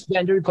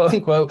misgendered, quote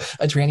unquote,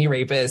 a tranny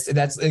rapist. And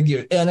that's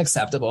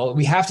unacceptable.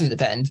 We have to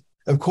defend,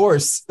 of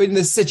course, in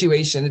this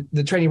situation,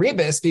 the tranny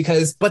rapist,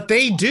 because but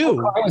they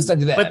do.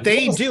 But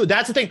they do.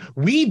 That's the thing.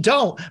 We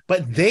don't,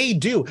 but they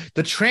do.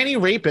 The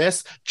tranny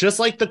rapist, just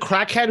like the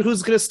crackhead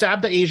who's going to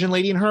stab the Asian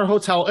lady in her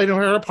hotel, in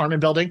her apartment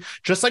building,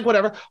 just like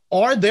whatever,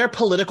 are their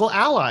political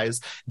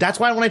allies. That's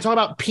why when I talk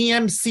about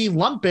PMC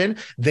lumpen,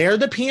 they're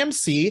the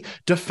PMC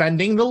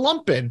defending the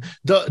lumpen.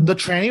 The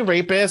tranny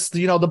rapist,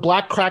 the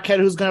black crackhead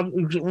who's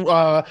going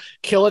to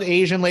kill an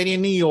Asian lady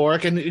in New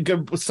York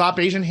and stop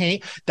Asian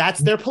hate, that's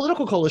their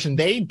political coalition.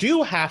 They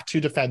do have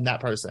to defend that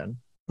person.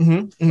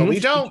 But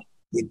we don't.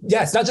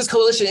 Yeah, it's not just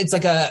coalition. It's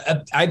like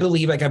I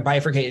believe, like a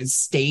bifurcated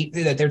state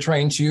that they're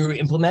trying to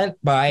implement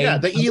by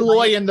the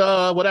Eloy and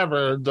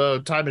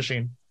the time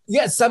machine.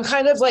 Yeah,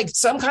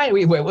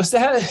 wait, what's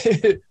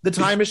that? The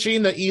time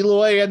machine, the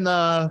Eloy and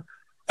the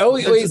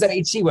is that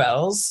H.G.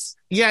 Wells?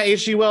 Yeah,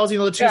 H.G. Wells, the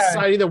two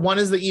society. The one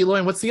is the Eloy,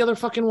 and what's the other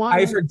fucking one?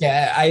 I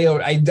forget. I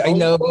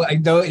know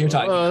what you're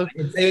talking about.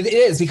 It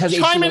is because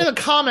chime into the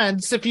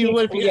comments if you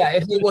would.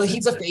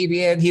 He's a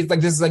Fabian. He's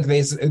like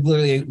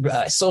literally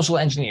social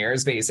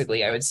engineers,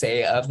 basically. I would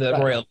say of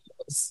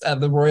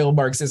the royal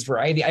Marxist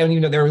variety. I don't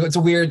even know.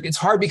 It's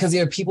hard because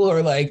people who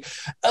are like,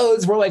 oh,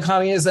 it's worldwide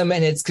communism,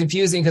 and it's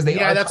confusing because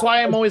that's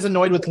why I'm always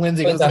annoyed with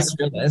Lindsay.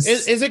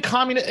 Is it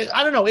communist?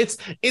 I don't know. It's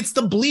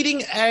the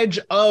bleeding edge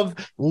of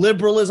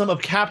liberalism,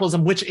 of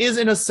capitalism, which is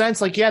in a sense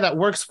like, that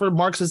works for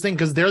Marx's thing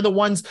because they're the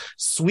ones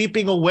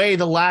sweeping away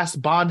the last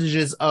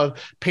bondages of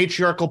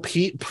patriarchal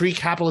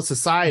pre-capitalist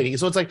society.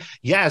 So it's like,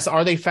 yes,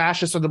 are they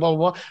fascist or the blah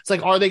blah blah? It's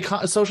like, are they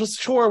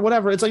socialist? Sure,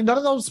 whatever. It's like none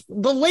of those.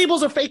 The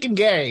labels are fake and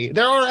gay.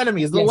 There are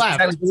enemies. The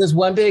left. Exactly.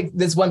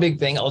 There's one big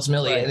thing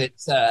ultimately, and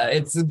it's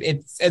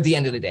at the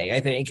end of the day, I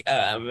think.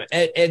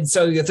 And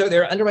so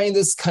they're undermining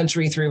this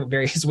country through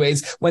various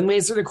ways. One way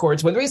is through the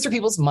courts, one way is through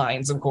people's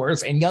minds, of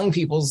course, and young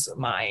people's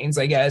minds,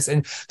 I guess.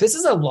 And this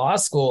is a law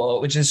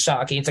school, which is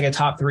shocking. It's like a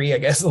top 3, I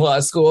guess, law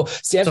school.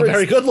 Stanford's a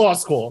very good law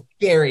school.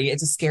 Scary.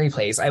 It's a scary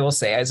place, I will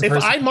say. If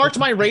I marked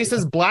my race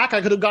as black, I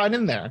could have gotten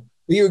in there.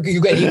 You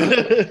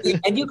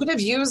could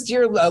have used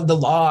your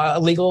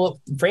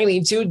legal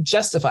framing to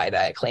justify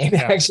that claim.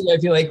 Yeah. Actually, I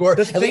feel like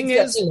the thing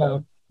is,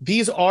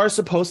 these are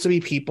supposed to be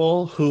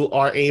people who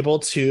are able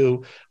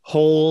to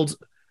hold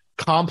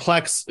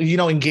complex,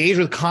 engage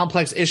with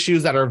complex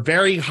issues that are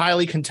very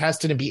highly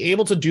contested and be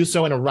able to do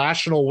so in a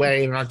rational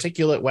way, in an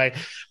articulate way.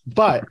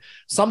 But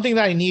something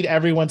that I need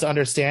everyone to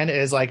understand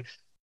is like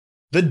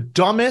the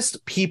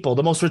dumbest people,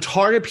 the most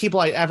retarded people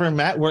I ever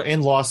met were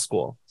in law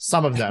school.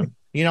 Some of them.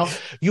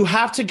 You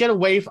have to get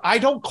away. I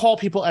don't call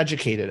people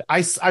educated.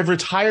 I've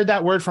retired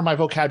that word from my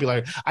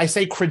vocabulary. I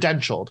say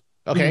credentialed.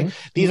 Okay.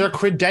 Mm-hmm. These are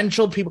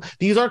credentialed people.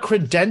 These are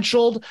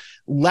credentialed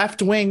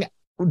left-wing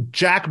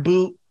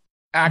jackboot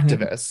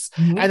activists.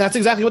 Mm-hmm. And that's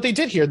exactly what they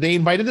did here. They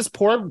invited this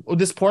poor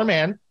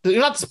man,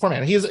 not this poor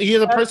man. He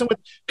is a person with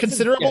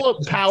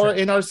considerable power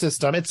in our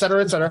system, et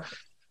cetera, et cetera.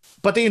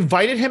 But they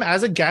invited him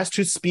as a guest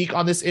to speak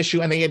on this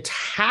issue, and they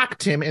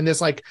attacked him in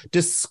this like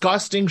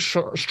disgusting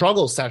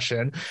struggle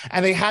session.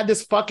 And they had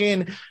this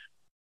fucking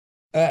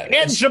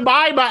Aunt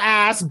Jemima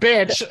ass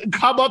bitch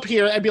come up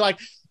here and be like,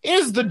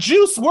 is the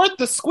juice worth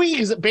the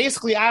squeeze?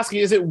 Basically asking,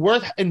 is it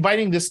worth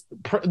inviting this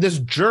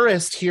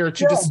jurist here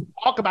to just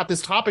talk about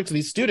this topic to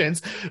these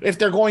students if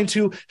they're going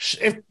to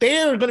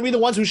be the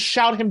ones who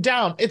shout him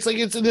down? It's like,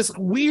 it's this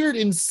weird,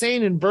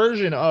 insane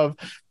inversion of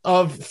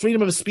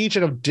freedom of speech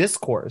and of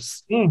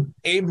discourse.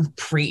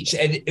 Preach.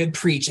 And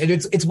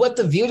it's what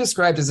The View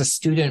described as a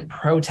student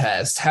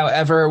protest.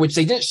 However, which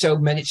they didn't show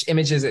many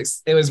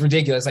images. It was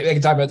ridiculous. Like, I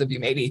can talk about The View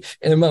maybe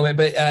in a moment,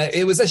 but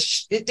it was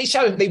they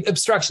shouted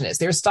obstructionists.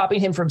 They were stopping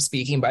him from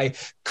speaking by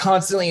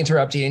constantly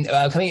interrupting,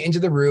 coming into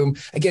the room.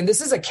 Again,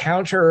 this is a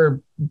counter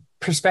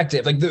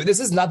perspective. Like, this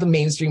is not the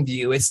mainstream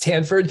view. It's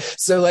Stanford.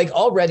 So like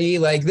already,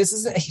 like this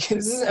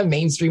isn't a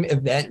mainstream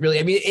event, really.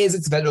 I mean,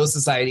 it's Federalist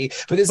Society,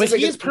 but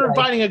he's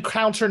providing a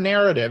counter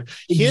narrative.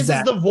 Exactly. His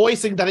is the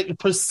voicing that it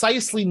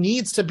precisely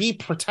needs to be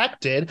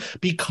protected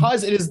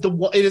because it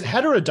is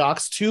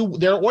heterodox to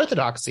their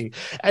orthodoxy.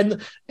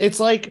 And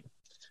it's like,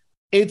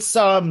 it's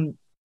sorry,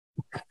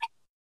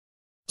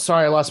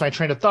 I lost my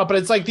train of thought, but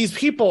it's like these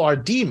people are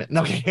demons.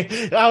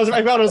 Okay, I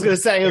forgot what I was going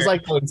to say. It was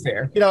like,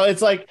 fair.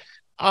 It's like,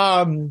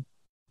 oh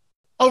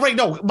right,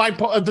 no,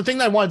 the thing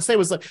that I wanted to say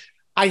was like,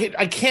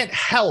 I can't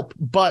help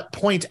but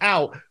point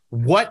out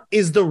what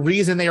is the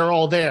reason they are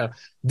all there.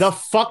 The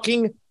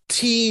fucking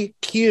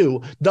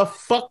TQ, the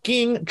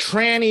fucking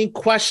tranny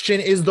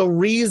question is the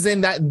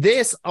reason that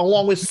this,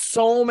 along with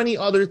so many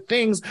other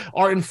things,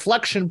 are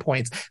inflection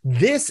points.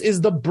 This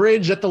is the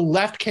bridge that the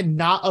left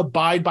cannot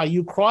abide by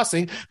you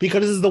crossing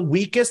because it is the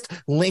weakest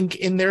link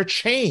in their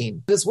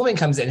chain. This woman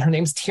comes in. Her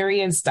name's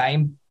Tyrion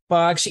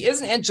Steinbach. She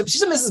isn't.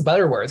 She's a Mrs.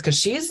 Butterworth because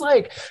she's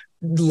like.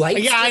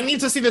 I need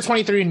to see the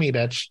 23andMe,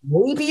 bitch.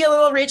 Maybe a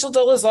little Rachel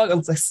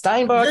Dolezal, like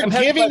Steinbach. You're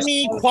giving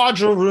me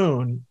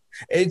Quadroon.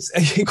 It's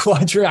a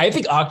quadroon. I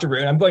think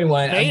octoroon. I'm going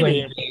one.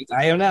 Maybe.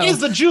 I don't know. Is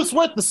the juice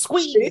worth the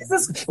squeeze?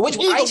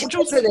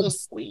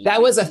 That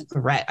was a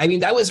threat. I mean,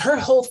 that was her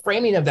whole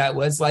framing of that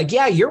was like,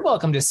 yeah, you're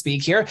welcome to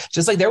speak here,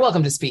 just like they're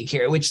welcome to speak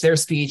here, which their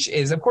speech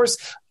is, of course,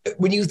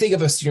 when you think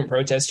of a student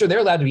protester, they're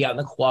allowed to be out in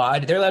the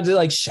quad. They're allowed to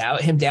like shout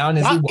him down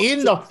as not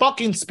in the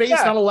fucking space,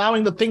 not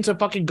allowing the thing to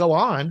fucking go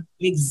on.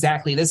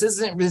 Exactly. This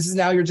is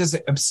now you're just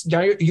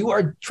you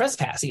are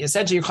trespassing.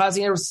 Essentially, you're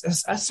causing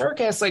a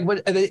circus. Like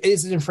what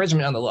is an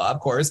infringement on the law, of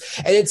course.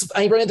 And it's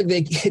ironic that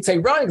they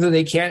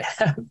can't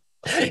have.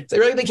 It's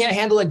ironic they can't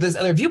handle like this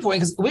other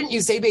viewpoint because wouldn't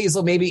you say,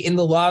 Basil, maybe in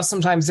the law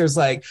sometimes there's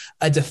like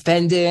a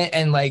defendant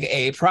and like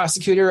a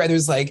prosecutor and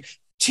there's like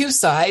two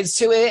sides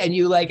to it, and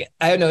you like,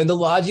 I don't know, in the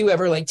law, do you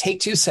ever like take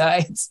two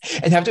sides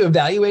and have to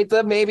evaluate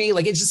them? Maybe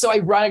like it's just so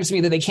ironic to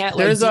me that they can't.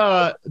 Like,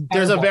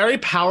 there's a very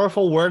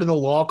powerful word in the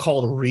law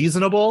called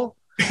reasonable.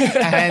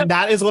 And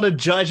that is what a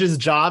judge's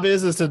job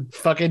is to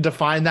fucking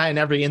define that in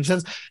every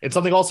instance. It's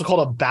something also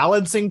called a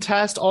balancing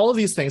test, all of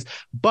these things.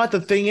 But the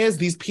thing is,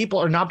 these people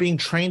are not being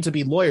trained to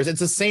be lawyers.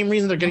 It's the same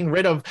reason they're getting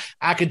rid of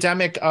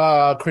academic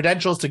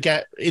credentials to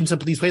get into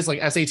these places like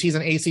SATs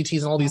and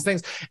ACTs and all these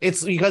things.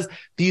 It's because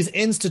these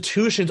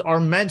institutions are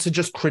meant to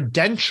just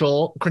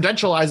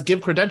credentialize, give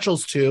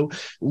credentials to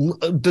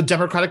the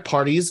Democratic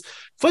Party's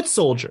foot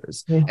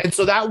soldiers. Mm-hmm. And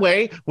so that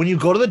way, when you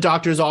go to the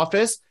doctor's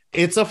office,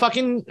 it's a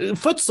fucking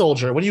foot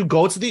soldier. When you're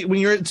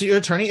to your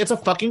attorney, it's a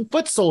fucking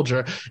foot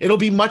soldier. It'll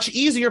be much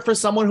easier for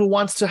someone who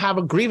wants to have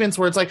a grievance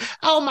where it's like,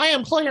 oh, my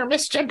employer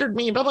misgendered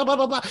me, blah, blah, blah,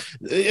 blah, blah.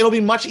 It'll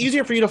be much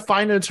easier for you to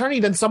find an attorney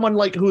than someone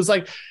like who's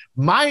like,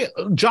 my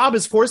job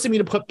is forcing me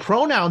to put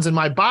pronouns in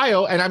my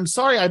bio, and I'm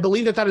sorry, I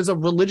believe that is a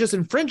religious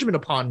infringement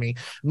upon me.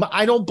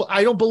 I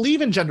don't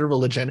believe in gender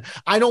religion.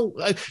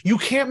 You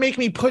can't make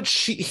me put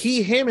she,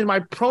 he, him in my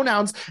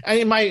pronouns and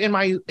in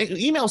my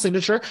email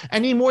signature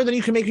any more than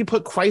you can make me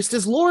put Christ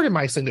is Lord in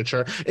my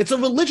signature. It's a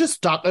religious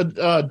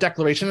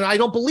declaration, and I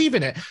don't believe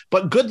in it.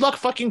 But good luck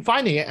fucking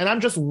finding it. And I'm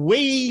just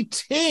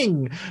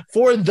waiting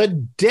for the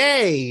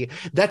day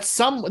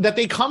that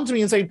they come to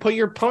me and say, put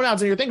your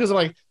pronouns in your thing, because I'm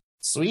like,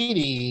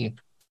 sweetie,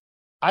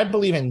 I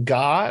believe in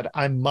God,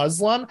 I'm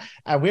Muslim,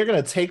 and we're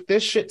going to take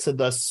this shit to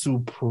the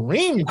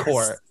Supreme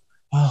Court.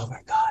 Oh my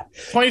God.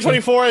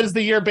 2024 is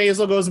the year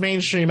Basil goes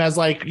mainstream as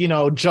like,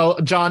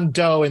 John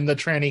Doe in the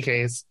tranny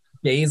case.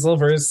 Basil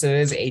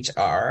versus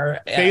HR.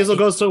 Basil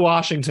goes to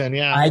Washington.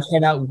 Yeah, I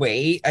cannot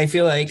wait. I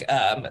feel like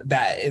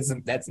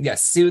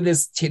sue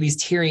these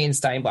Tyrion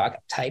Steinbach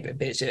type of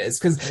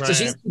bitches because so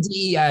she's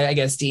DEI, I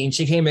guess, Dean.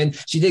 She came in.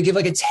 She did give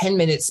like a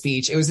 10-minute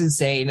speech. It was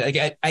insane. Like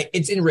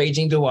it's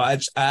enraging to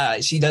watch.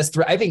 She does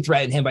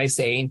threaten him by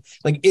saying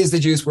like, "Is the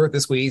juice worth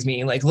the squeeze?"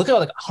 Meaning like, look at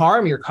all the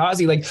harm you're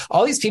causing. Like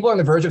all these people are on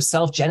the verge of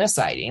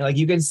self-genociding. Like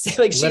you can say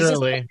like she's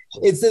literally.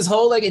 It's this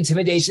whole like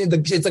intimidation.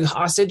 It's like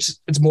hostage.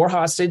 It's more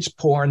hostage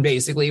porn.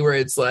 Basically, where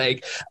it's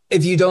like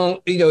if you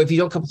don't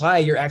comply,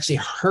 you're actually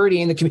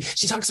hurting the community.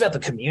 She talks about the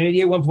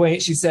community at one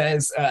point. She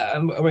says,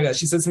 "Oh my God,"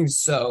 she said something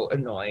so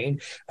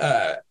annoying.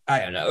 I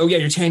don't know. Oh yeah,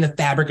 you're tearing the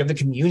fabric of the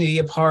community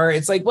apart.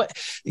 It's like what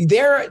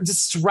they're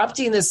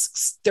disrupting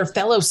their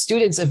fellow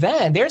students'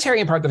 event. They're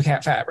tearing apart the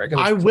fabric.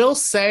 I will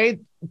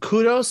say,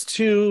 kudos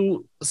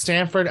to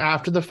Stanford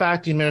after the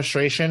fact, the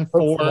administration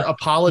for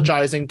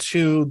apologizing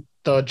to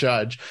the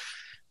judge,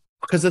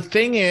 because the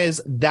thing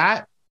is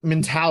that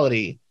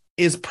mentality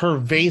is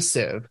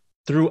pervasive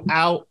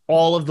throughout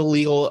all of the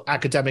legal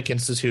academic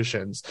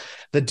institutions.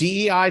 The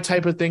DEI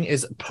type of thing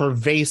is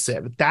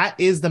pervasive. That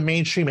is the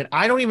mainstream. And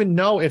I don't even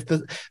know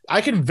I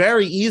can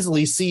very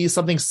easily see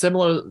something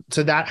similar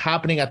to that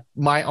happening at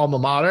my alma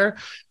mater.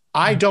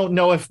 I don't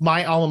know if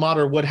my alma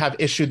mater would have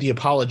issued the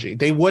apology.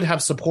 They would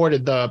have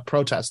supported the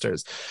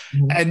protesters.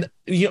 Mm-hmm. And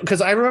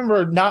because I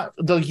remember not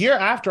the year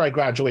after I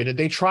graduated,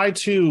 they tried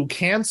to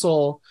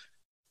cancel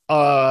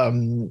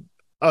an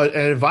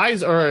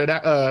advisor or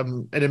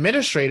an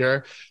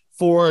administrator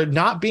for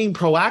not being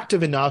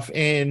proactive enough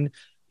in,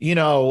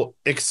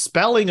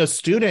 expelling a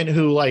student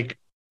who like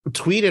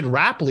tweeted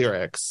rap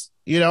lyrics,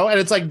 and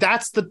it's like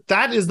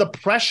that is the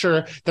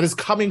pressure that is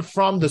coming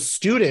from the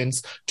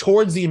students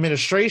towards the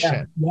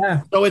administration.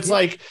 Yeah. So it's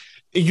like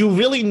you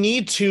really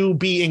need to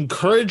be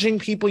encouraging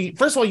people.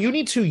 First of all, you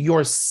need to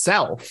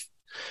yourself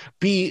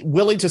be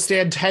willing to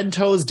stand 10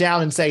 toes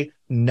down and say,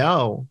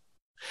 no,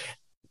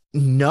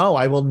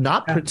 I will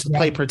not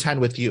play pretend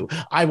with you.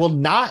 I will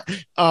not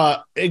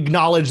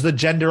acknowledge the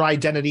gender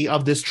identity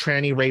of this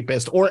tranny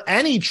rapist or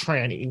any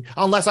tranny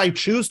unless I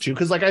choose to.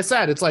 Because like I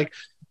said, it's like,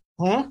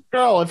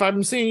 girl, if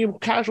I'm seeing you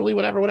casually,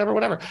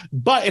 whatever.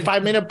 But if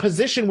I'm in a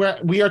position where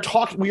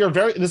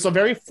this is a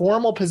very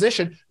formal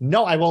position,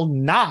 no, I will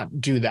not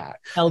do that.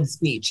 Held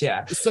speech,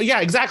 yeah. So yeah,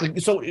 exactly.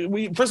 So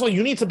first of all,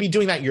 you need to be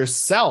doing that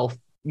yourself,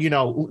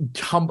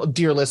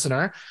 dear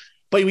listener.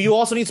 But you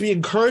also need to be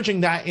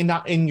encouraging that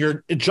in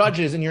your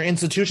judges, in your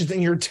institutions,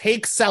 in your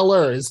take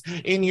sellers,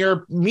 in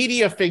your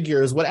media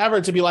figures, whatever,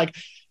 to be like,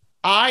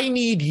 I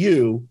need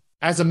you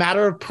as a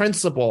matter of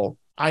principle.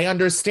 I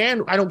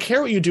understand. I don't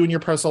care what you do in your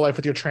personal life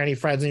with your tranny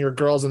friends and your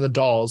girls and the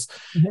dolls.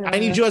 I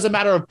need you as a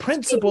matter of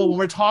principle when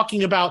we're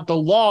talking about the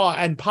law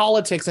and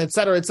politics, et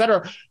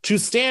cetera, to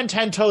stand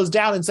 10 toes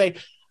down and say,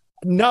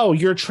 no,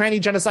 your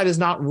tranny genocide is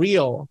not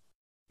real.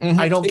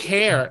 I don't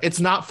care. It's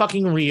not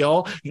fucking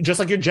real.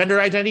 Just like your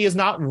gender identity is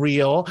not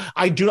real.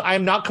 I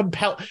am not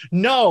compelled.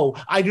 No,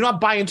 I do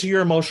not buy into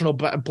your emotional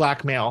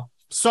blackmail.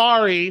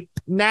 Sorry.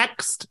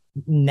 Next.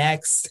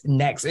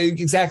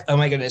 Exactly. Oh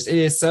my goodness, it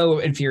is so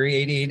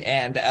infuriating,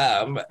 and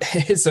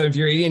it's so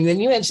infuriating. And then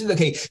you mentioned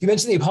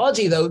the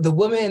apology, though. The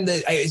woman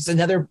that it's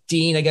another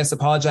dean, I guess,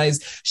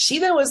 apologized. She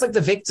then was like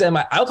the victim.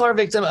 I'll call her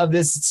victim of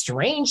this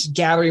strange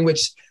gathering,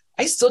 which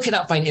I still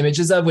cannot find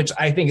images of, which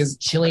I think is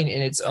chilling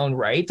in its own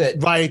right.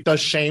 The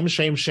shame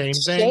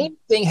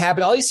thing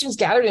happened. All these students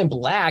gathered in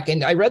black,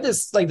 and I read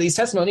this, like, these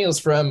testimonials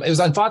from, it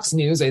was on Fox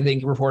News, I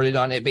think, reported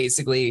on it.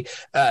 Basically,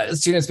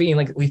 students being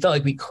like, we felt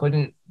like we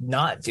couldn't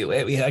not do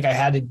it. I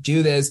had to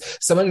do this.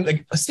 Someone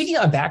like speaking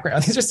on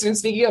background. These are students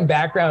speaking on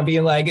background,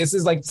 being like, this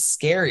is like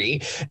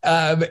scary.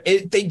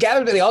 They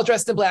gathered, they all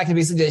dressed in black, and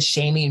basically did a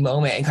shaming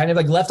moment and kind of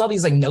like left all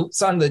these like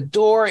notes on the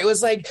door. It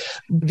was like,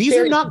 these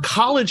are not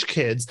college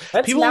kids.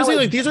 People will say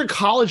like, these are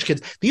college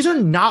kids. These are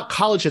not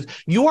college kids.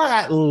 You are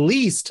at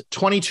least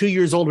 22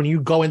 years old when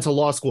you go into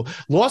law school.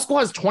 Law school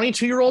has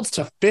 22-year-olds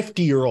to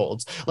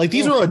 50-year-olds. Like,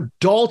 these are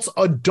adults,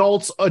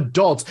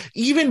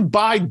 even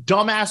by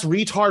dumbass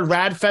retard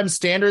rad fem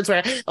standards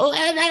where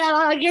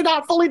you're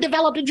not fully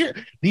developed.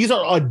 These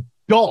are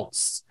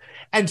adults.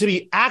 And to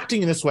be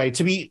acting in this way,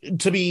 to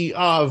be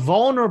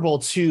vulnerable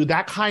to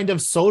that kind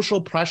of social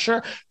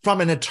pressure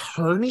from an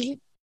attorney,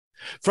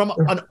 from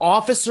an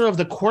officer of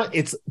the court,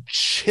 it's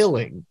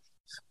chilling.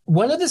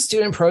 One of the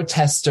student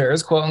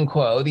protesters, quote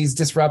unquote, these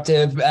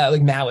disruptive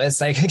like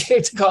Maoists, I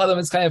get to call them,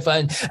 it's kind of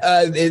fun.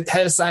 It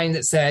had a sign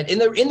that said in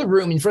the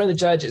room in front of the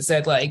judge, it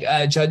said like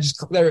judge,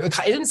 it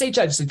didn't say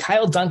judge, it said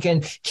Kyle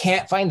Duncan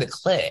can't find the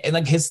clit. And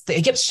like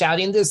he kept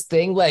shouting this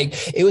thing,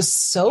 like it was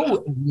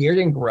so weird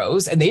and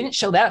gross. And they didn't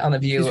show that on The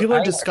View. These people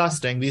are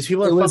disgusting. These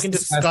people are fucking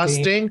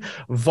disgusting,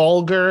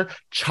 vulgar,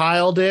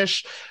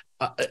 childish.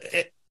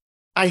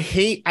 I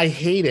hate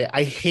it.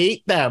 I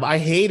hate them. I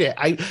hate it.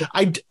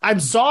 I'm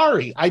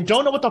sorry. I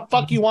don't know what the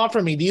fuck you want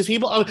from me. These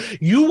people,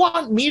 you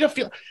want me to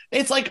feel,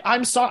 it's like,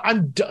 I'm sorry.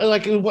 I'm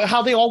like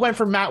how they all went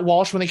for Matt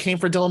Walsh when they came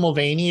for Dylan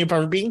Mulvaney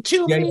for being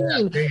too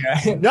mean.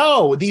 Yeah.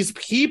 No, these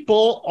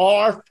people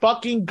are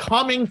fucking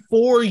coming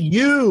for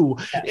you.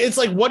 Yeah. It's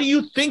like, what do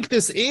you think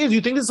this is? You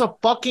think this is a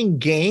fucking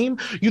game?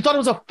 You thought it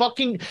was a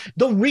fucking,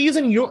 the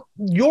reason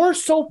you're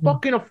so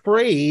fucking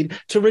afraid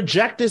to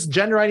reject this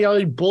gender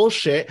ideology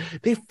bullshit,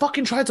 they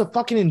fucking tried to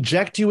fucking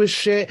inject you with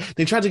shit.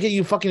 They tried to get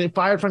you fucking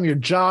fired from your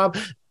job.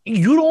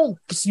 You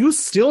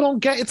still don't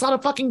get it's not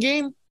a fucking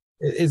game.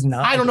 It is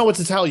not. I don't know what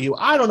to tell you.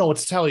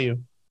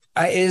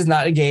 It is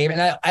not a game.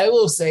 And I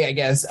will say, I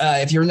guess,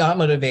 if you're not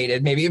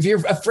motivated, maybe if you're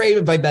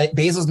afraid by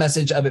Basil's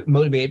message of it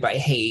motivated by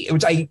hate,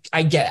 which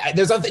I get,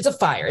 it's a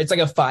fire. It's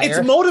like a fire.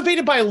 It's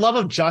motivated by a love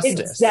of justice.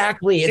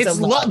 Exactly. It's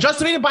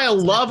justified by a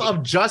love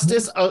of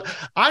justice.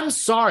 I'm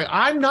sorry.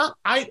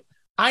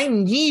 I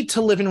need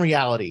to live in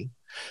reality.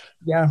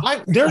 Yeah.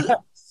 Do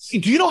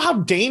you know how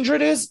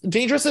dangerous it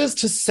is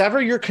to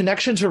sever your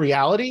connection to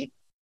reality?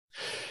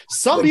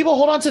 Some people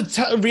hold on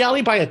to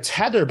reality by a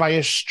tether, by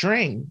a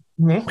string.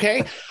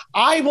 Okay.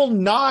 I will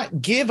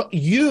not give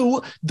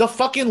you the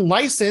fucking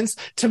license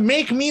to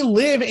make me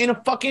live in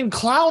a fucking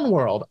clown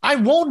world. I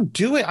won't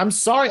do it. I'm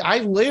sorry. I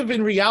live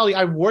in reality.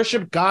 I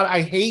worship God.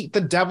 I hate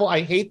the devil.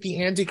 I hate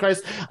the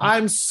Antichrist.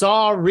 I'm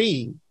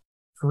sorry.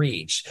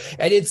 Preach.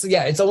 And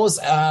it's almost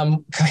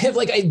kind of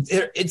like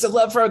it's a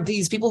love for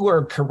these people who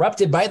are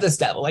corrupted by this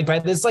devil, like by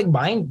this like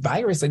mind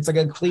virus. It's like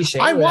a cliche.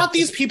 I want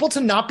these people to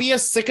not be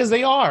as sick as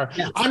they are.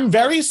 Yes. I'm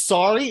very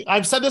sorry.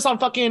 I said this on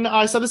Thoughts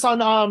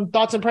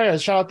and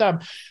Prayers. Shout out them.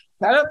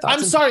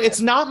 I'm sorry. It's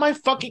not my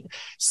fucking.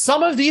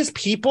 Some of these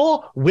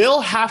people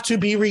will have to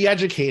be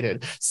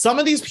re-educated. Some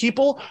of these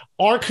people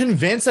are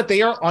convinced that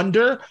they are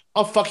under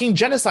a fucking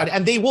genocide,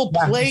 and they will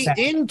play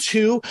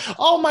into,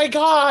 oh my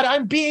God,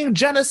 I'm being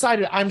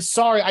genocided. I'm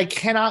sorry. I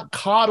cannot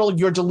coddle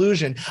your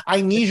delusion.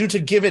 I need you to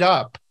give it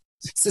up.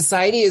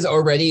 Society is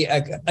already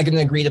like an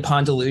agreed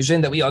upon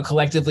delusion that we all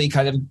collectively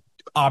kind of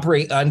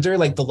operate under.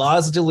 Like the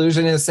laws of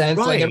delusion in a sense,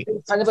 like Right.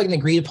 everything's kind of like an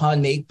agreed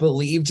upon make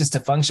believe just to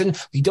function.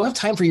 You don't have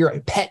time for your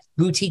pet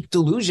boutique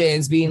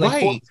delusions being like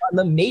Right. forced on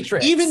the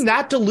matrix. Even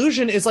that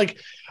delusion is like,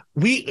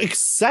 we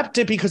accept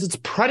it because it's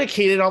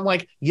predicated on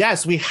like,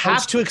 yes, we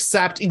have to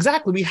accept,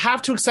 exactly, we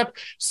have to accept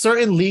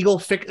certain legal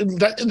fiction.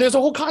 There's a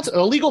whole concept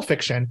of legal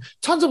fiction,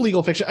 tons of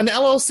legal fiction. An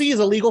LLC is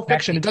a legal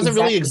fiction. It doesn't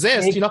really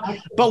exist, you know,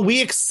 but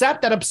we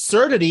accept that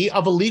absurdity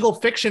of a legal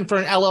fiction for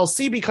an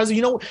LLC because,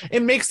 you know,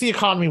 it makes the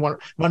economy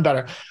run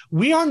better.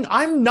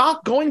 I'm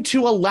not going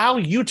to allow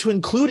you to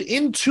include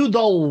into the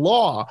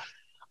law.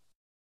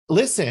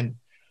 Listen,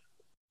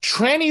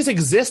 trannies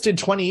existed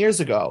 20 years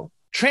ago.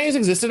 Trannies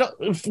existed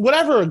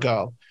whatever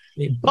ago,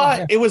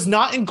 but it was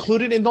not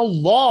included in the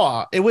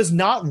law. It was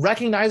not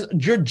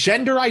recognized. Your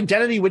gender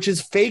identity, which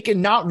is fake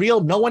and not real,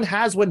 no one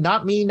has one,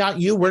 not me, not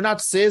you. We're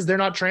not cis, they're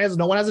not trans.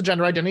 No one has a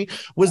gender identity.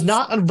 Was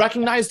not a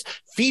recognized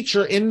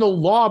feature in the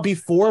law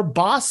before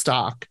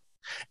Bostock,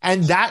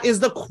 and that is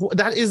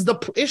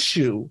the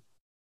issue.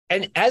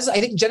 And as I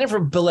think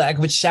Jennifer Bilek,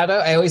 which shout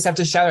out, I always have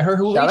to shout out her.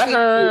 Shout out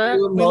her.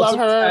 We love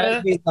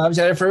her. We love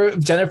Jennifer.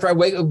 Jennifer,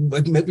 wait,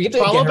 we have to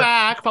follow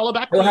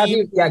back. We'll have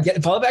you,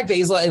 follow back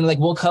Basil, and like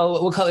we'll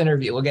call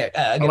interview. We'll get.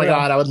 Oh my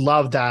god, I would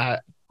love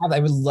that. I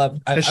would love.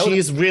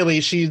 She's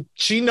really she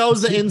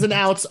knows the ins and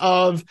outs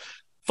of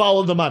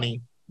Follow the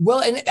Money. Well,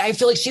 and I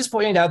feel like she's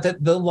pointed out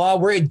that the law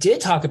where it did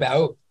talk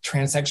about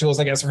transsexuals,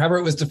 I guess, or however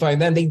it was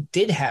defined then, they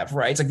did have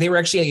rights. Like they were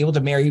actually able to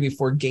marry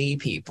before gay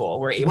people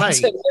were able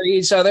to marry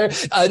each other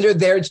under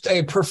their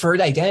preferred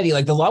identity.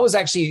 Like the law was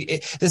actually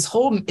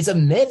it's a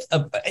myth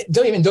of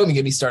don't even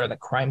get me started on the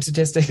crime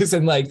statistics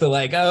and like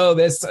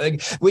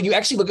when you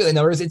actually look at the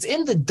numbers, it's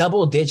in the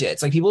double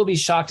digits. Like people will be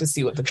shocked to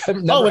see what the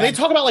number. When they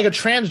talk about like a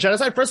trans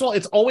genocide, first of all,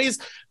 it's always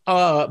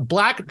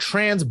black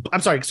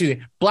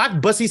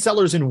bussy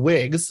sellers in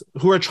wigs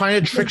who are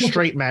trying to trick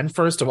straight men,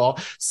 first of all.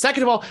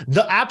 Second of all,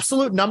 the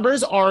absolute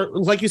numbers are,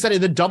 like you said,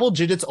 in the double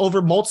digits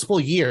over multiple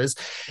years.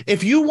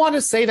 If you want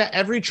to say that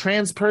every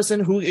trans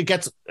person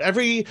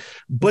every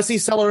bussy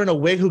seller in a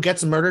wig who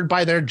gets murdered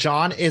by their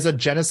John is a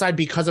genocide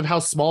because of how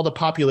small the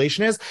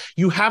population is,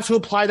 you have to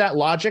apply that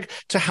logic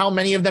to how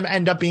many of them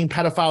end up being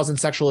pedophiles and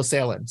sexual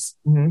assailants.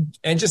 Mm-hmm.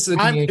 And just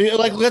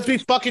let's be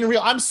fucking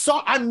real.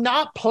 I'm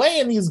not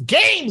playing these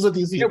games with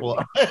these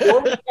people.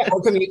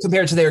 or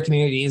compared to their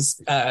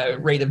community's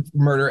rate of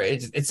murder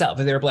itself,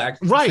 if they're black,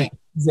 right?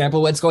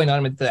 Example, what's going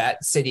on with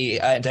that city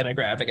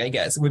demographic, I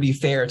guess, would be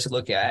fair to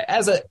look at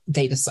as a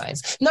data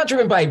science, not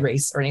driven by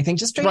race or anything,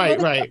 just right.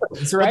 Numbers,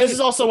 right. But this is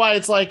also why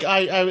it's like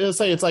I will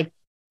say it's like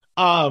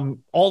all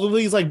of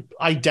these like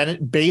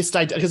based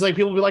because like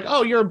people will be like,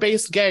 oh, you're a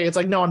based gay. It's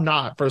like, no, I'm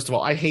not. First of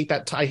all, I hate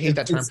that term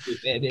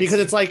because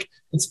it's like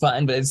it's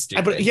fun, but it's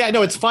stupid. But yeah,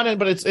 no, it's fun,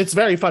 but it's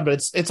very fun, but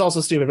it's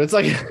also stupid. But it's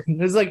like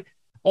it's like.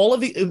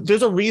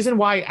 There's a reason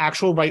why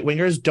actual right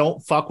wingers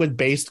don't fuck with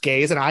based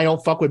gays and I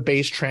don't fuck with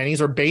based trannies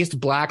or based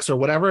blacks or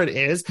whatever it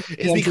is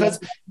because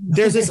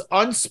there's this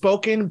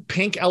unspoken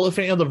pink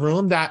elephant in the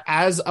room that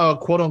as a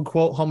quote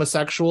unquote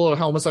homosexual or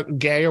homosexual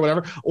gay or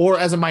whatever, or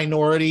as a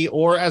minority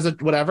or as a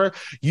whatever,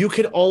 you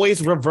could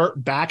always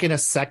revert back in a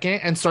second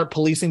and start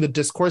policing the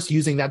discourse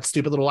using that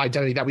stupid little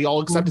identity that we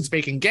all accept as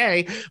fake and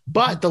gay.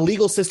 But the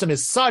legal system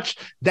is such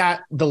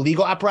that the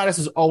legal apparatus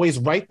is always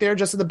right there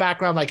just in the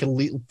background, like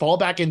fall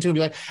back into and be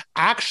like,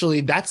 actually,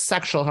 that's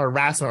sexual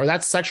harassment, or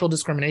that's sexual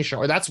discrimination,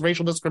 or that's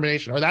racial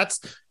discrimination, or that's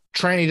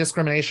tranny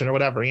discrimination, or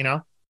whatever, you know?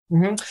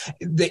 Mm-hmm.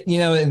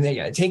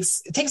 It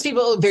takes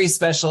people, very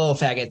special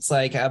faggots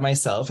like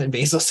myself and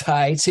Basil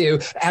Sai, to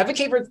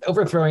advocate for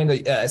overthrowing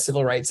the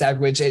Civil Rights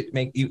Act, which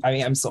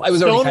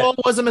Stonewall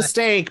was a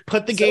mistake.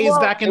 Put the gays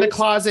back in the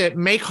closet.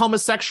 Make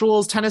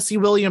homosexuals Tennessee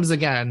Williams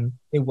again.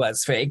 It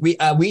was fake.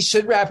 We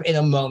should wrap in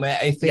a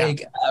moment, I think.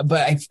 Yeah.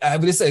 But I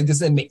would just say this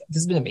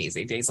has been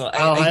amazing, Basil.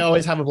 I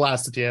always have a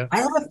blast with you. I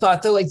have a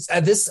thought though,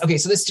 so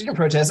this student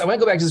protest. I want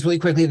to go back to this really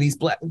quickly. These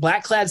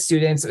black clad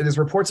students. There's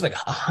reports of like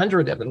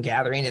 100 of them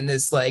gathering in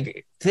this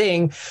like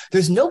thing.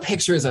 There's no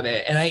pictures of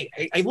it, and I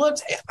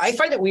looked. I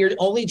find it weird.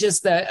 Only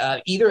just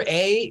that either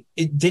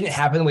it didn't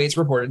happen the way it's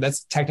reported.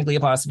 That's technically a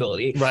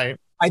possibility, right?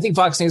 I think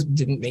Fox News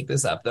didn't make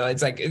this up, though.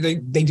 It's like they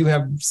do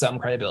have some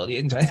credibility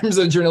in terms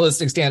of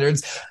journalistic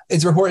standards.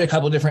 It's reported a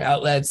couple of different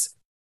outlets.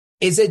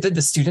 Is it that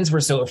the students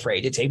were so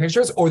afraid to take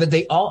pictures, or that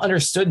they all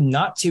understood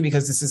not to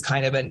because this is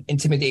kind of an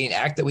intimidating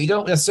act that we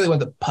don't necessarily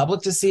want the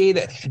public to see?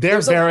 That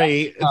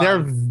they're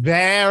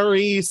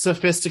very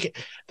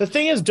sophisticated. The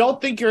thing is, don't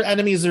think your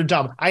enemies are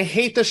dumb. I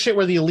hate the shit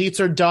where the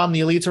elites are dumb, the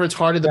elites are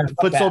retarded, the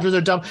foot soldiers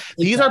are dumb.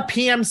 These are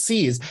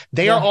PMCs.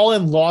 They are all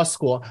in law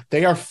school.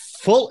 They are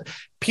full.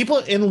 People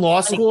in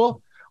law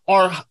school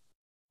are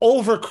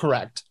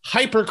overcorrect,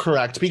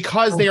 hypercorrect,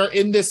 because they are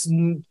in this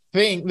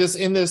thing,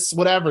 this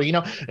whatever, you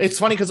know. It's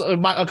funny because a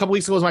couple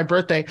weeks ago was my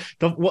birthday.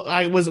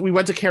 We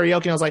went to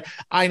karaoke and I was like,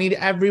 I need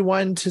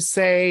everyone to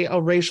say a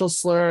racial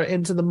slur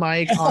into the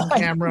mic on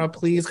camera,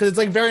 please, because it's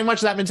like very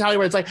much that mentality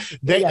where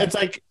it's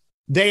like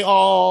they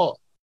all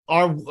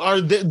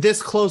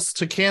this close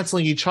to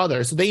canceling each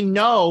other. So they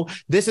know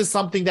this is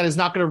something that is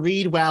not going to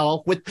read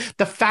well with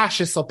the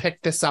fascists will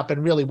pick this up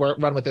and really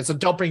run with it. So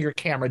don't bring your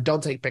camera.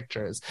 Don't take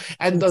pictures.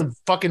 And the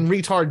fucking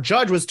retard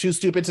judge was too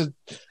stupid to,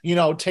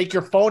 take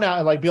your phone out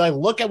and like be like,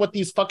 look at what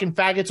these fucking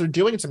faggots are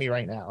doing to me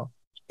right now.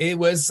 It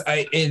was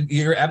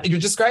you're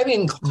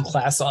describing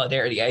class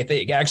solidarity. I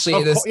think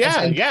actually,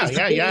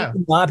 yeah.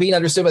 Not being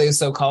understood by the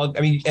so-called.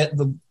 I mean,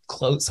 the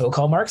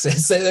so-called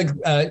Marxists. That's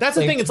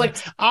the thing. It's like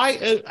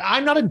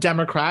I'm not a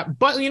Democrat,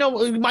 but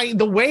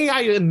the way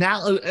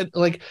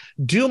I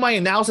do my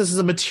analysis is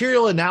a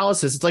material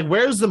analysis. It's like,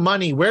 where's the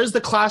money? Where's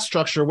the class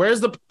structure? Where's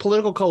the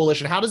political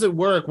coalition? How does it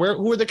work?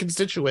 Who are the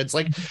constituents?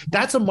 Like,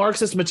 that's a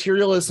Marxist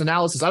materialist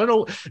analysis. I don't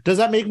know. Does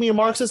that make me a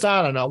Marxist?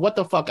 I don't know. What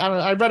the fuck? I don't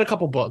know. I read a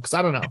couple books.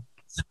 I don't know.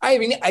 I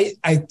mean,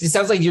 it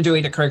sounds like you're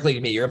doing it correctly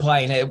to me. You're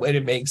applying it when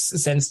it makes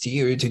sense to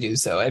you to do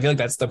so. I feel like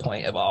that's the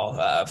point of all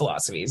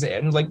philosophies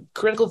and like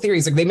critical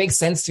theories. Like, they make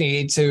sense to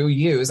me to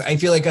use. I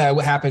feel like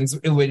what happens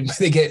when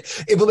they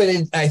get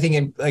implemented, I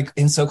think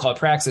in so-called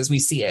praxis, we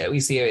see it. We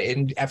see it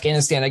in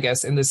Afghanistan, I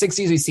guess, in the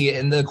 60s. We see it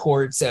in the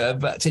courts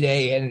of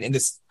today and in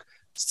this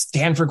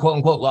Stanford quote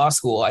unquote law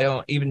school. I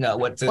don't even know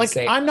what to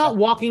say. I'm not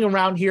walking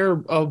around here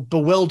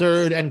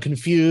bewildered and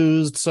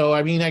confused. So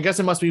I mean, I guess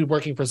it must be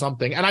working for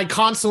something. And I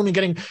constantly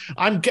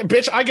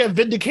I get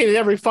vindicated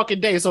every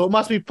fucking day. So it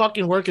must be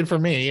fucking working for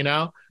me,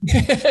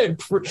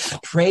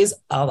 Praise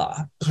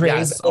Allah.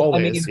 Yes,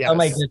 always, yes. Oh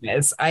my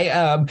goodness.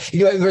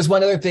 There's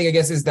one other thing, I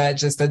guess, is that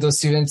just that those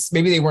students,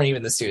 maybe they weren't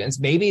even the students.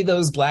 Maybe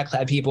those black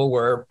clad people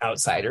were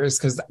outsiders,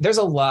 because there's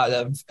a lot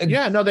of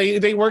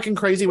they work in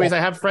crazy ways. I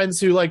have friends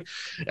who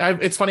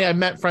it's funny, I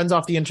met friends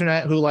off the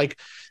internet who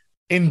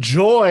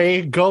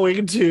enjoy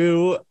going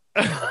to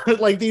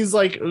these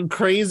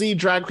crazy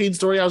drag queen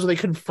story hours where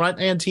they confront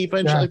Antifa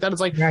and shit like that.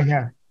 It's like,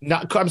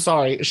 I'm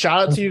sorry.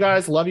 Shout out to you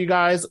guys. Love you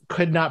guys.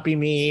 Could not be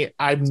me.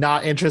 I'm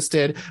not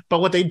interested.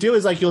 But what they do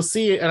is you'll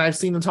see it, and I've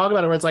seen them talk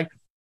about it, where it's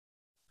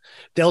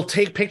they'll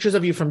take pictures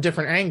of you from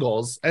different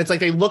angles. And it's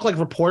they look like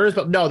reporters,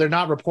 but no, they're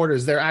not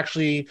reporters. They're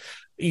actually,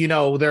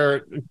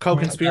 they're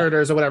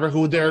co-conspirators or whatever,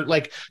 who they're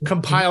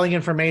compiling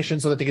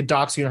information so that they could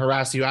dox you and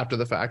harass you after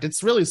the fact.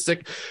 It's really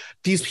sick.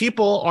 These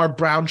people are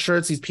brown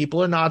shirts. These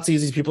people are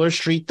Nazis. These people are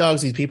street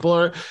thugs. These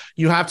people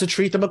you have to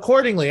treat them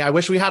accordingly. I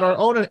wish we had our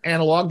own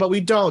analog, but we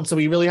don't. So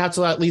we really have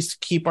to at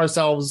least keep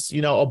ourselves,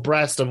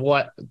 abreast of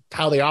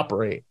how they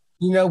operate.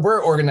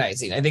 We're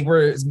organizing. I think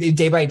we're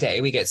day by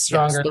day, we get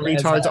stronger.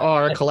 Yes, the retards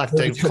are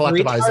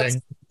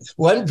collectivizing.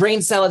 One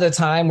brain cell at a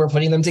time. We're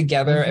putting them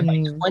together. And by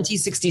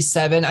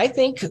 2067, I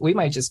think we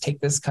might just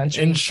take this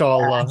country.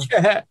 Inshallah.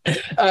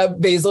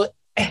 Basil,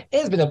 it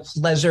has been a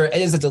pleasure.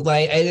 It is a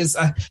delight. I'm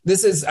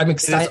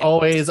excited. It's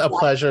always a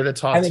pleasure to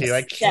talk to you.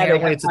 I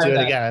can't wait to do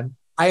it again.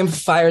 I am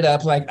fired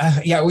up.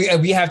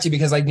 We have to,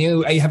 because I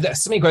knew I have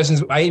so many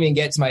questions. I didn't even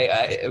get to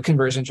my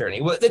conversion journey.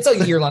 Well, it's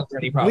a year-long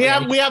journey, probably.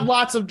 we have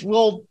lots of.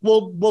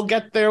 We'll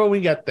get there when we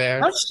get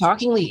there. It's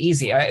shockingly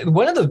easy.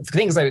 One of the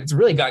things it's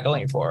really got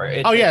going for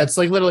it. It's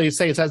literally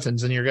say a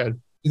sentence and you're good.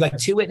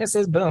 Two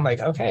witnesses, boom.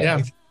 Okay,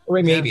 yeah.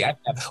 Or maybe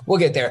we'll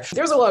get there.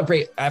 There's a lot of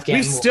great Afghan.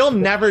 We've still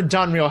never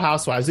done Real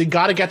Housewives. We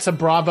got to get to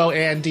Bravo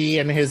Andy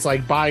and his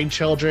buying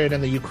children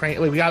and the Ukraine.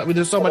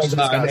 There's so much to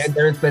discuss.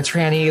 There's the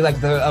tranny,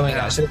 oh my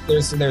gosh.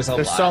 There's a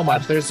lot. So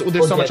much. There's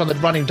so much on the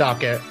running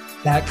docket.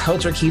 That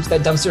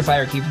dumpster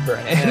fire keeps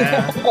burning.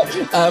 Yeah.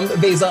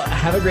 Basil,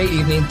 have a great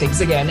evening.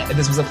 Thanks again.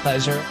 This was a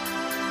pleasure.